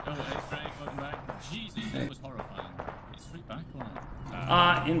 Oh, hey, straight, welcome back. Jesus, that was horrifying. It's straight back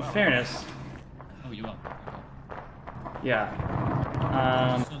or? In fairness. Oh, you are? Okay. Yeah.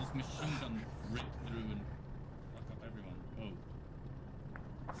 I just saw this machine gun rip through and fuck up everyone.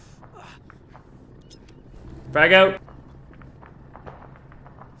 Oh. Frag out.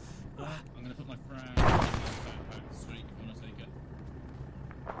 I'm gonna put my frag in my backpack straight if you wanna take it.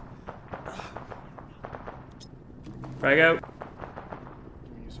 Frag out.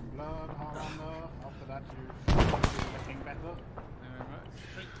 Give me some blood, Highlander. After that, you're looking better.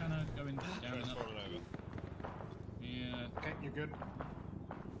 Straight kinda going down and up. Yeah. Okay, you're good.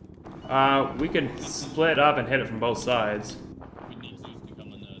 We could split up and hit it from both sides. We need Zeus to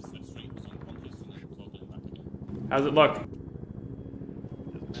come and set straight was unconscious and then toggle it back again. How's it look?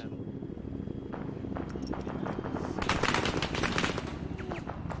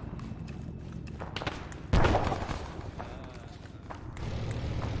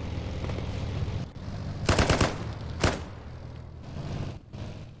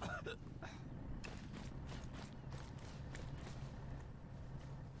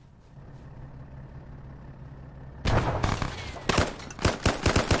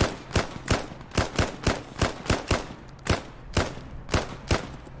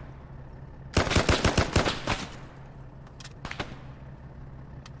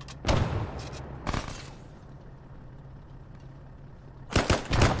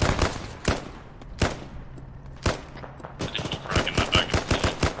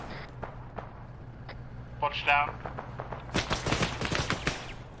 Down.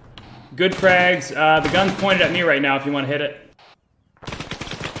 Good frags. The gun's pointed at me right now if you want to hit it.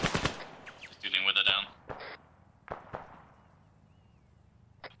 Just dealing with it down. I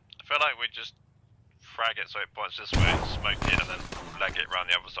feel like we just frag it so it points this way, smoke it, and then leg it around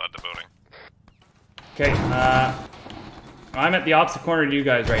the other side of the building. Okay, I'm at the opposite corner to you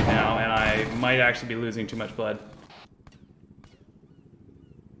guys right now, and I might actually be losing too much blood.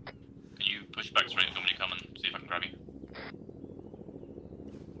 Can you push back straight and somebody come and see if I can grab you?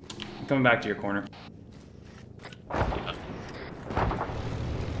 I'm coming back to your corner.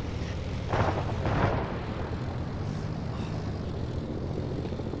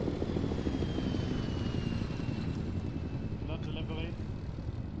 Not delivery.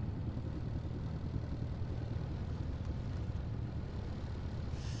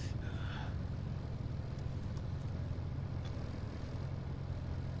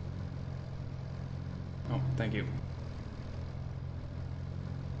 Oh, thank you.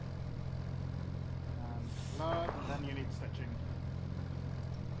 Blood, then you need stitching.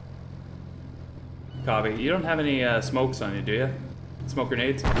 Copy. You don't have any smokes on you, do you? Smoke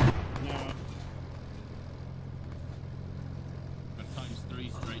grenades? No.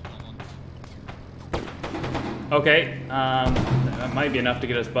 ×3 straight on. Okay, that might be enough to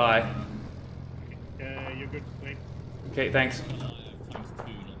get us by. You're good, wait. Okay, thanks.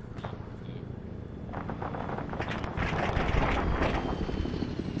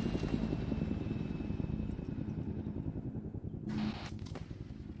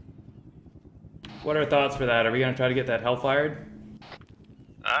 What are our thoughts for that? Are we going to try to get that Hellfired?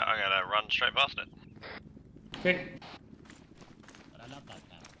 I'm gonna run straight past it. Okay. But I love that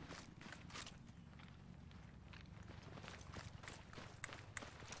now.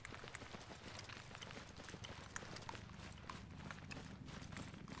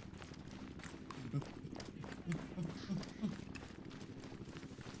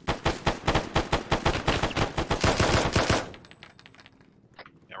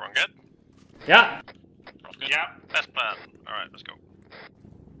 Everyone good? Yeah. Yeah. Best plan. Alright, let's go.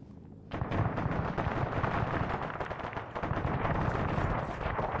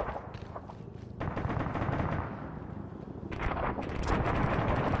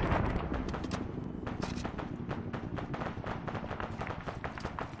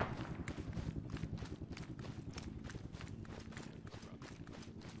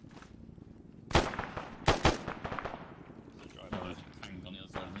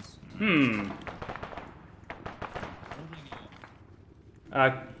 Hmm.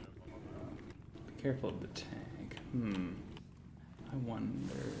 Be careful of the tank. I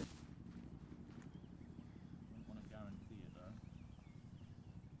wonder. Don't want to guarantee it though.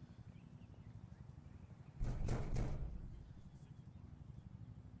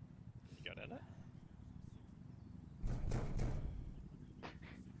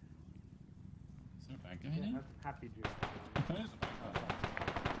 bag guy in? Happy Jew.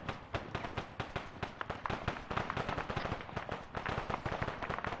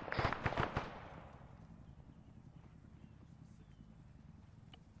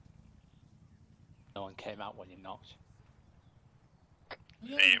 No one came out when you knocked.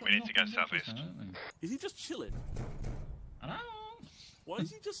 Hey, we need to go southeast. Is he just chilling? Hello? Why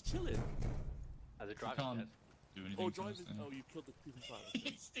is he just chilling? As a driver. Can't do anything. Oh, driving. Oh, you killed the people inside.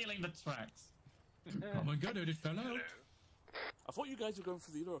 He's stealing the tracks. Oh my god, it fell out. I thought you guys were going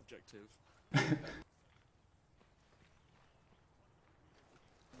for the other objective.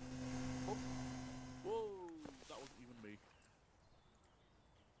 Oh. Whoa, that wasn't even me.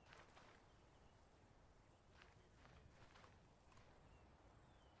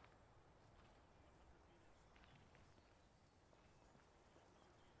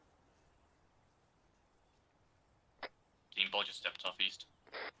 Team Ball just stepped off east.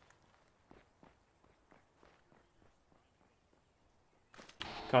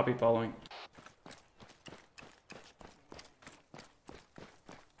 Copy, following.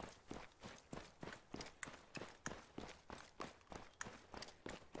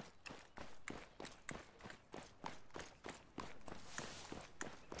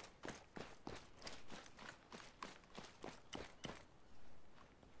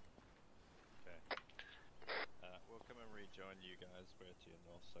 We'll come and rejoin you guys. We're to your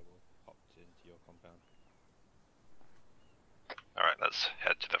north, so we'll pop into your compound. Alright, let's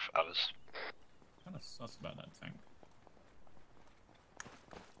head to the others. Kind of sus about that tank.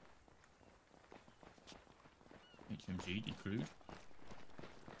 HMG decrewed.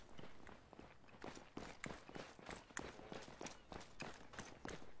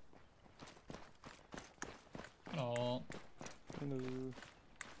 Hello. Hello.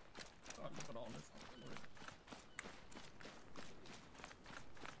 God, look at all this artillery.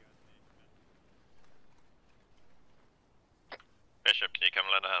 Bishop, can you come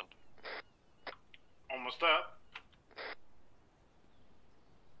lend a hand? Almost up.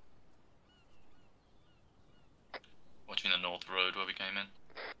 Watching the north road where we came in.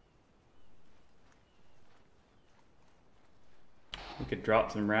 We could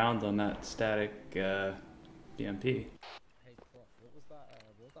drop some rounds on that static BMP. Hey, Prof, what was that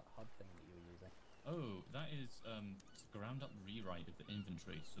HUD thing that you were using? Oh, that is it's a ground up rewrite of the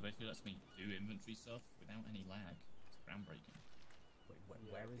inventory. So basically lets me do inventory stuff without any lag. It's groundbreaking. Wait,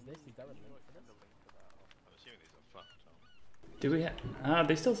 where is this? Is there a link for this? I'm assuming these are fucked, Tom. Do we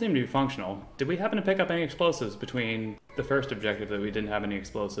they still seem to be functional. Did we happen to pick up any explosives between the first objective that we didn't have any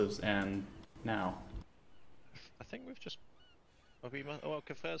explosives and now? I think we've just... Well,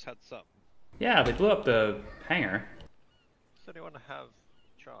 Kafir's had some. Yeah, they blew up the hangar. Does anyone have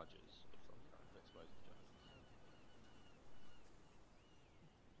charges of some kind of explosive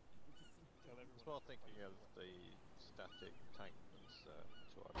charges? It's more thinking of the static tank that's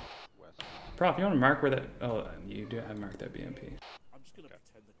to our west. Prof, you want to mark where that... Oh, you do have marked that BMP. I'm just gonna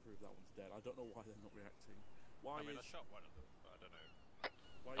pretend the crew of that one's dead. I don't know why they're not reacting. Why I mean, is... I shot one of them, but I don't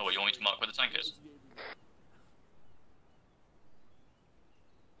know. Oh, you want me to mark where the tank is?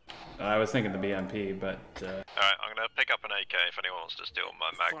 I was thinking the BMP, but... Alright, I'm gonna pick up an AK if anyone wants to steal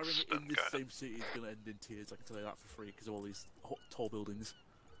my mags. Firing in this same city is gonna end in tears, I can tell you that for free, because of all these tall buildings.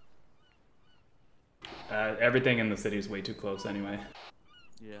 everything in the city is way too close anyway.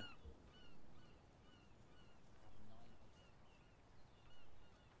 Yeah.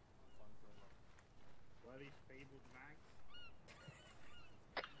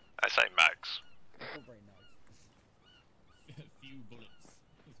 I say mags. Not very nice. Few bullets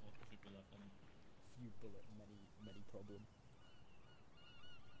is what should be left on him. Few bullet, many problem.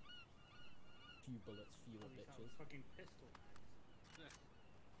 Few bullets, fewer bitches. Fucking pistol. Yeah,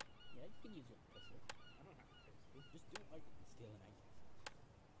 you can use your pistol. I don't have a pistol. Just do it like steal an AK.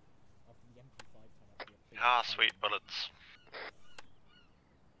 After the MP5 turned out to be a Ah, sweet bullets.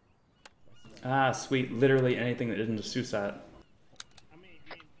 Ah, sweet. Literally anything that isn't a SUSAT.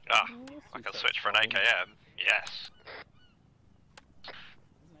 Ah, I can switch for an AKM. Yes.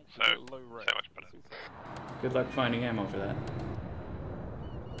 So much better. Good luck finding ammo for that.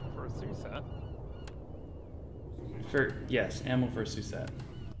 For a SUSAT? Yes, ammo for a SUSAT.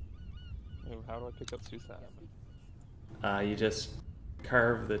 Oh, how do I pick up SUSAT? You just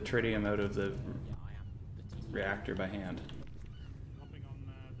carve the tritium out of the reactor by hand.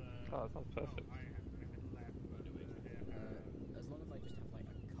 Oh, that sounds perfect. As long as I just have like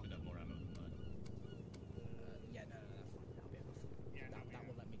a couple more ammo than that. Yeah, no, that's fine. That'll be enough. Yeah, that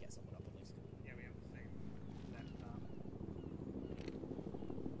will let me get someone up at least. Yeah, we have the same left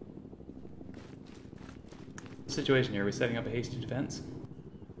Situation here, are we setting up a hasty defense?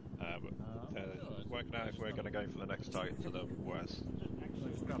 Working next target to the west.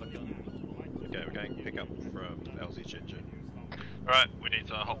 Let's grab a gun. Okay, we're going to pick up from LZ Ginger. Alright, we need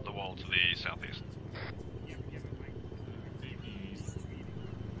to hop the wall to the southeast.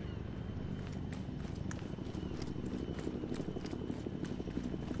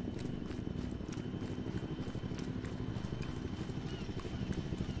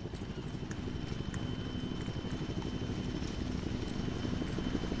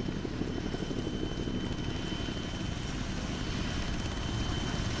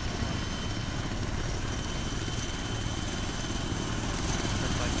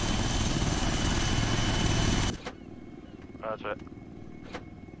 Roger it.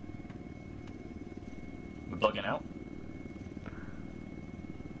 We're plugging out.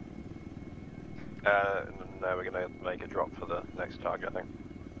 No, we're going to make a drop for the next target, I think.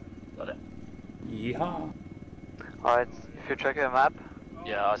 Got it. Yeehaw. Alright, if you check your map,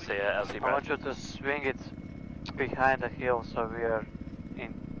 Yeah, I see it. LC I want you to swing it behind the hill so we are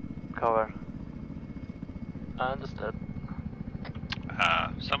in cover. Understood.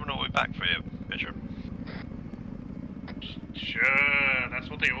 Someone will be back for you, Bishop. Sure, that's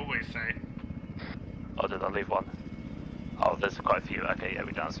what they always say. Oh, did I leave one? Oh, there's quite a few. Okay, yeah,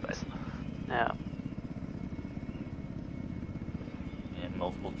 we down space. Yeah. Yeah,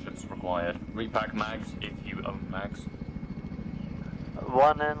 multiple trips required. Repack mags if you own mags.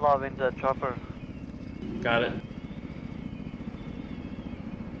 One in love in the chopper. Got it.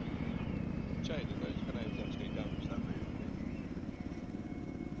 Jade, are those grenades actually damage that roof?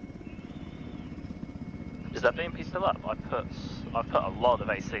 Is that BMP still up? I put a lot of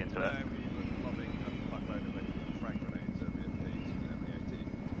AC into it. No, we were lobbing a fuckload of frag grenades at BMPs and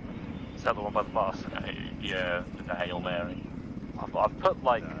M80. Is that the one by the bus? Yeah, with the Hail Mary. I've put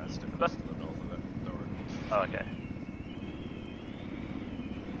like. It's to the north of it. Don't worry. Oh, okay.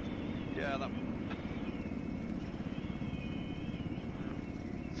 Yeah, that one.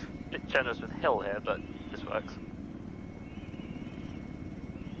 Bit generous with hill here, but this works.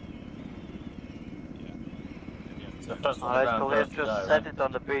 So first one Alright, around, Khalid, first just go, set right? it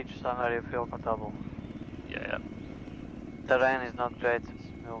on the beach somewhere you feel comfortable. Yeah. Terrain is not great,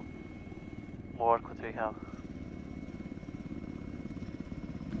 we'll work what we have.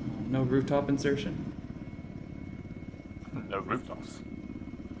 No rooftop insertion. No rooftops.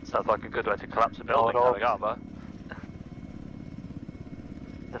 Sounds like a good way to collapse a building, having armor.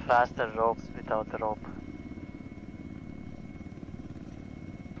 The faster ropes without the rope.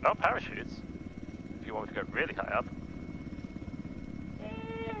 Oh, parachutes. If you want me to go really high up.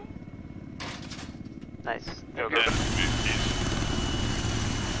 Nice. Go, go, go.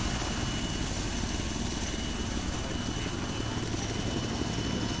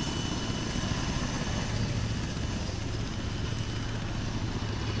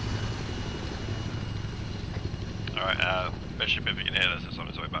 Alright, Bishop, if you can hear this, it's on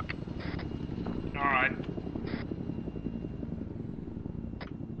its way back. Alright.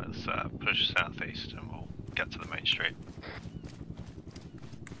 Let's push southeast and we'll get to the main street.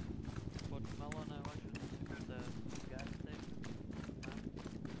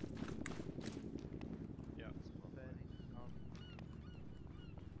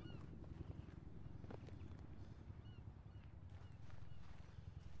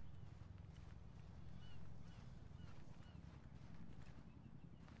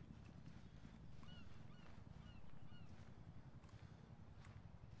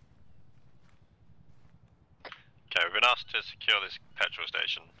 Okay, we've been asked to secure this petrol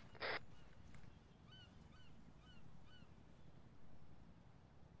station.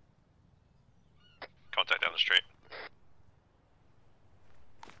 Contact down the street.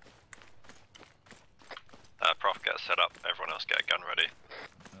 Prof, get set up. Everyone else get a gun ready.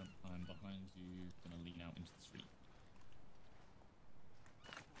 I'm behind you, gonna lean out into the street.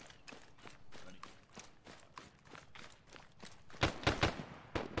 Ready.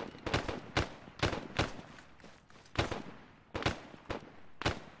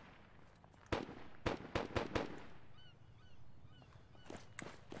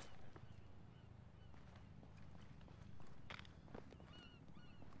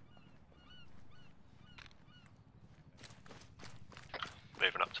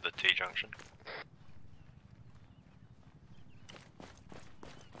 Moving up to the T-junction.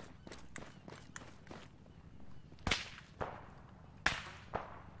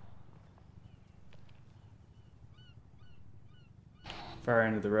 Far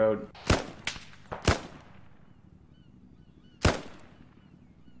end of the road.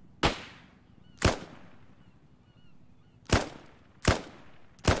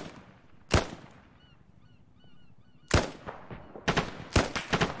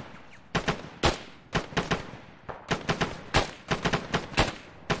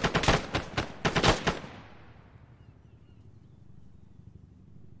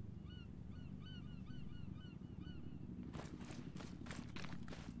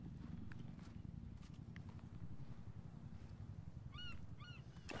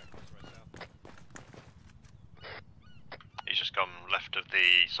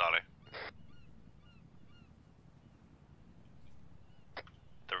 Sally.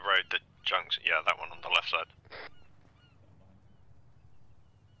 The road that junks, yeah, that one on the left side.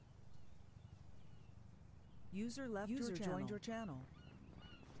 User left joined your channel.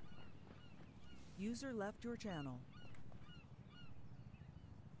 User left your channel.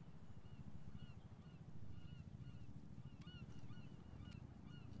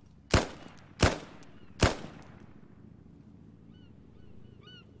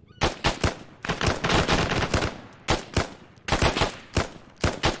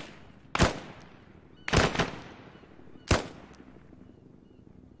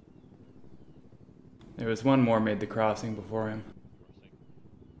 There was one more made the crossing before him.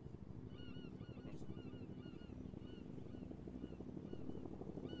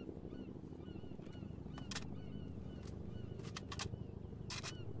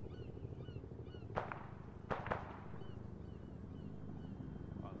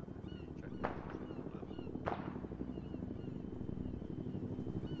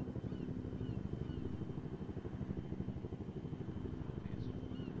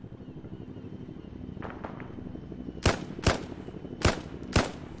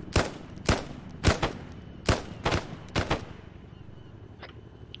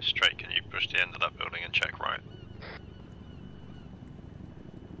 Straight, can you push the end of that building and check right?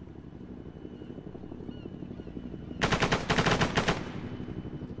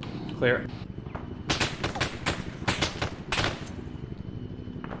 Clear.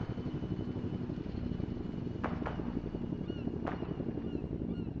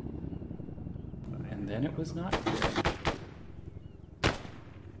 And then it was not clear.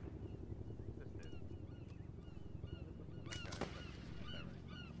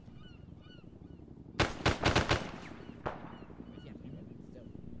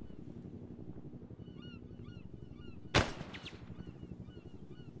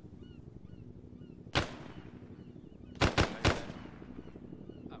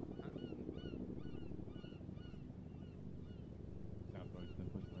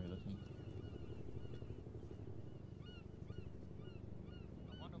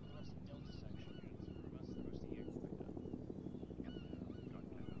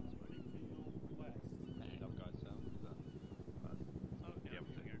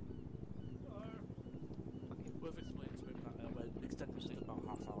 Worth explaining to him that we're extending this to about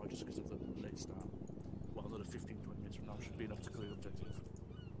half hour just because of the late start. Well, another 15-20 minutes from now should be enough to clear the objective.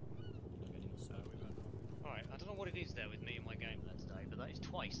 Alright, I don't know what it is there with me and my game there today, but that is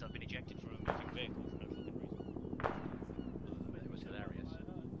twice I've been ejected from a moving vehicle for no fucking reason. It was hilarious.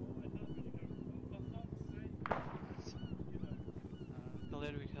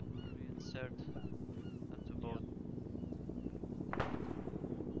 Clear, we have reinsert to both.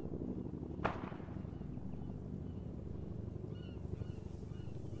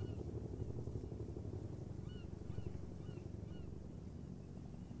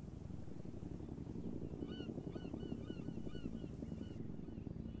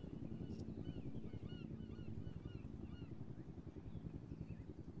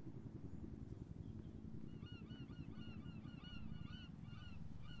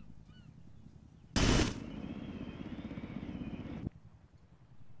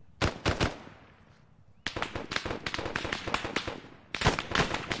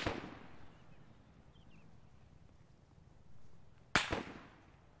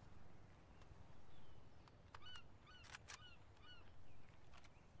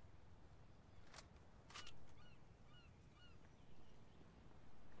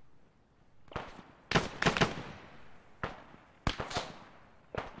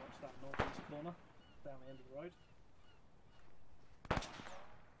 Corner, down the end of the road.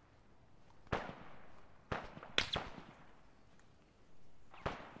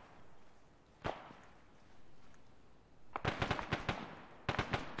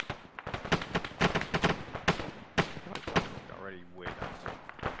 Got really weird accent.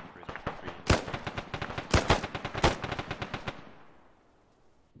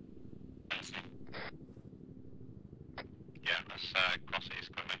 Yeah, let's cross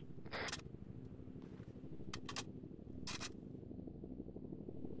east quickly.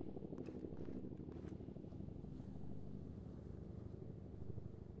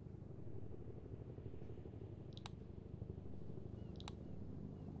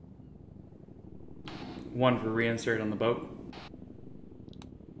 One for reinsert on the boat.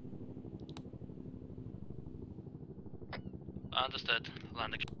 Understood.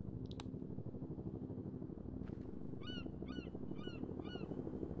 Land again.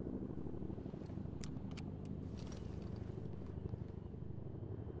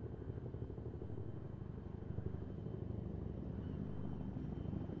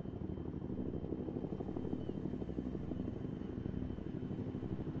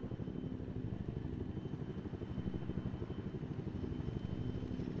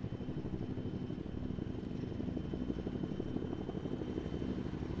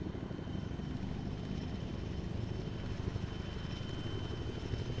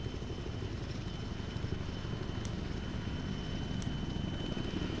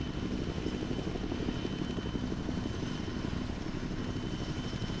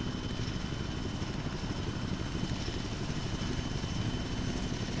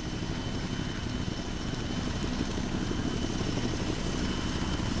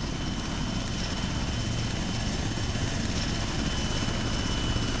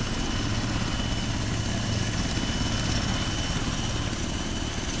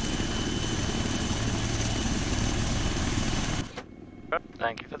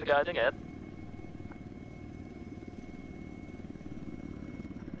 Thank you for the guiding aid.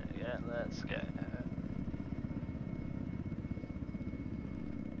 Yeah, let's go.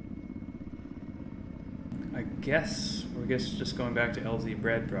 I guess we're just going back to LZ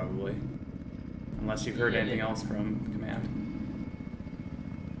Bread probably, unless you've heard anything else from command.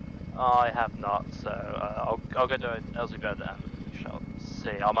 I have not, so I'll go to LZ Bread and we shall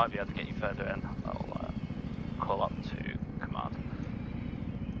see. I might be able to get you further in. I'll call up to command.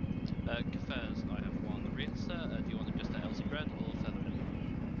 Confers, I have one Ritz. Do you want them just at LZ Bread or further in?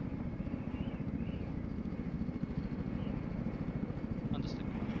 Understood.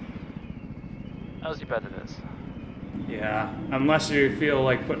 LZ Bread it is. Yeah, unless you feel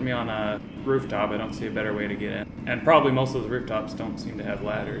like putting me on a rooftop, I don't see a better way to get in. And probably most of those rooftops don't seem to have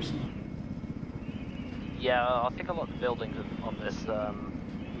ladders. Yeah, I think a lot of the buildings on this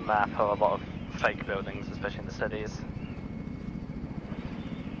map are a lot of fake buildings, especially in the cities.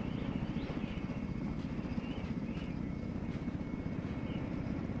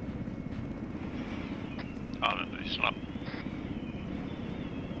 I don't know, slap.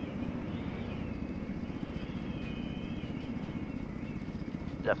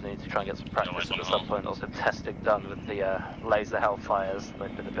 Definitely need to try and get some practice at some point. Also testing done with the laser Hellfires.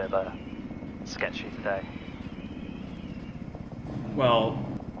 They've been a bit sketchy today. Well,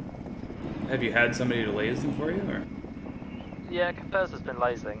 have you had somebody to laze them for you, or? Yeah, Confers has been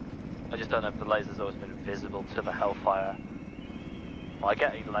lasing. I just don't know if the laser's always been visible to the Hellfire. I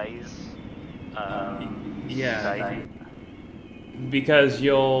get a laze. Yeah. Because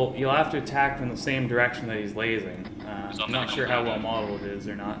you'll have to attack from the same direction that he's lasing. I'm not sure how well modeled it is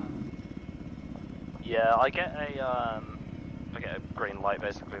or not. Yeah, I get a green light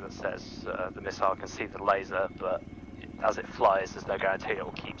basically that says the missile can see the laser, but as it flies, there's no guarantee it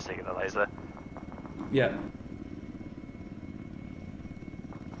will keep seeing the laser. Yeah.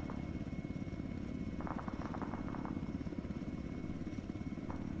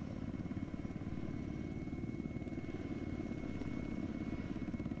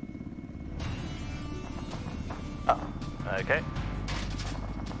 Okay.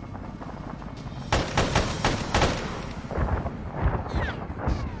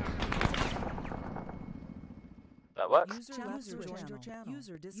 That works.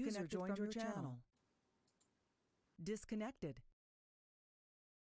 User disconnected from your channel. Disconnected.